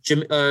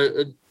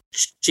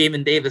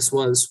Jamin Davis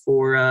was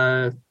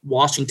for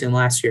Washington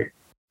last year.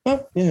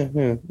 Oh, yeah,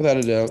 without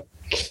a doubt.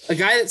 A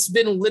guy that's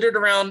been littered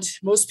around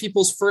most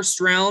people's first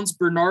rounds,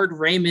 Bernard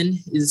Raymond,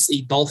 is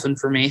a Dolphin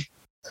for me.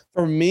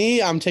 For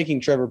me, I'm taking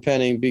Trevor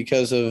Penning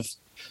because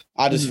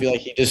I just feel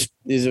like he just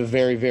is a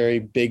very, very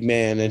big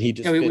man, and he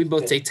just. Yeah, we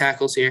both take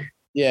tackles here.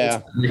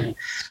 Yeah.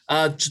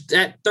 At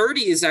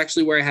 30 is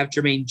actually where I have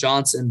Jermaine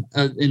Johnson,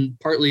 and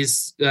partly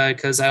is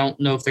because I don't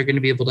know if they're going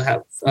to be able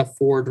to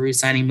afford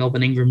re-signing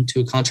Melvin Ingram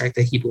to a contract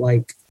that he'd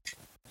like.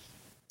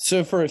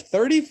 So for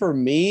 30 for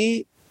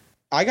me,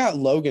 I got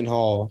Logan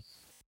Hall.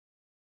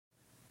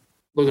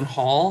 Logan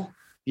Hall?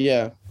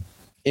 Yeah.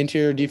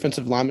 Interior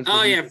defensive lineman.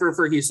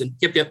 For Houston.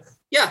 Yep.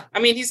 Yeah, I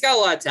mean, he's got a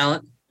lot of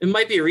talent. It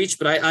might be a reach,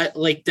 but I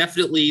like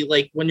definitely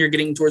like when you're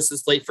getting towards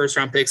this late first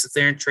round picks, if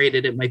they aren't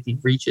traded, it might be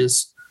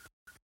reaches.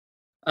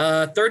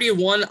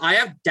 31, I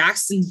have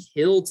Daxton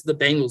Hill to the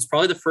Bengals.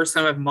 Probably the first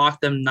time I've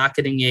mocked them not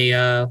getting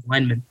a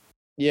lineman.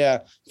 Yeah.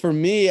 For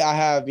me, I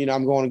have,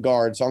 I'm going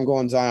guard, so I'm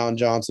going Zion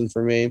Johnson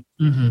for me.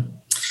 Mm-hmm.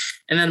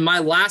 And then my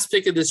last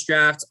pick of this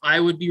draft, I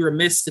would be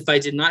remiss if I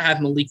did not have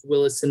Malik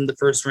Willis in the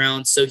first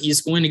round. So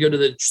he's going to go to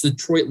the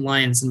Detroit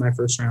Lions in my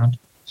first round.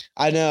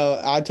 I know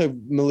I took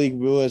Malik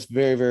Willis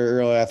very, very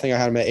early. I think I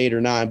had him at 8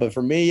 or 9. But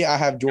for me, I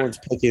have George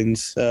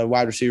Pickens,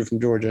 wide receiver from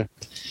Georgia.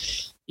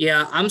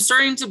 Yeah, I'm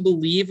starting to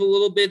believe a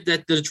little bit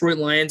that the Detroit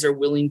Lions are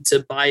willing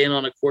to buy in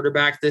on a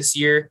quarterback this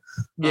year.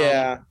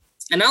 Yeah.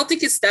 And I don't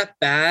think it's that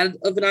bad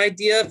of an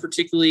idea,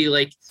 particularly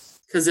like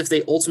because if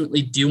they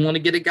ultimately do want to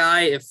get a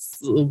guy, if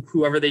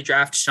whoever they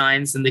draft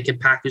shines, then they can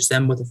package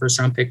them with a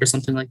first-round pick or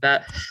something like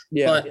that.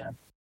 Yeah. But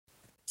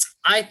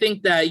I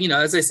think that,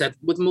 as I said,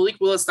 with Malik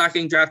Willis not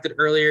getting drafted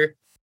earlier,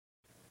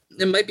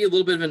 it might be a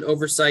little bit of an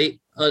oversight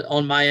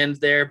on my end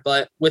there.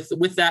 But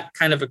with that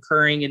kind of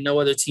occurring and no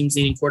other teams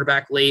needing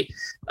quarterback late,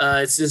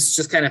 it's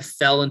just kind of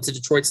fell into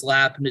Detroit's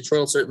lap. And Detroit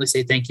will certainly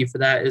say thank you for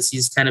that, as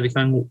he's kind of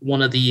becoming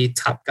one of the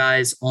top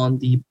guys on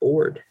the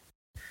board.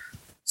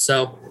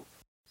 So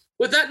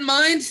with that in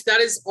mind, that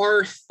is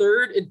our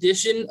third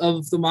edition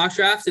of the mock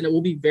draft, and it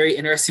will be very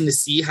interesting to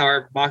see how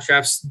our mock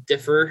drafts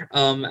differ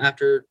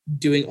after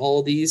doing all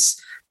of these.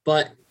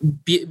 But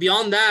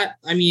beyond that,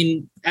 I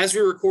mean, as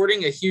we're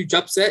recording, a huge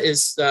upset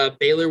is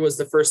Baylor was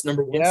the first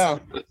number one. Yeah,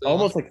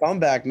 almost a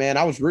comeback, man.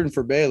 I was rooting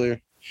for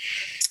Baylor.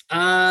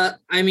 I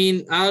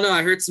mean, I don't know.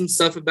 I heard some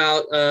stuff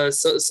about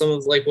some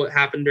of like what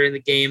happened during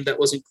the game that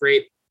wasn't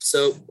great.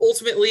 So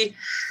ultimately,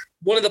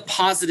 one of the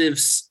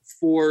positives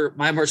for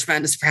my March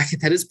Madness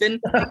bracket that has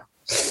been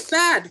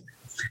bad,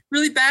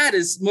 really bad,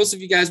 as most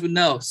of you guys would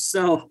know.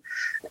 So.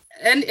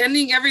 And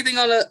ending everything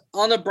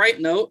on a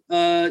bright note,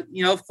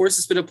 of course,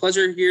 it's been a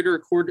pleasure here to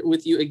record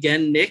with you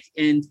again, Nick,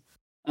 and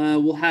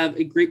we'll have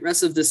a great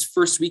rest of this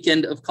first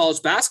weekend of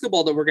college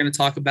basketball that we're going to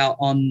talk about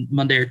on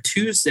Monday or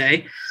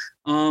Tuesday.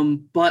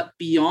 But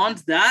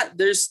beyond that,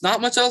 there's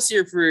not much else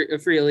here for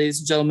you, ladies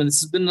and gentlemen.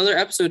 This has been another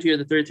episode here of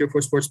the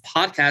 3304 Sports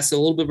Podcast, a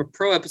little bit of a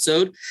pro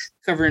episode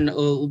covering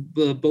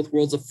both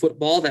worlds of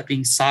football, that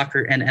being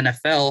soccer and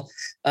NFL.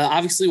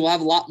 Obviously, we'll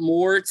have a lot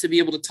more to be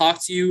able to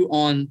talk to you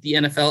on the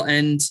NFL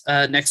end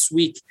next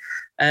week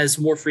as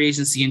more free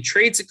agency and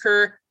trades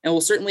occur. And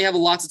we'll certainly have a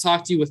lot to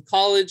talk to you with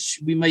college.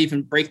 We might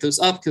even break those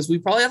up because we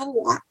probably have a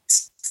lot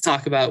to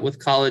talk about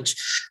with college.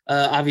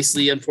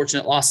 Obviously,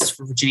 unfortunate losses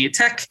for Virginia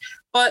Tech,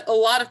 but a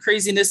lot of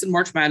craziness in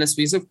March Madness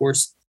because, of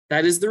course,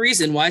 that is the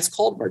reason why it's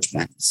called March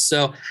Madness.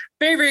 So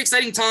very, very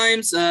exciting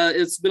times.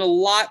 It's been a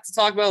lot to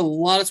talk about, a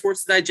lot of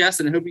sports to digest,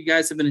 and I hope you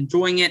guys have been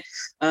enjoying it.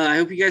 I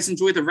hope you guys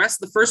enjoy the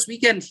rest of the first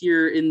weekend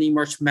here in the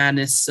March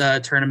Madness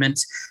tournament,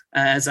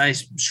 as I'm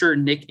sure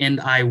Nick and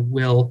I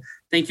will.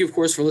 Thank you, of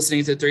course, for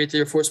listening to the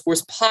 3304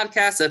 Sports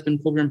Podcast. I've been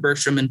Kolbjorn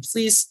Bergstrom, and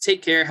please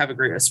take care. Have a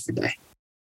great rest of your day.